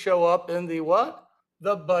 this would show up in the what?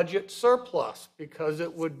 The budget surplus, because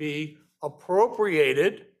it would be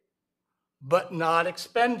appropriated but not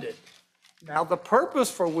expended. Now, the purpose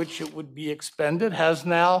for which it would be expended has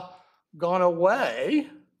now gone away.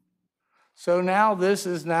 So now this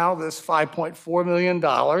 $5.4 million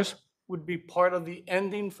would be part of the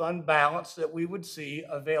ending fund balance that we would see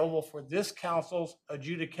available for this council's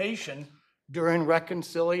adjudication during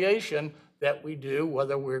reconciliation that we do,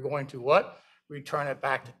 whether we're going to what? Return it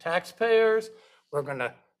back to taxpayers, we're going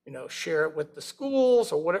to share it with the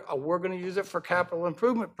schools, or what? Or we're going to use it for capital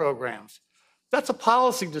improvement programs. That's a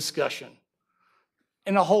policy discussion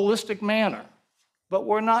in a holistic manner. But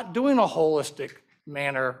we're not doing a holistic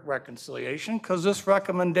manner reconciliation, because this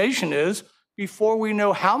recommendation is, before we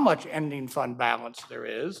know how much ending fund balance there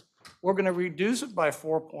is, we're going to reduce it by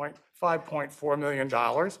 $5.4 million,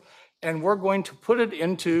 and we're going to put it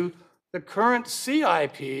into the current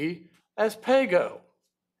CIP as PAYGO.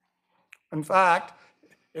 In fact,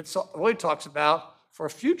 it really talks about for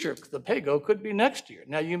future, the PAYGO could be next year.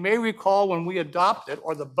 Now, you may recall when we adopted,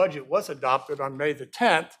 or the budget was adopted on May the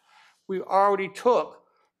 10th, we already took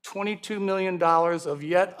 $22 million of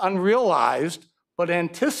yet unrealized but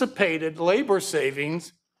anticipated labor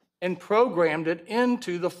savings and programmed it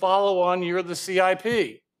into the follow-on year of the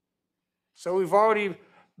CIP. So we've already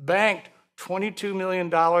banked $22 million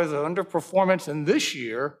of underperformance in this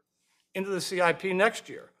year into the CIP next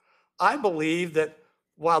year. I believe that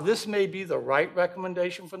while this may be the right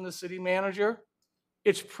recommendation from the city manager,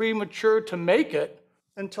 it's premature to make it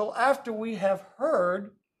until after we have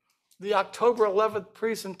heard the October 11th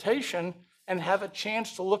presentation and have a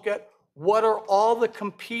chance to look at what are all the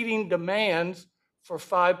competing demands for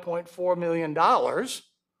 $5.4 million,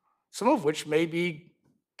 some of which may be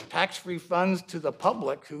tax-free funds to the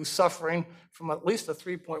public who's suffering from at least a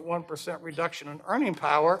 3.1% reduction in earning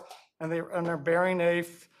power, and they're bearing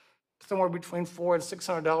somewhere between $400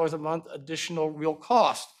 and $600 a month additional real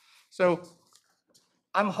cost. So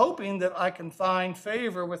I'm hoping that I can find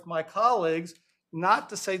favor with my colleagues, not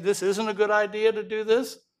to say this isn't a good idea to do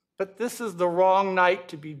this, but this is the wrong night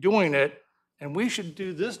to be doing it, and we should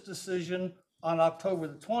do this decision on October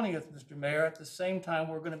the 20th, Mr. Mayor, at the same time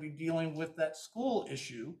we're going to be dealing with that school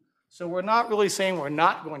issue. So we're not really saying we're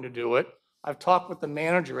not going to do it. I've talked with the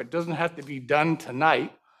manager. It doesn't have to be done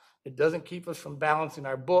tonight. It doesn't keep us from balancing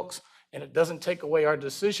our books, and it doesn't take away our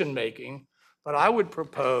decision-making. But I would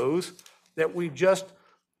propose that we just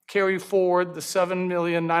carry forward the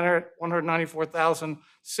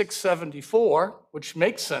 $7,194,674, which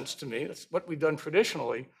makes sense to me. That's what we've done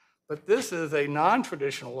traditionally. But this is a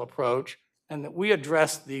non-traditional approach, and that we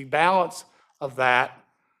address the balance of that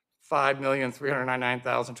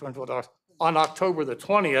 $5,399,212 on October the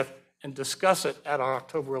 20th and discuss it at our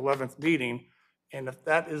October 11th meeting. And if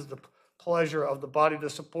that is the pleasure of the body to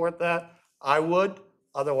support that, I would.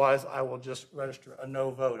 Otherwise, I will just register a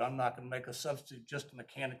no vote. I'm not going to make a substitute just to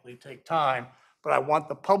mechanically take time, but I want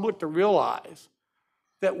the public to realize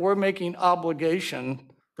that we're making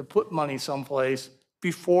obligation to put money someplace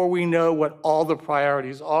before we know what all the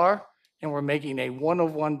priorities are, and we're making a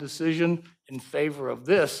one-of-one decision in favor of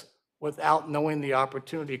this without knowing the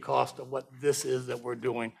opportunity cost of what this is that we're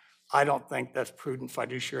doing. I don't think that's prudent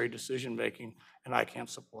fiduciary decision-making, and I can't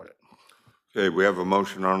support it. Okay, we have a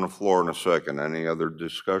motion on the floor in a second. Any other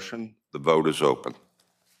discussion? The vote is open.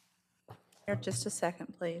 Here, just a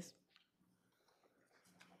second, please.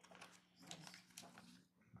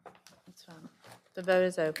 That's fine. The vote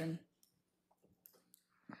is open.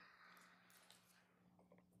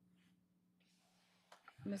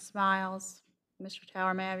 Ms. Miles, Mr.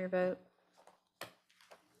 Tower, may I have your vote?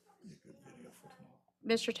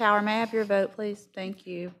 Mr. Tower, may I have your vote, please? Thank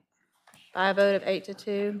you. By a vote of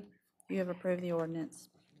 8-2, you have approved the ordinance.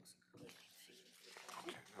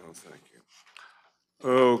 Oh, thank you.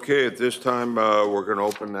 Okay, at this time, we're going to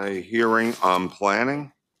open a hearing on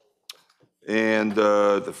planning. And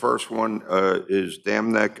the first one is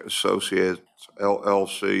Damneck Associates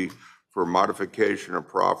LLC for modification of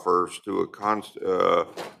proffers to a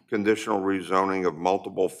conditional rezoning of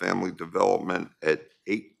multiple family development at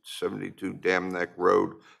 872 Damneck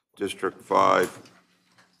Road, District 5,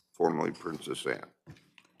 formerly Princess Anne.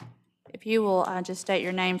 If you will just state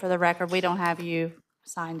your name for the record, we don't have you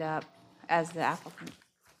signed up as the applicant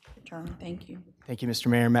attorney. Thank you. Thank you, Mr.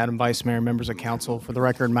 Mayor, Madam Vice Mayor, members of council. For the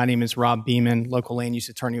record, my name is Rob Beeman, local land use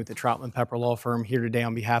attorney with the Troutman Pepper Law Firm, here today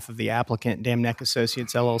on behalf of the applicant, Damneck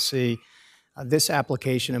Associates LLC. This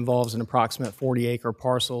application involves an approximate 40-acre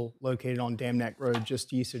parcel located on Damneck Road,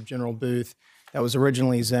 just east of General Booth, that was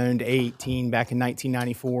originally zoned A18 back in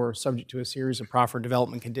 1994, subject to a series of proffered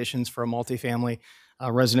development conditions for a multifamily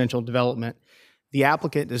residential development. The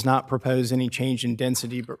applicant does not propose any change in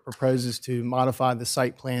density, but proposes to modify the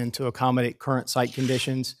site plan to accommodate current site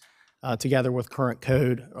conditions together with current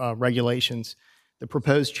code regulations. The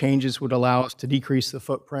proposed changes would allow us to decrease the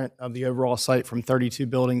footprint of the overall site from 32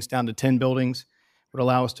 buildings down to 10 buildings, would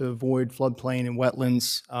allow us to avoid floodplain and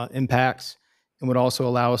wetlands impacts, and would also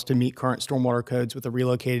allow us to meet current stormwater codes with a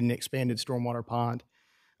relocated and expanded stormwater pond.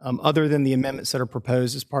 Other than the amendments that are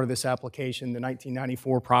proposed as part of this application, the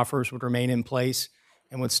 1994 proffers would remain in place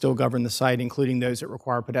and would still govern the site, including those that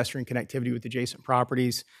require pedestrian connectivity with adjacent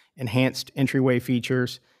properties, enhanced entryway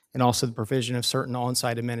features, and also the provision of certain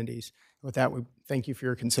on-site amenities. With that, we thank you for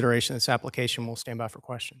your consideration of this application. We'll stand by for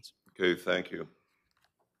questions. Okay, thank you.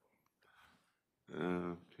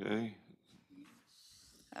 Okay.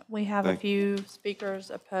 We have a few speakers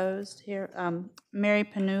opposed here. Mary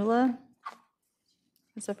Panula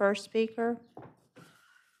is the first speaker.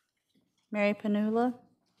 Mary Panula.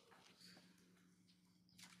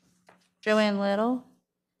 Joanne Little.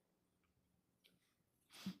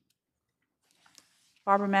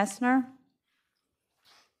 Barbara Messner.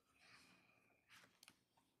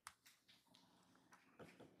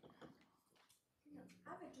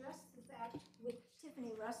 I've addressed that with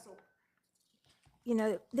Tiffany Russell you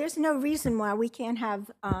know, there's no reason why we can't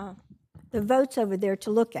have the votes over there to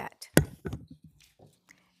look at.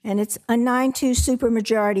 And it's a 9-2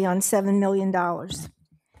 supermajority on $7 million.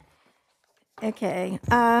 Okay.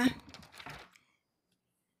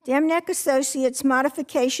 Dam Neck Associates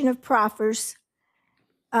modification of proffers,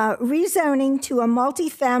 rezoning to a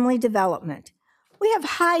multifamily development. We have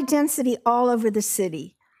high density all over the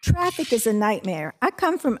city. Traffic is a nightmare. I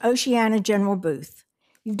come from Oceana General Booth.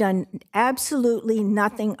 You've done absolutely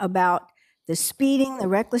nothing about the speeding, the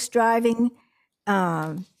reckless driving.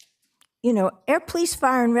 You know, air police,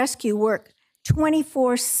 fire, and rescue work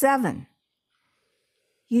 24/7.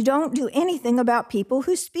 You don't do anything about people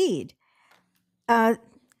who speed.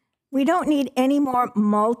 We don't need any more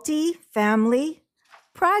multi-family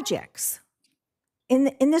projects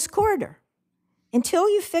in this corridor. Until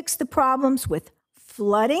you fix the problems with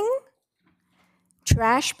flooding,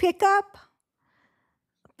 trash pickup,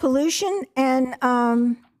 pollution, and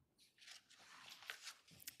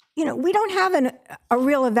you know, we don't have a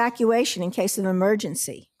real evacuation in case of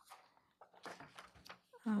emergency.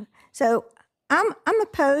 So I'm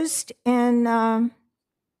opposed in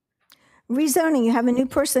rezoning. You have a new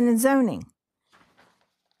person in zoning.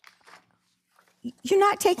 You're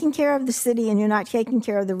not taking care of the city and you're not taking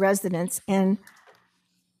care of the residents. And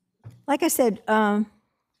like I said, Mr.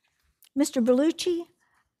 Bellucci,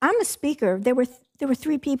 I'm a speaker. There were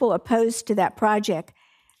 3 people opposed to that project.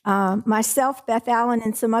 Myself, Beth Allen,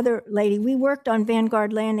 and some other lady, we worked on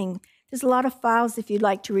Vanguard Landing. There's a lot of files if you'd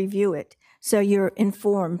like to review it, so you're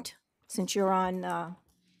informed, since you're on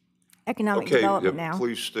economic development now.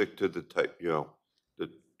 Please stick to the the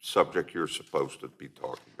subject you're supposed to be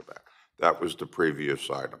talking about. That was the previous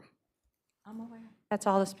item. I'm aware. That's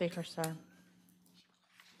all the speakers, sir.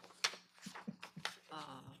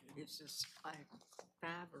 Is this item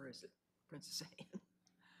 5 or is it Princess Anne?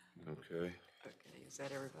 Okay. Okay, is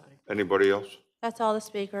that everybody? Anybody else? That's all the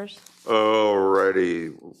speakers.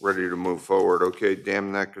 Alrighty, ready to move forward. Okay,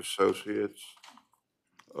 Dam Neck Associates.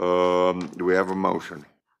 Do we have a motion?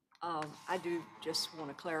 I do just want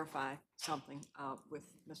to clarify something with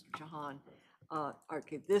Mr. Jahan.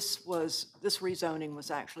 Okay, this rezoning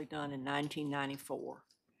was actually done in 1994.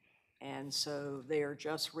 And so they are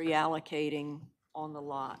just reallocating on the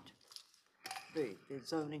lot the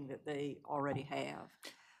zoning that they already have.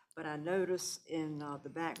 But I notice in the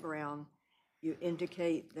background, you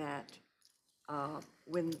indicate that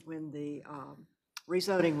when the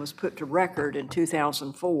rezoning was put to record in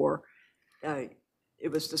 2004, it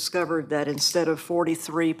was discovered that instead of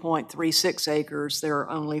 43.36 acres, there are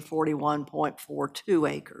only 41.42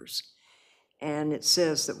 acres. And it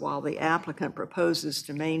says that while the applicant proposes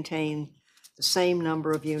to maintain the same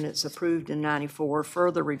number of units approved in 94,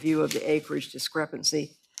 further review of the acreage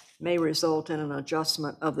discrepancy may result in an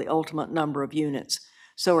adjustment of the ultimate number of units.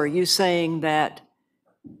 So are you saying that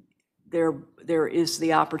there is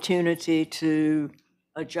the opportunity to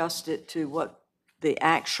adjust it to what the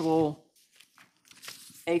actual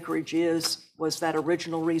acreage is? Was that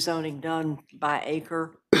original rezoning done by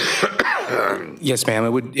acre? Yes, ma'am.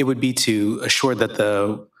 It would be to assure that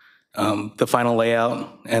the final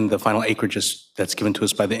layout and the final acreage that's given to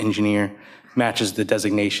us by the engineer matches the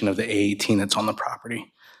designation of the A18 that's on the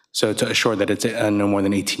property. So to assure that it's no more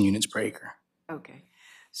than 18 units per acre. Okay.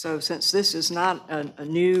 So since this is not a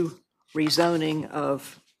new rezoning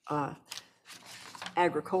of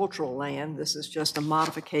agricultural land, this is just a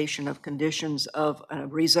modification of conditions of a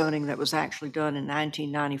rezoning that was actually done in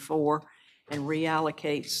 1994 and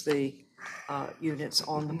reallocates the units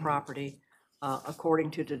on the property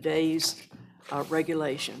according to today's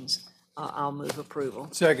regulations. I'll move approval.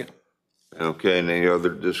 Second. Okay, and any other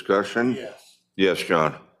discussion? Yes. Yes,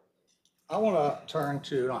 John. I want to turn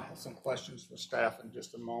to, and I have some questions for staff in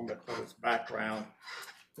just a moment for its background.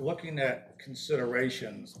 Looking at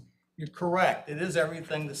considerations, you're correct. It is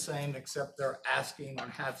everything the same except they're asking and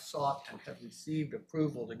have sought and have received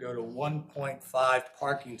approval to go to 1.5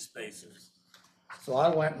 parking spaces. So I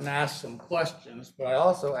went and asked some questions, but I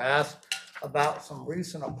also asked about some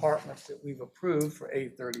recent apartments that we've approved for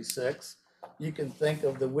 836. You can think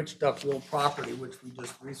of the Witch Duck Mill property, which we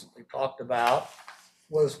just recently talked about,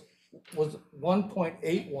 was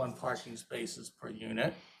 1.81 parking spaces per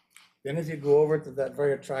unit. Then if you go over to that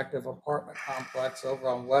very attractive apartment complex over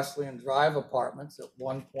on Wesleyan Drive Apartments at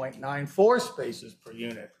 1.94 spaces per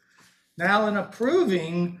unit. Now in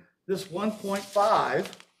approving this 1.5,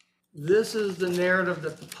 this is the narrative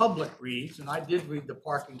that the public reads, and I did read the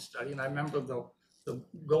parking study, and I remember the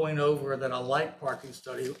going over that a light parking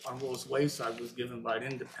study on Willis Wayside was given by an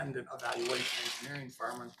independent evaluation engineering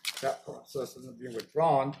firm, and that process isn't being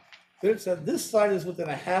withdrawn. that it said this site is within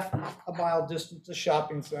a half-a-mile distance to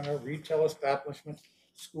shopping center, retail establishments,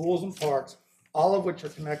 schools and parks, all of which are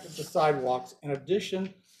connected to sidewalks. In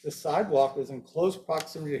addition, the sidewalk is in close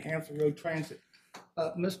proximity to Hampton Road Transit.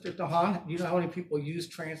 Mr. Tahan, do you know how many people use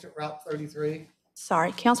Transit Route 33?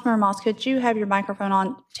 Sorry, Councilmember Moss, could you have your microphone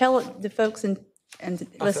on? Tell the folks and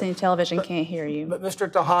listening to television can't hear you. But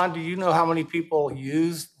Mr. Tahan, do you know how many people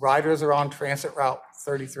use riders are on Transit Route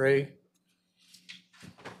 33?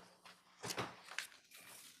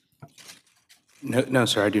 No,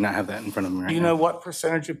 sir, I do not have that in front of me right now. Do you know what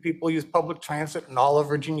percentage of people use public transit in all of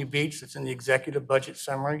Virginia Beach that's in the executive budget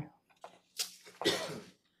summary?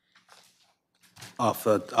 Off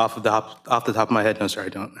the top of my head, no, sir, I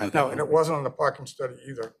don't have that. No, and it wasn't on the parking study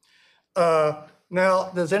either. Now,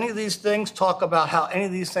 does any of these things talk about how any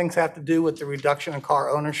of these things have to do with the reduction in car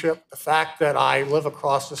ownership? The fact that I live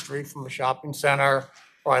across the street from a shopping center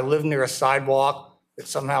or I live near a sidewalk, that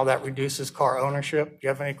somehow that reduces car ownership? Do you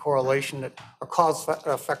have any correlation that or cause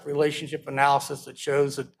effect relationship analysis that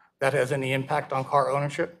shows that that has any impact on car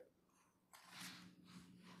ownership?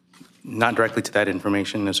 Not directly to that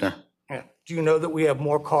information, no, sir. Yeah. Do you know that we have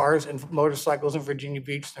more cars and motorcycles in Virginia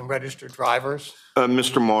Beach than registered drivers?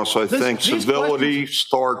 Mr. Moss, I think civility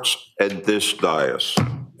starts at this dais.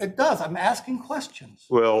 It does. I'm asking questions.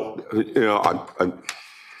 Well, you know,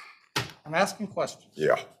 I'm asking questions.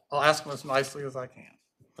 Yeah. I'll ask them as nicely as I can.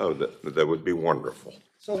 Oh, that would be wonderful.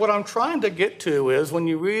 So what I'm trying to get to is when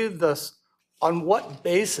you read this, on what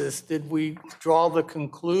basis did we draw the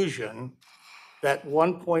conclusion that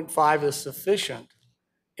 1.5 is sufficient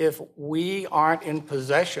if we aren't in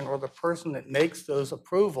possession or the person that makes those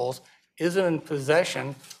approvals isn't in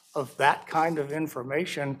possession of that kind of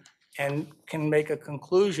information and can make a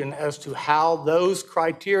conclusion as to how those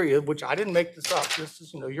criteria, which I didn't make this up, this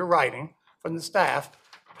is, you're writing from the staff,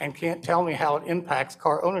 and can't tell me how it impacts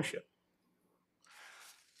car ownership.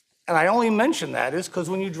 And I only mention that is because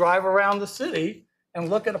when you drive around the city and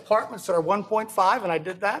look at apartments that are 1.5, and I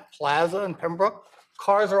did that, Plaza and Pembroke,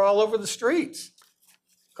 cars are all over the streets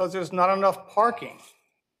because there's not enough parking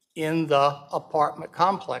in the apartment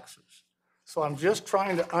complexes. So I'm just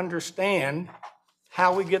trying to understand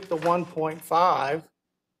how we get the 1.5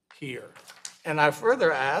 here. And I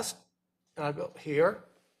further asked, and I go here,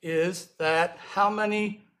 is that how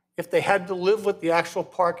many, if they had to live with the actual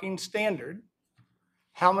parking standard,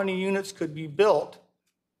 how many units could be built?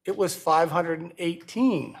 It was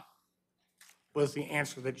 518 was the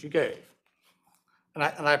answer that you gave. And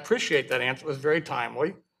I appreciate that answer, it was very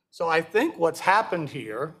timely. So I think what's happened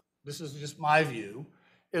here, this is just my view,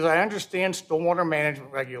 is I understand stormwater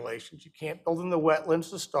management regulations. You can't build in the wetlands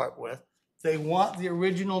to start with. They want the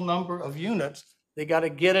original number of units. They got to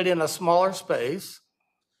get it in a smaller space.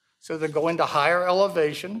 So they're going to higher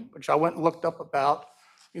elevation, which I went and looked up about,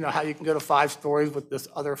 how you can go to 5 stories with this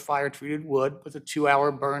other fire-treated wood with a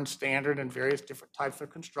 2-hour burn standard and various different types of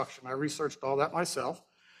construction. I researched all that myself.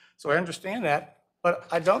 So I understand that, but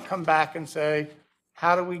I don't come back and say,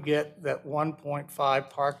 how do we get that 1.5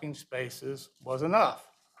 parking spaces was enough?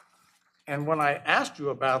 And when I asked you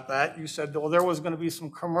about that, you said, well, there was going to be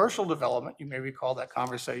some commercial development, you may recall that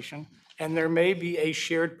conversation, and there may be a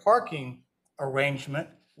shared parking arrangement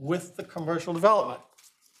with the commercial development.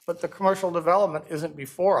 But the commercial development isn't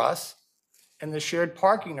before us, and the shared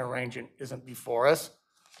parking arrangement isn't before us,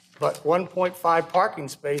 but 1.5 parking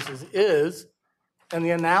spaces is, and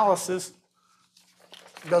the analysis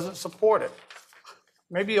doesn't support it.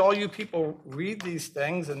 Maybe all you people read these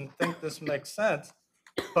things and think this makes sense,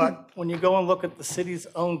 but when you go and look at the city's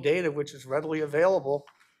own data, which is readily available,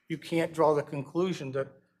 you can't draw the conclusion that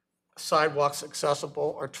sidewalks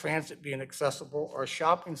accessible or transit being accessible or a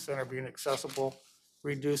shopping center being accessible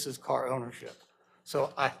reduces car ownership.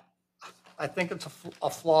 So I think it's a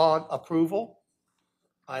flawed approval.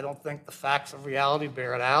 I don't think the facts of reality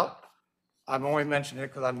bear it out. I'm only mentioning it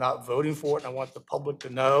because I'm not voting for it, and I want the public to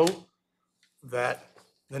know that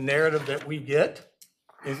the narrative that we get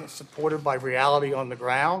isn't supported by reality on the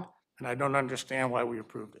ground, and I don't understand why we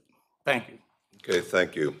approved it. Thank you. Okay,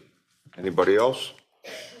 thank you. Anybody else?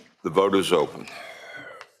 The vote is open.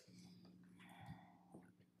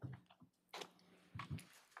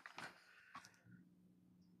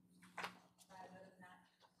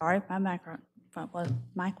 Sorry, my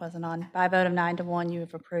mic wasn't on. By a vote of 9 to 1, you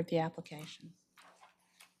have approved the application.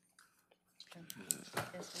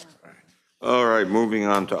 All right, moving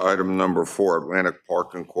on to item number 4, Atlantic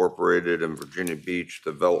Park Incorporated and Virginia Beach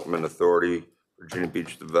Development Authority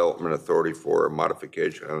for a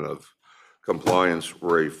modification of compliance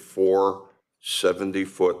for 4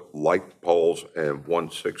 70-foot light poles and 1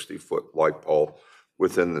 60-foot light pole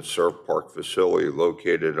within the Surf Park facility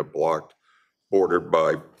located in a block bordered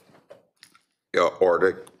by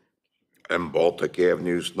Arctic and Baltic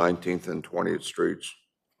Avenues, 19th and 20th Streets,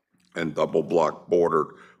 and double block bordered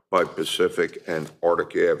by Pacific and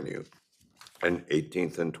Arctic Avenue, and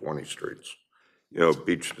 18th and 20th Streets,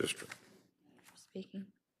 Beach District. Speaking.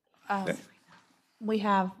 We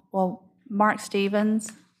have, Mark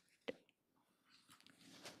Stevens.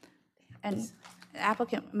 And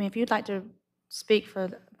applicant, if you'd like to speak for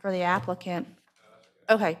the applicant.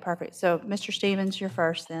 Okay, perfect. So Mr. Stevens, you're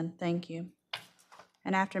first then. Thank you.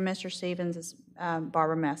 And after Mr. Stevens is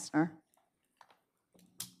Barbara Messner.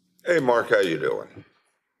 Hey, Mark, how you doing?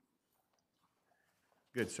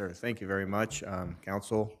 Good, sir. Thank you very much,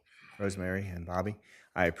 Council, Rosemary, and Bobby.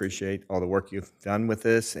 I appreciate all the work you've done with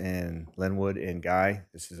this, and Linwood and Guy.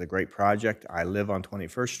 This is a great project. I live on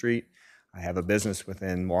 21st Street. I have a business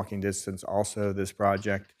within walking distance also of this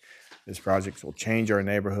project. This project will change our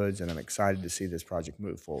neighborhoods, and I'm excited to see this project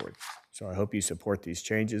move forward. So I hope you support these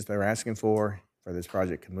changes they're asking for this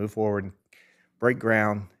project to move forward, break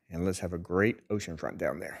ground, and let's have a great oceanfront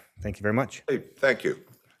down there. Thank you very much. Hey, thank you.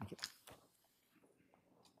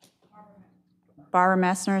 Barbara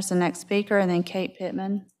Messner is the next speaker, and then Kate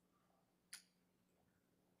Pittman.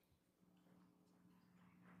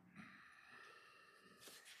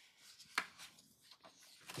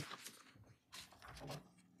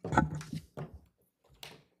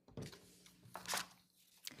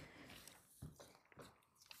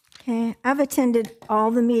 Okay, I've attended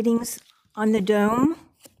all the meetings on the Dome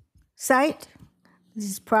site. This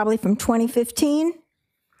is probably from 2015.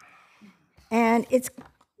 And it's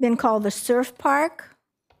been called the Surf Park.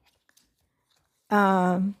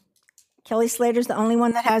 Kelly Slater's the only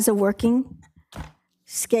one that has a working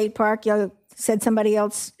skate park. You said somebody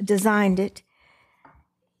else designed it.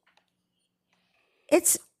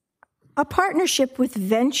 It's a partnership with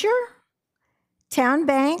Venture, Town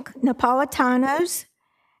Bank, Napolitano's,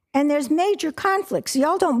 and there's major conflicts.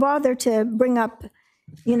 Y'all don't bother to bring up,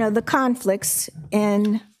 the conflicts.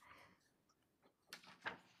 And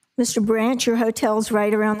Mr. Branch, your hotel's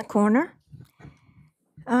right around the corner.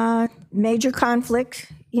 Major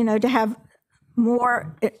conflict, to have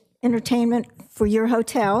more entertainment for your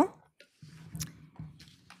hotel.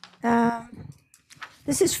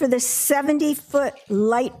 This is for the 70-foot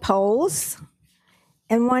light poles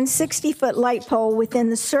and one 60-foot light pole within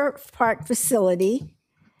the Surf Park facility.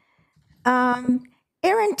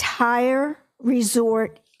 Their entire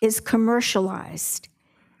resort is commercialized.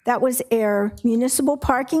 That was their municipal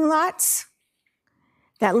parking lots.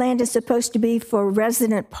 That land is supposed to be for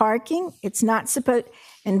resident parking. It's not supposed,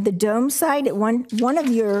 and the Dome site, at one of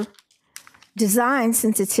your designs,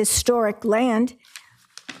 since it's historic land,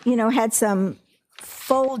 had some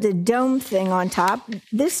folded dome thing on top.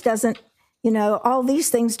 This doesn't, all these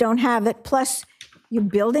things don't have it. Plus, you're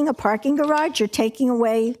building a parking garage, you're taking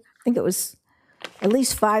away, I think it was at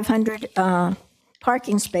least 500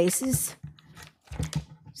 parking spaces.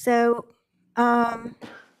 So,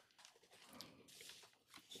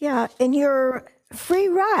 yeah, and your free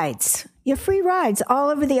rides all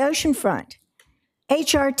over the oceanfront.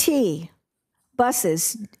 HRT,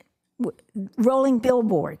 buses, rolling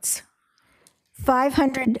billboards,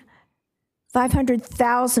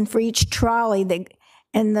 500,000 for each trolley.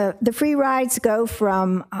 And the free rides go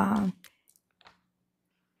from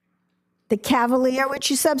the Cavalier, which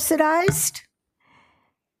you subsidized,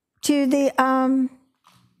 to the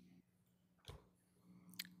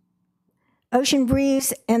Ocean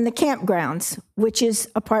Breeze and the campgrounds, which is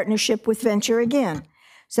a partnership with Venture again.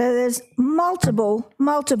 So there's multiple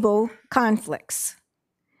conflicts.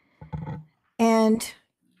 And,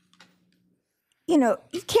 you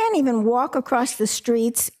can't even walk across the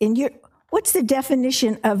streets what's the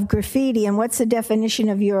definition of graffiti and what's the definition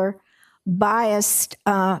of your biased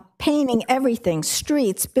painting everything,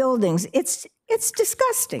 streets, buildings? It's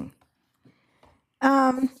disgusting.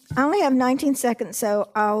 I only have 19 seconds, so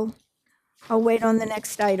I'll wait on the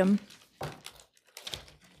next item.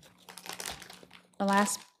 The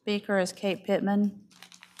last speaker is Kate Pittman.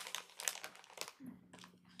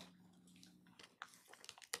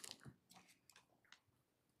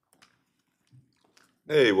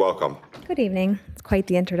 Hey, welcome. Good evening. It's quite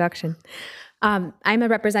the introduction. I'm a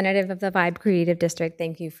representative of the Vibe Creative District.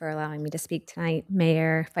 Thank you for allowing me to speak tonight,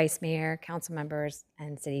 Mayor, Vice Mayor, Council members,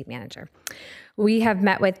 and City Manager. We have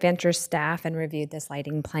met with Venture staff and reviewed this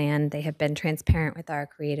lighting plan. They have been transparent with our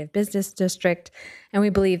creative business district, and we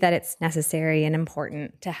believe that it's necessary and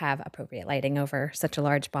important to have appropriate lighting over such a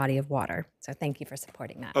large body of water. So thank you for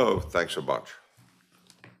supporting that. Oh, thanks so much.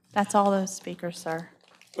 That's all those speakers, sir.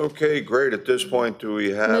 Okay, great. At this point, do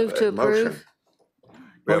we have Move to a motion? approve.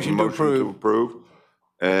 We have a Motion to motion to approve.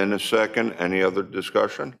 And a second. Any other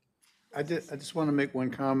discussion? I just want to make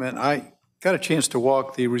one comment. I got a chance to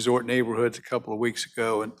walk the resort neighborhoods a couple of weeks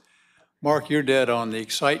ago, and Mark, you're dead on the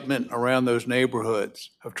excitement around those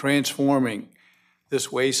neighborhoods of transforming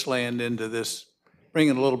this wasteland into this,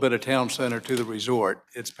 bringing a little bit of town center to the resort.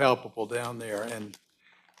 It's palpable down there, and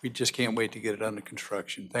we just can't wait to get it under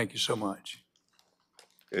construction. Thank you so much.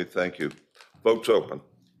 Okay, thank you. Vote's open.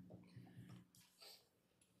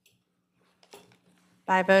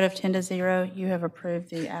 By a vote of 10-0, you have approved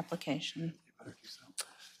the application.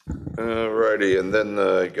 All righty, and then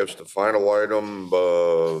I guess the final item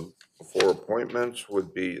before appointments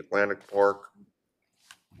would be Atlantic Park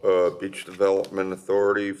Beach Development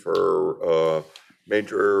Authority for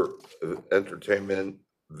major entertainment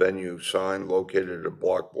venue sign located at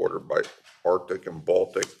block border by Arctic and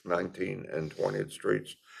Baltic, 19th and 20th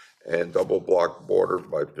Streets, and double block border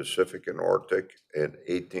by Pacific and Arctic and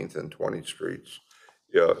 18th and 20th Streets,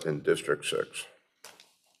 in District 6.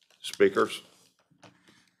 Speakers?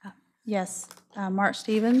 Yes, Mark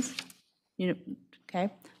Stevens, okay.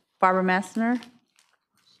 Barbara Messner.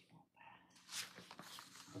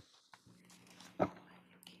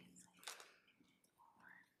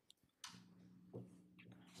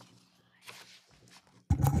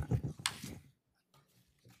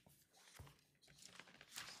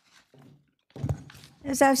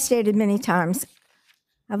 As I've stated many times,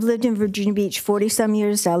 I've lived in Virginia Beach 40-some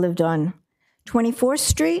years. I lived on 24th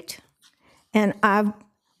Street, and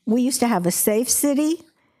we used to have a safe city.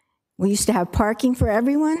 We used to have parking for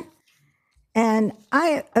everyone. And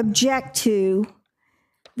I object to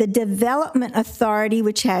the development authority,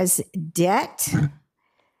 which has debt.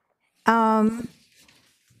 Y'all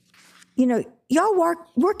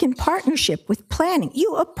work in partnership with planning.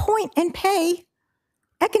 You appoint and pay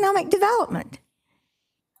economic development.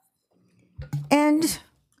 And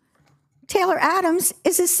Taylor Adams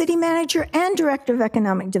is a city manager and director of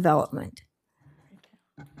economic development.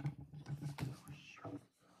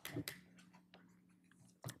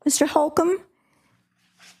 Mr. Holcomb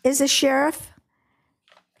is a sheriff.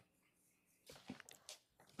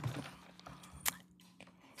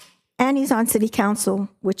 And he's on city council,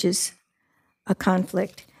 which is a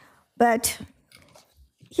conflict. But,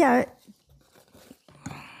 yeah,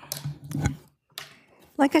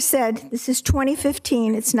 like I said, this is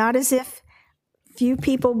 2015. It's not as if few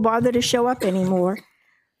people bother to show up anymore.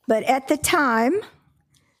 But at the time,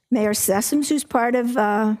 Mayor Sessoms, who's part of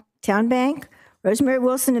Town Bank, Rosemary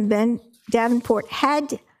Wilson and Ben Davenport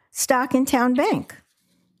had stock in Town Bank.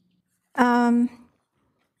 The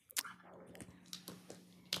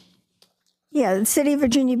city of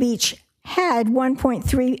Virginia Beach had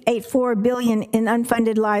 $1.384 billion in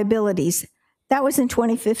unfunded liabilities. That was in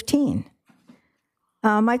 2015.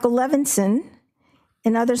 Michael Levinson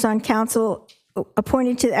and others on council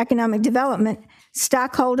appointed to economic development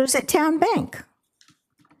stockholders at Town Bank.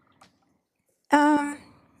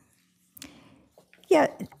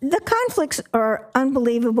 The conflicts are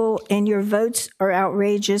unbelievable, and your votes are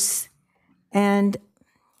outrageous. And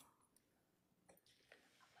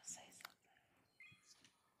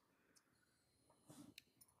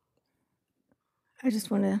I just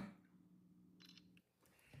want to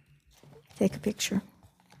take a picture.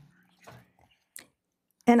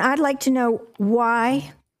 And I'd like to know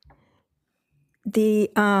why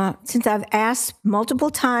since I've asked multiple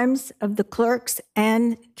times of the clerks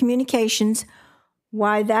and communications,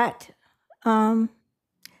 why that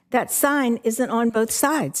sign isn't on both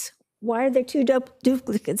sides. Why are there two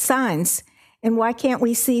duplicate signs? And why can't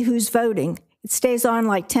we see who's voting? It stays on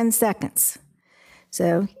like 10 seconds.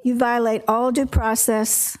 So you violate all due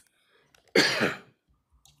process.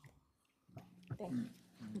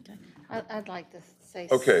 I'd like to say.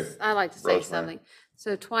 Okay. I'd like to say Rosemary. something.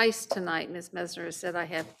 So twice tonight, Ms. Messner has said I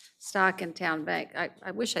have stock in Town Bank.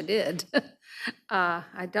 I wish I did.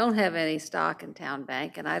 I don't have any stock in Town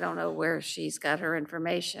Bank, and I don't know where she's got her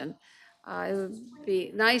information. It would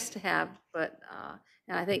be nice to have, but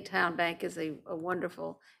and I think Town Bank is a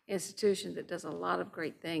wonderful institution that does a lot of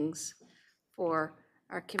great things for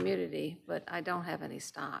our community, but I don't have any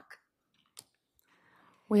stock.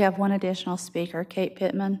 We have one additional speaker, Kate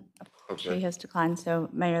Pittman. Okay. She has declined, so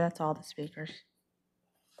Mayor, that's all the speakers.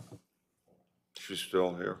 She's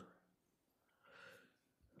still here.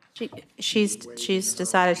 She's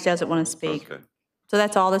decided she doesn't want to speak. Okay. So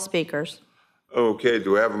that's all the speakers. Okay,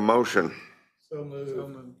 do we have a motion? So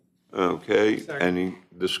moved. Okay, any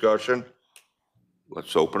discussion?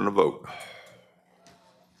 Let's open the vote.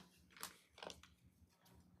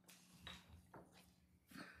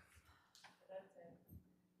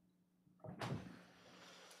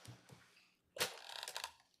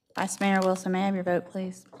 Vice Mayor Wilson, may I have your vote,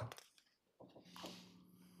 please?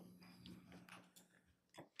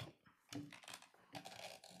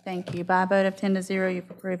 Thank you. By a vote of 10 to 0,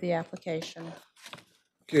 you've approved the application.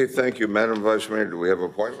 Okay, thank you. Madam Vice Mayor, do we have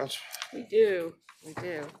appointments? We do, we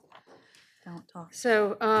do. Don't talk.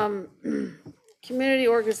 So, Community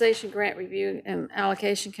Organization Grant Review and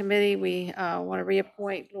Allocation Committee, we want to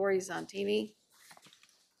reappoint Lori Zontini.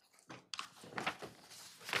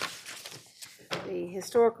 The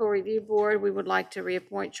Historical Review Board, we would like to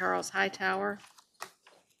reappoint Charles Hightower.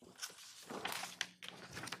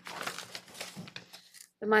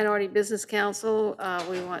 The Minority Business Council,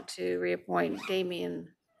 we want to reappoint Damian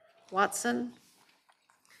Watson.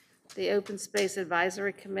 The Open Space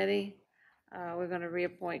Advisory Committee, we're going to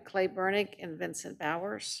reappoint Clay Burnick and Vincent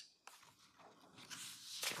Bowers.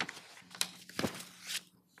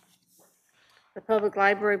 The Public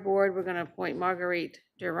Library Board, we're going to appoint Marguerite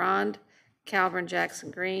Durand, Calvin Jackson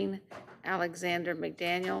Green, Alexander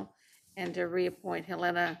McDaniel, and to reappoint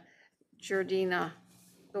Helena Jordina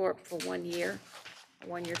Thorpe for 1 year, a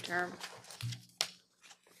one-year term.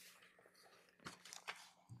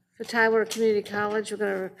 For Tidewater Community College, we're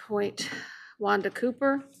going to appoint Wanda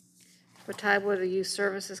Cooper. For Tidewater Youth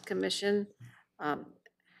Services Commission,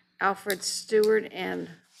 Alfred Stewart and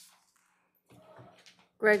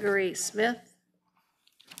Gregory Smith.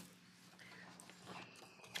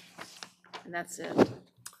 And that's it.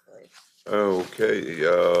 Okay,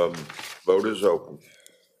 vote is open.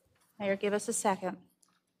 Mayor, give us a second.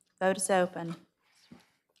 Vote is open.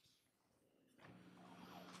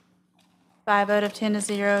 By a vote of 10 to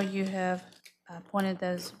 0, you have appointed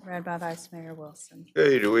those read by Vice Mayor Wilson.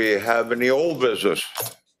 Okay, do we have any old business?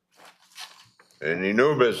 Any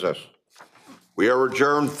new business? We are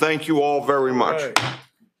adjourned. Thank you all very much.